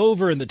picked the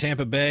over in the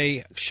Tampa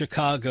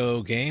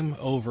Bay-Chicago game,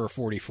 over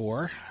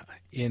 44.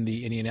 In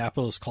the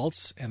Indianapolis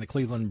Colts and the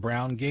Cleveland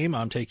Brown game,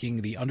 I'm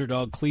taking the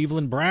underdog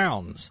Cleveland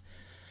Browns.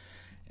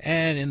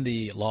 And in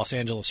the Los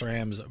Angeles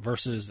Rams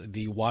versus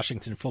the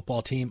Washington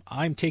football team,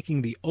 I'm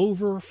taking the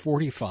over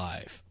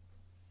 45.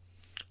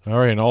 All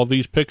right, and all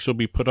these picks will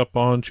be put up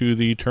onto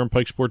the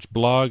Turnpike Sports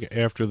blog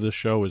after this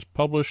show is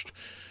published.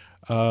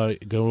 Go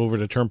over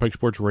to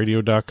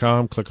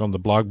turnpikesportsradio.com, click on the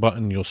blog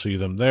button, you'll see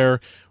them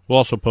there. We'll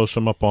also post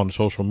them up on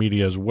social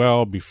media as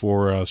well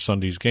before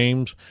Sunday's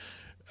games.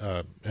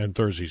 And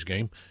Thursday's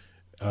game.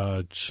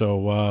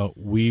 So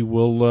we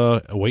will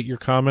await your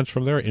comments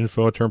from there,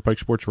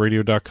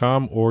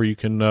 info@turnpikesportsradio.com, or you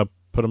can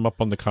put them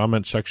up on the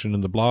comment section in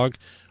the blog,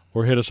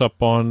 or hit us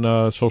up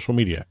on social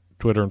media,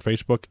 Twitter and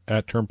Facebook,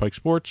 @Turnpike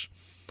Sports,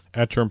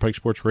 @Turnpike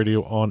Sports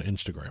Radio on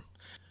Instagram.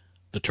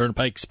 The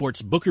Turnpike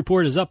Sports Book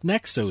Report is up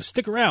next, so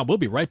stick around. We'll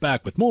be right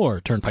back with more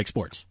Turnpike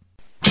Sports.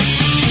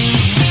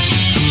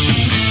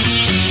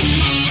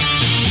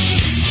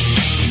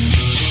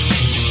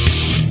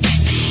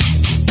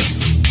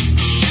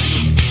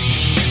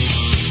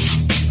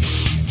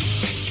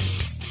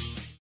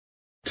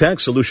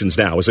 Tax Solutions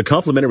Now is a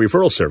complimentary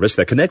referral service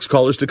that connects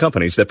callers to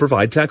companies that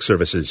provide tax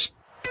services.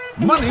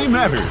 Money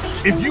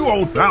matters. If you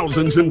owe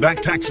thousands in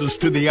back taxes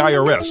to the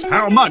IRS,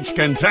 how much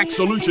can Tax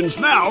Solutions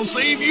Now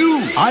save you?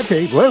 I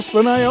paid less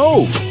than I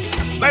owe.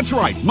 That's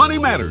right. Money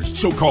matters.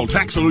 So call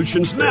Tax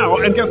Solutions Now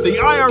and get the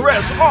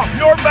IRS off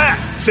your back.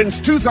 Since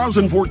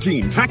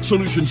 2014, Tax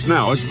Solutions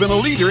Now has been a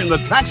leader in the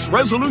tax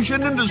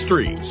resolution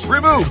industry.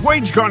 Remove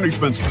wage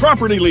garnishments,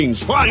 property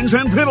liens, fines,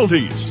 and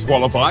penalties.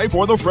 Qualify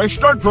for the Fresh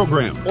Start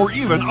program or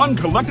even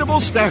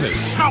uncollectible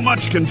status. How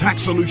much can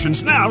Tax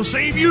Solutions Now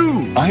save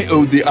you? I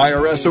owed the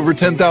IRS over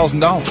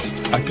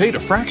 $10,000. I paid a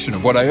fraction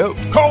of what I owed.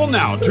 Call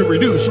now to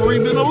reduce or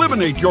even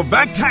eliminate your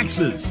back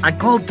taxes. I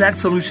called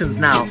Tax Solutions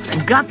Now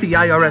and got the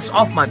IRS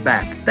off my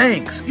back.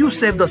 Thanks. You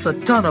saved us a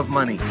ton of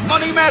money.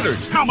 Money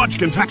matters. How much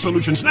can Tax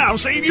Solutions Now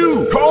save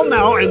you? Call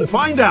now and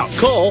find out.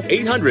 Call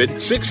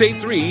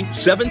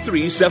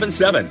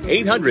 800-683-7377.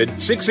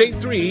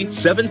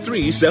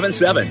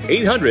 800-683-7377.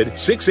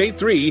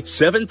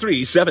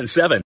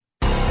 800-683-7377.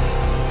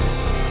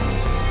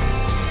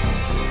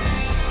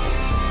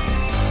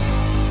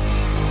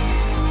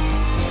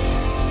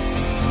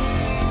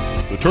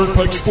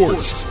 Turnpike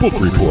Sports Book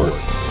Report.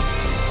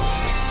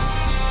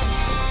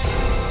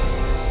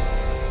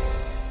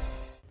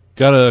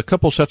 Got a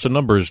couple sets of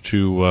numbers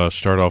to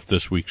start off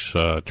this week's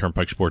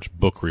Turnpike Sports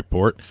Book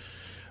Report.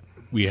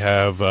 We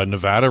have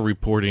Nevada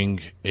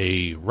reporting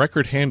a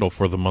record handle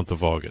for the month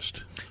of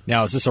August.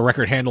 Now, is this a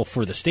record handle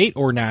for the state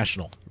or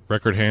national?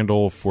 Record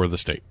handle for the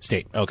state.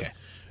 State, okay.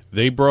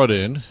 They brought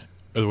in,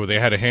 they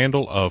had a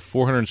handle of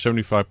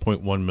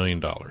 $475.1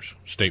 million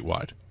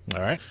statewide.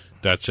 All right.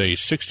 That's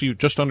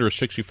just under a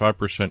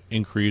 65%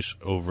 increase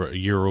over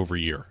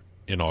year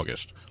in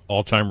August.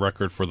 All-time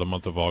record for the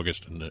month of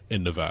August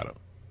in Nevada.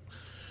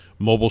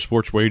 Mobile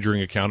sports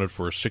wagering accounted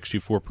for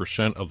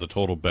 64% of the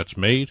total bets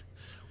made,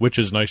 which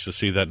is nice to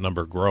see that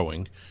number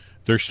growing.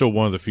 They're still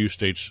one of the few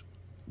states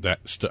that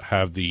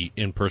have the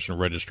in-person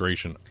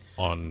registration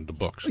on the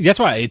books. That's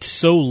why it's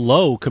so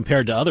low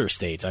compared to other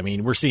states. I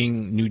mean, we're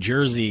seeing New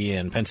Jersey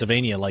and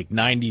Pennsylvania like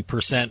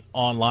 90%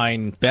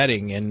 online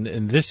betting,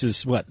 and this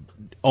is, what,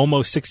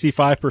 almost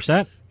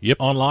 65%? Yep.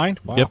 Online?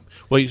 Wow. Yep.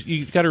 Well,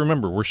 you got to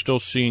remember, we're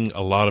still seeing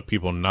a lot of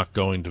people not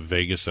going to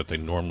Vegas that they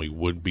normally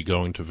would be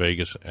going to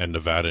Vegas and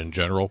Nevada in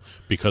general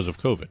because of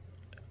COVID.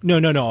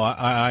 No.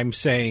 I'm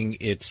saying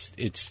it's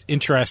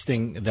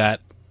interesting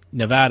that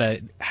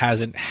Nevada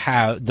doesn't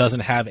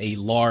have a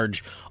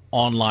large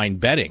online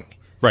betting,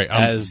 right?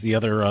 As the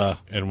other.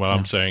 And what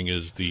I'm saying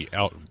is the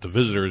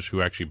visitors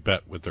who actually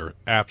bet with their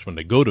apps when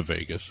they go to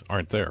Vegas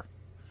aren't there.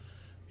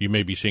 You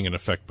may be seeing an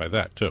effect by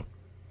that too.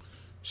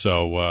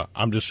 So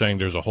I'm just saying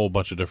there's a whole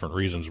bunch of different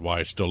reasons why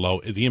it's still low.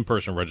 The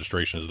in-person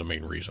registration is the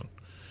main reason.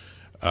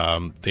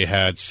 They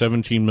had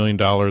 $17 million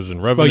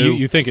in revenue. Well,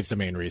 you think it's the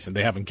main reason.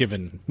 They haven't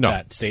given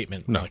that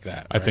statement like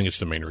that. I think it's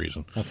the main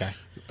reason. Okay.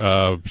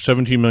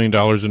 $17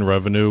 million in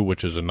revenue,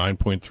 which is a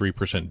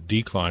 9.3%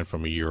 decline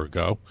from a year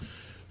ago.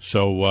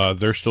 So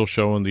they're still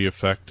showing the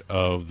effect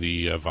of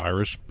the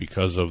virus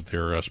because of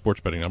their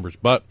sports betting numbers.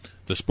 But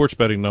the sports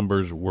betting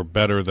numbers were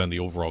better than the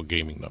overall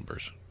gaming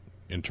numbers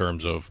in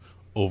terms of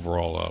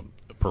overall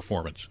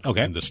performance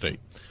in the state.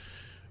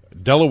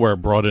 Delaware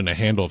brought in a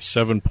handle of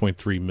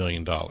 $7.3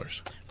 million.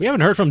 We haven't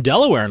heard from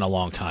Delaware in a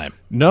long time.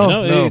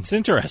 No. It's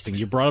interesting.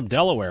 You brought up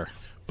Delaware.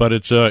 But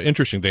it's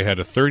interesting. They had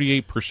a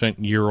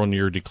 38%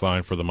 year-on-year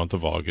decline for the month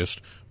of August,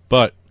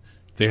 but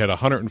they had a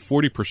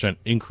 140%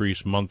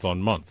 increase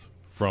month-on-month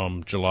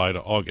from July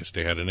to August.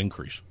 They had an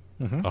increase,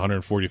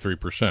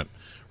 143%.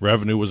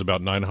 Revenue was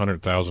about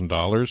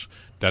 $900,000.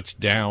 That's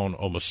down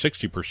almost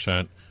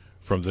 60%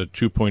 from the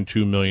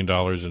 $2.2 million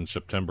in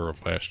September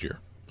of last year.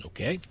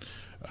 Okay.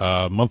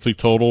 Monthly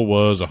total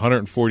was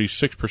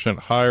 146%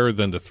 higher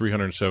than the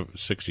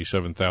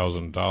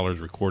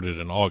 $367,000 recorded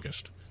in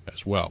August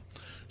as well.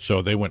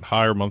 So they went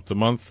higher month to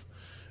month,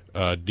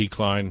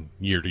 decline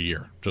year to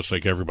year, just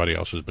like everybody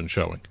else has been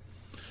showing.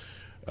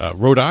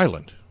 Rhode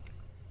Island.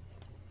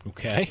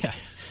 Okay.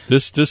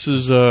 This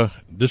is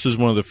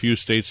one of the few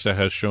states that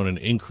has shown an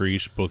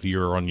increase both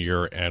year on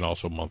year and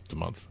also month to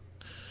month.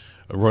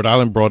 Rhode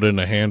Island brought in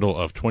a handle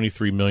of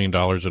 $23 million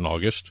in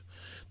August.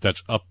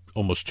 That's up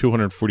almost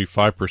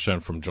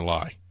 245% from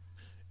July,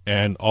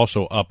 and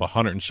also up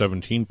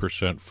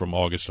 117% from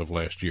August of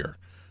last year.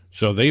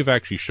 So they've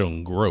actually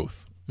shown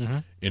growth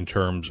in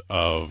terms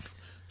of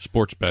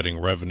sports betting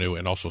revenue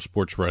and also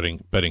sports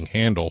betting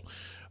handle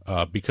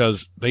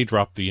because they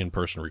dropped the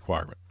in-person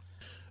requirement.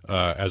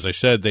 As I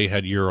said, they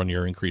had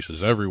year-on-year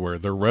increases everywhere.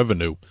 Their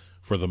revenue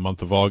for the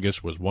month of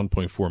August was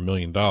 $1.4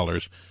 million.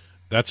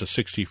 That's a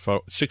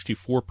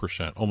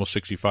 64%, almost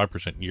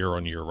 65%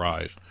 year-on-year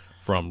rise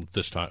from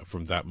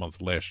that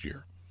month last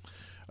year.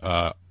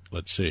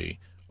 Let's see.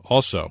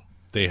 Also,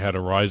 they had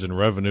a rise in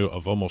revenue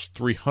of almost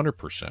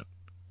 300%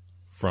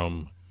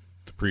 from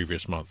the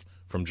previous month.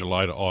 From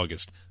July to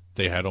August,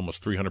 they had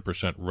almost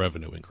 300%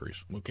 revenue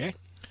increase. Okay.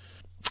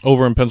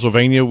 Over in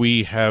Pennsylvania,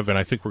 we have, and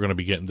I think we're going to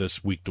be getting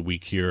this week to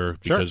week here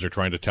because they're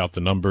trying to tout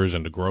the numbers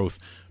and the growth.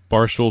 The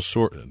Barstool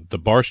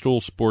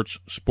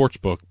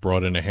Sportsbook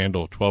brought in a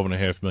handle of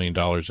 $12.5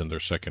 million in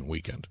their second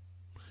weekend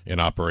in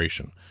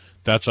operation.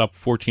 That's up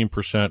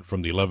 14%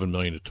 from the $11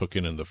 million it took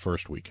in the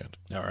first weekend.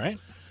 All right.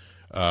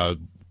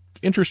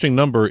 Interesting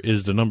number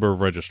is the number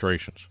of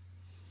registrations.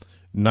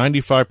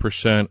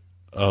 95%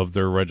 of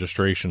their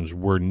registrations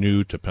were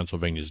new to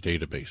Pennsylvania's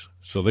database.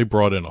 So they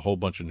brought in a whole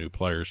bunch of new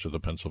players to the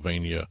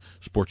Pennsylvania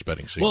sports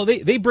betting scene. Well,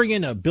 they bring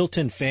in a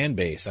built-in fan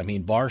base. I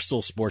mean,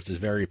 Barstool Sports is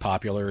very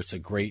popular. It's a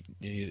great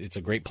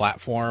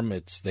platform.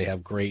 They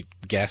have great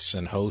guests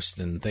and hosts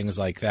and things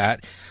like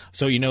that.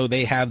 So,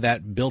 they have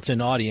that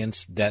built-in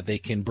audience that they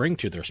can bring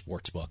to their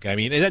sports book. I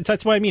mean,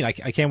 that's what I mean. I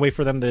can't wait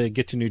for them to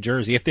get to New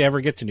Jersey, if they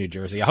ever get to New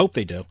Jersey. I hope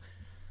they do.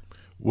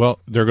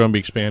 Well, they're going to be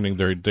expanding.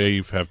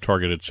 They have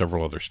targeted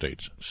several other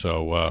states.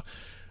 So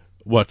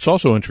what's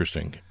also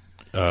interesting,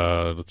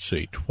 let's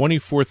see,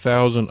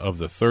 24,000 of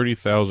the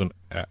 30,000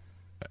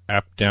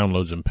 app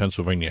downloads in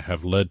Pennsylvania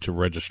have led to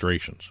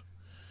registrations,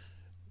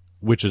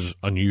 which is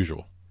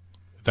unusual.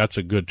 That's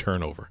a good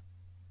turnover.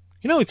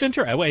 It's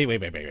interesting.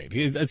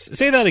 Wait.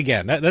 Say that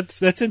again.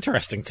 That's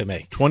interesting to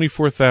me.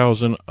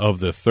 24,000 of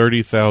the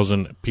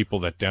 30,000 people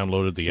that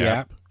downloaded the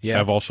app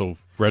have also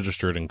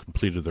registered and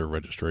completed their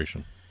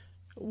registration.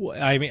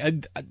 I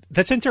mean,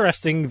 that's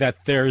interesting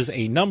that there's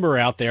a number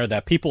out there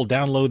that people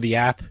download the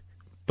app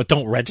but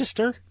don't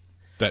register.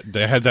 That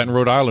they had that in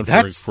Rhode Island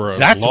for a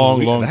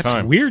long time.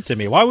 That's weird to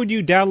me. Why would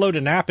you download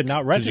an app and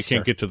not register? Because you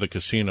can't get to the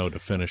casino to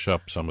finish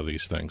up some of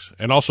these things.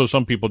 And also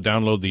some people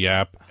download the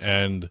app,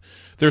 and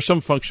there's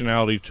some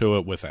functionality to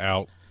it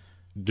without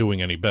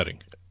doing any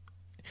betting.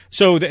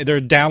 So they're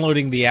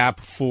downloading the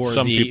app for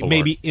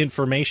maybe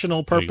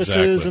informational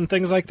purposes and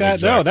things like that?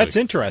 Exactly. No, that's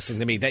interesting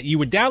to me, that you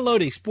would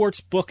download a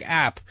sports book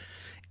app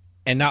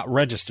and not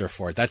register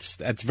for it. That's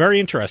very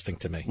interesting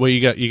to me. Well,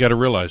 you got to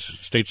realize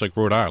states like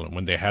Rhode Island,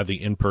 when they had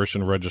the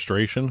in-person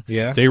registration,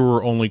 yeah, they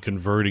were only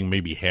converting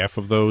maybe half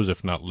of those,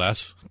 if not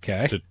less,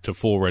 to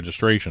full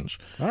registrations.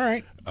 All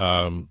right.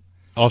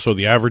 Also,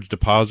 the average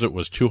deposit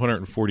was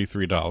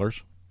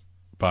 $243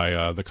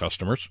 by the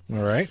customers.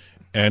 All right.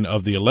 And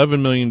of the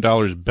 $11 million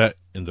bet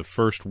in the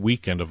first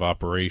weekend of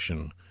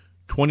operation,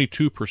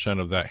 22%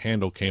 of that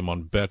handle came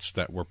on bets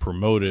that were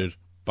promoted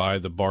by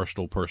the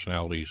Barstool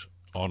personalities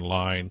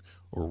online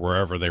or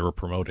wherever they were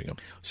promoting them.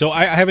 So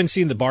I haven't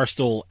seen the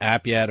Barstool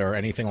app yet or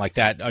anything like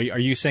that. Are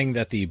you saying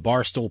that the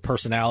Barstool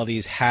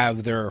personalities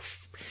have their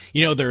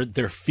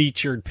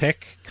featured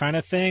pick kind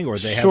of thing, or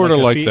they have sort of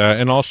like that?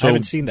 And also, I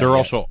haven't seen that they're yet.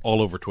 Also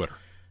all over Twitter.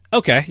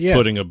 Okay, yeah.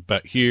 Putting a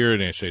bet here,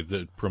 and they say,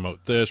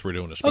 promote this, we're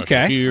doing a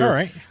special here. All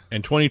right.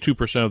 And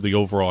 22% of the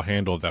overall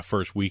handle of that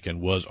first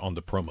weekend was on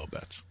the promo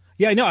bets.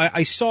 Yeah, I know.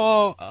 I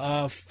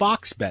saw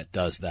Fox Bet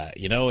does that,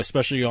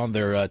 especially on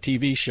their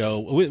TV show.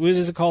 What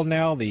is it called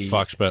now? The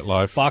Fox Bet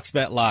Live. Fox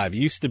Bet Live.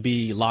 Used to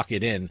be Lock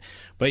It In.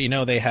 But,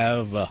 they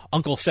have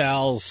Uncle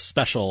Sal's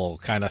special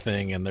kind of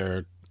thing, and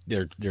they're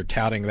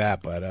touting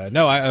that. But,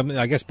 no,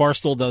 I guess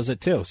Barstool does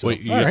it, too. So,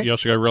 you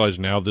also got to realize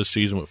now this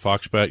season with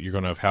Fox Bet, you're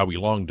going to have Howie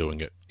Long doing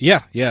it.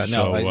 Yeah.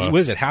 No,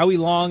 was it Howie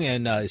Long,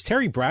 and is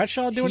Terry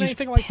Bradshaw doing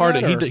anything like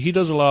that? He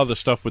does a lot of the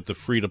stuff with the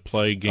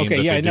free-to-play game that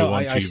they do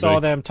on TV. I saw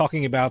them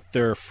talking about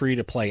their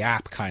free-to-play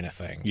app kind of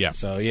thing. Yeah.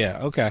 So,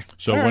 okay.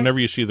 So whenever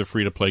you see the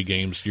free-to-play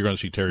games, you're going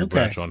to see Terry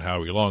Bradshaw and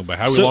Howie Long. But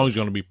Howie Long is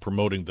going to be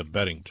promoting the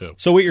betting, too.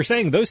 So what you're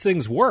saying, those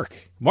things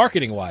work,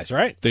 marketing-wise,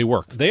 right? They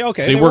work. They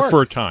work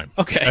for a time.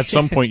 Okay. At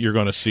some point, you're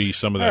going to see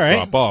some of that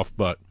drop off.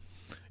 But,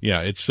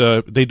 yeah,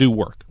 they do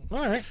work. All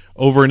right.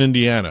 Over in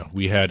Indiana,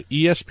 we had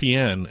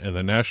ESPN and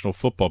the National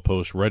Football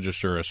Post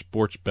register as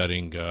sports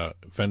betting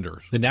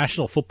vendors. The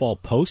National Football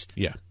Post?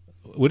 Yeah.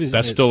 What is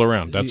that's it? still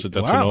around. That's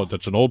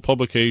an old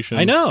publication.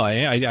 I know.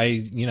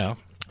 I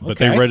But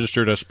they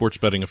registered as sports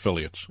betting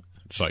affiliates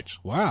sites.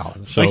 Wow.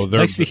 So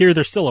nice to hear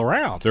they're still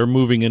around. They're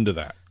moving into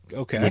that.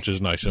 Okay. Which is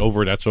nice.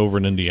 That's over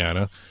in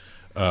Indiana.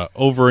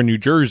 Over in New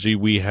Jersey,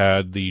 we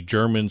had the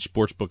German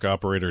sportsbook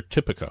operator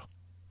Tipica.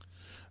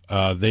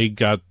 They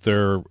got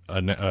their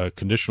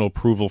conditional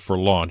approval for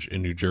launch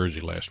in New Jersey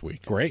last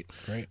week. Great.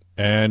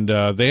 And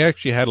they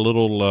actually had a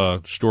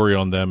little story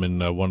on them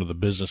in one of the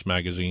business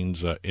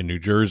magazines in New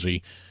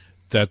Jersey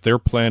that they're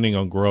planning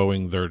on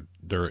growing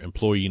their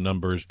employee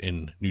numbers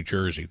in New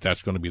Jersey.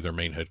 That's going to be their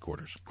main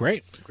headquarters.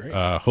 Great.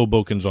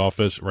 Hoboken's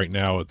office, right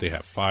now they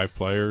have 5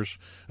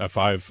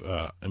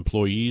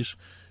 employees.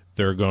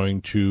 They're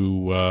going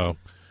to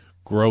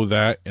grow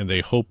that, and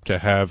they hope to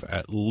have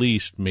at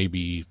least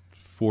maybe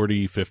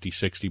 40, 50,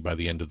 60 by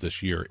the end of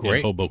this year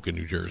in Hoboken,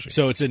 New Jersey.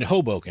 So it's in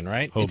Hoboken,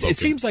 right? Hoboken. It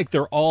seems like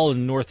they're all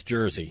in North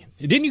Jersey.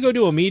 Didn't you go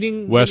to a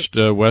meeting? You went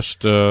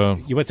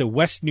to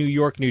West New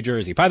York, New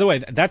Jersey. By the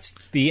way, that's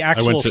the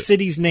actual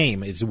city's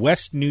name. It's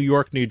West New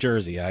York, New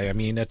Jersey. I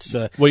mean, it's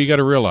well, you got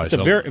to realize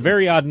it's a very,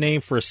 very odd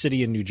name for a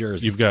city in New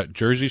Jersey. You've got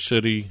Jersey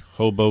City,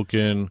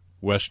 Hoboken,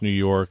 West New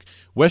York.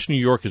 West New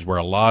York is where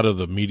a lot of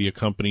the media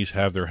companies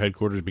have their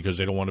headquarters because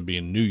they don't want to be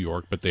in New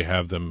York, but they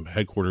have them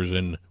headquarters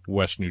in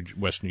West New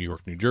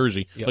York, New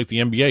Jersey. Yep. Like the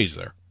NBA's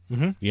there.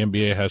 Mm-hmm. The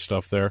NBA has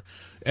stuff there,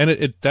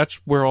 and that's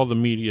where all the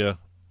media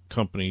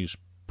companies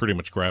pretty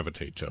much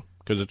gravitate to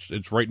because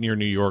it's right near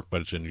New York,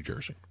 but it's in New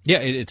Jersey. Yeah,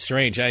 it's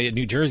strange.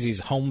 New Jersey's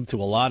home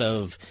to a lot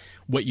of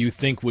what you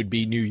think would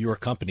be New York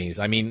companies.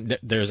 I mean,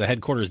 there's a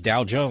headquarters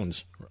Dow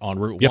Jones on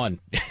Route 1.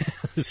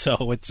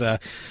 So it's,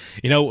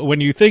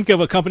 when you think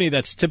of a company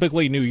that's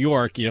typically New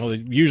York,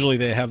 usually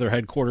they have their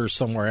headquarters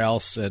somewhere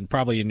else and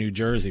probably in New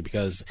Jersey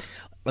because,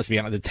 let's be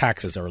honest, the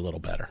taxes are a little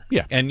better.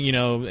 Yeah. And,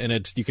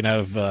 and you can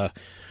have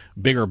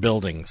bigger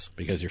buildings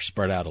because you're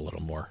spread out a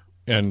little more.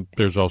 And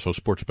there's also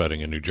sports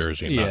betting in New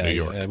Jersey and not New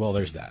York. Yeah, well,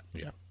 there's that.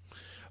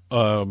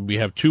 Yeah. We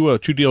have two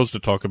deals to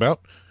talk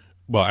about.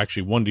 Well,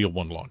 actually, one deal,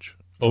 one launch.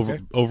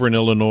 Over in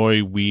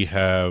Illinois, we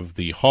have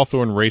the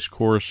Hawthorne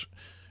Racecourse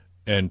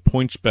and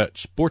PointsBet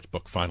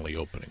Sportsbook finally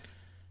opening.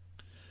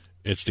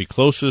 It's the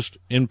closest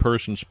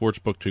in-person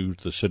sportsbook to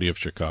the city of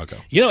Chicago.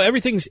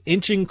 Everything's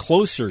inching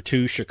closer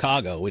to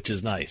Chicago, which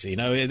is nice.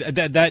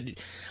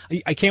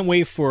 I can't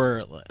wait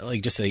for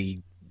just a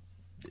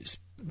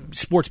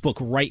sports book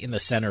right in the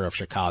center of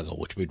Chicago,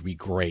 which would be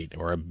great,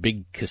 or a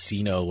big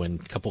casino and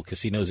a couple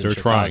casinos in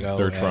Chicago.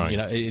 They're trying.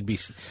 It'd be.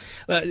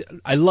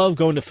 I love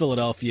going to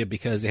Philadelphia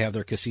because they have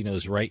their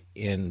casinos right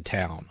in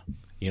town.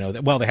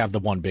 They have the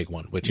one big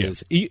one, which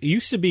is it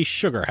used to be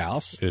Sugar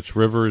House. It's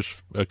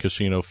Rivers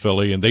Casino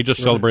Philly, and they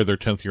just celebrated their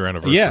 10th year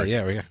anniversary.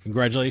 Yeah.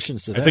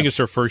 Congratulations to them. I think it's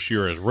their first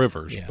year as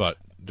Rivers, but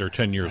they're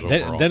 10 years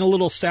overall. Then a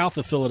little south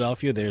of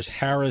Philadelphia, there's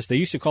Harris. They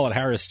used to call it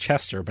Harris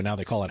Chester, but now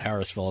they call it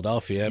Harris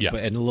Philadelphia. Yeah.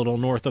 And a little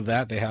north of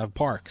that, they have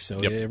Park. So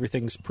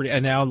everything's pretty.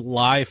 And now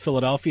Live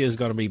Philadelphia is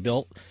going to be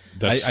built.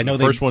 I know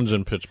the first one's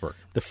in Pittsburgh.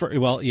 The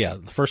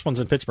first one's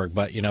in Pittsburgh,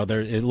 but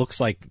it looks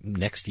like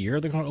next year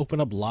they're going to open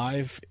up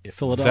Live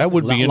Philadelphia. That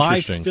would be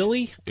interesting. Live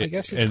Philly, I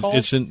guess it's and called.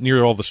 It's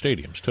near all the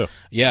stadiums too.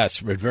 Yeah, it's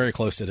very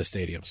close to the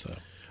stadium. So,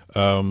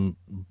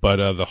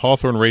 but the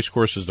Hawthorne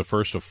Racecourse is the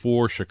first of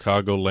 4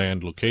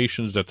 Chicagoland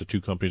locations that the two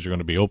companies are going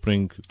to be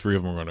opening. 3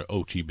 of them are going to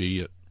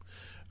OTB it.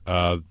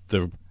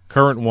 The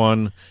current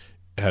one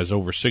has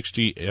over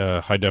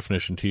 60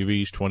 high-definition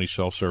TVs, 20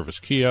 self-service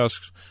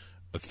kiosks,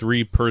 a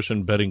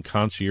 3-person betting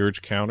concierge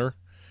counter,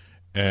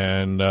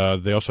 and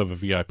they also have a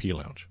VIP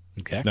lounge.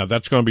 Okay. Now,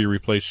 that's going to be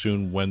replaced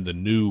soon when the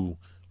new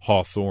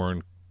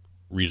Hawthorne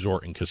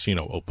Resort and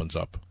Casino opens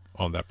up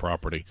on that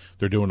property.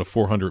 They're doing a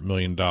 $400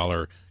 million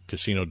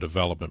casino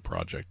development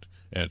project,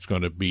 and it's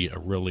going to be a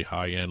really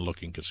high-end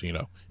looking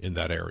casino in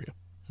that area.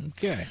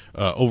 Okay.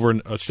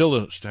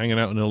 Still hanging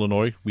out in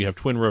Illinois, we have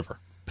Twin River.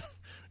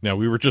 Now,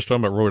 we were just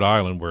talking about Rhode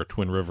Island, where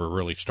Twin River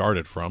really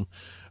started from.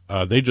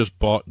 They just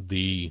bought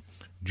the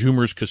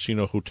Jumer's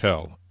Casino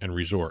Hotel and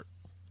Resort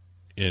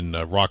in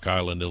Rock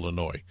Island,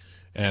 Illinois.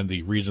 And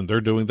the reason they're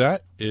doing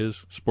that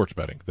is sports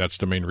betting. That's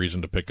the main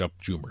reason to pick up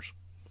Jumer's.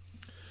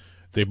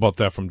 They bought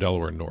that from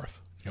Delaware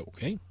North.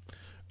 Okay.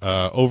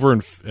 Over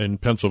in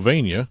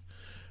Pennsylvania,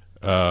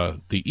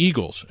 the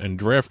Eagles and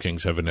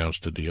DraftKings have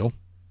announced a deal.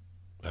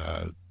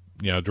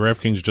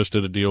 DraftKings just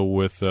did a deal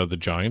with the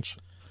Giants.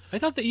 I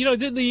thought that,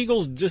 didn't the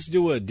Eagles just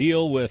do a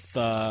deal with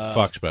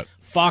Fox Bet?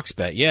 Fox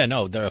Bet, yeah,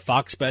 no. The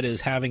Fox Bet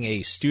is having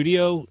a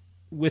studio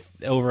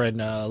over in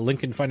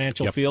Lincoln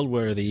Financial Field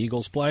where the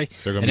Eagles play.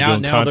 They're going to be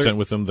doing content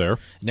with them there.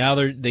 Now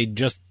the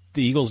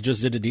Eagles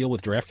just did a deal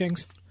with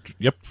DraftKings.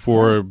 Yep.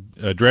 For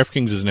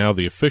DraftKings is now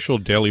the official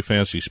daily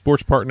fantasy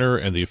sports partner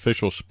and the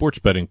official sports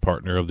betting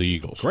partner of the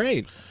Eagles.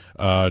 Great.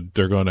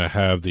 They're going to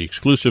have the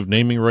exclusive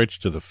naming rights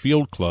to the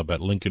Field Club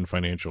at Lincoln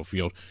Financial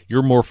Field.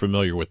 You're more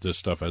familiar with this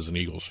stuff as an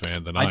Eagles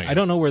fan than I am. I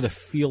don't know where the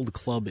Field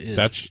Club is.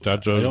 I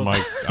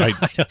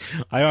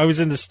was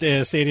in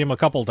the stadium a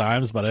couple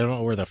times, but I don't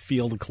know where the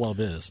Field Club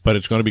is. But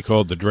it's going to be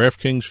called the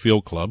DraftKings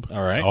Field Club.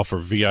 All right. Offer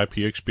VIP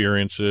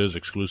experiences,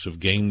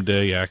 exclusive game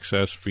day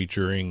access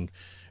featuring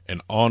an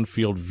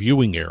on-field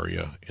viewing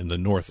area in the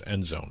north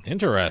end zone.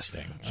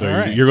 Interesting.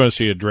 So you're going to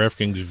see a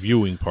DraftKings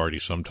viewing party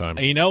sometime.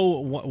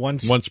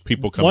 Once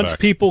people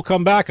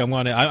come back,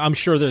 I'm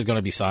sure there's going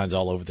to be signs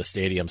all over the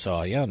stadium.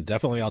 So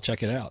definitely I'll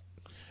check it out.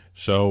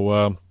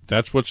 So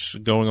that's what's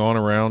going on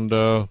around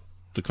the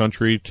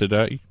country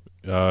today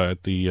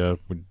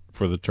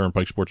for the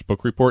Turnpike Sports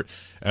Book Report.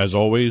 As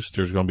always,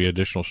 there's going to be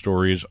additional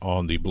stories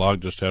on the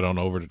blog. Just head on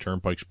over to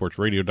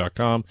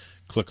turnpikesportsradio.com,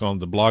 click on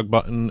the blog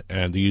button,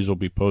 and these will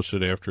be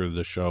posted after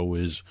the show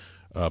is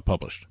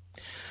published.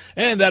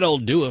 And that'll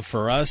do it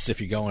for us.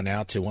 If you're going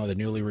out to one of the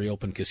newly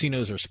reopened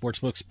casinos or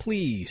sportsbooks,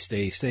 please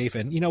stay safe.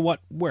 And you know what?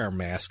 Wear a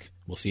mask.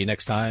 We'll see you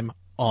next time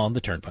on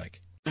the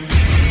Turnpike.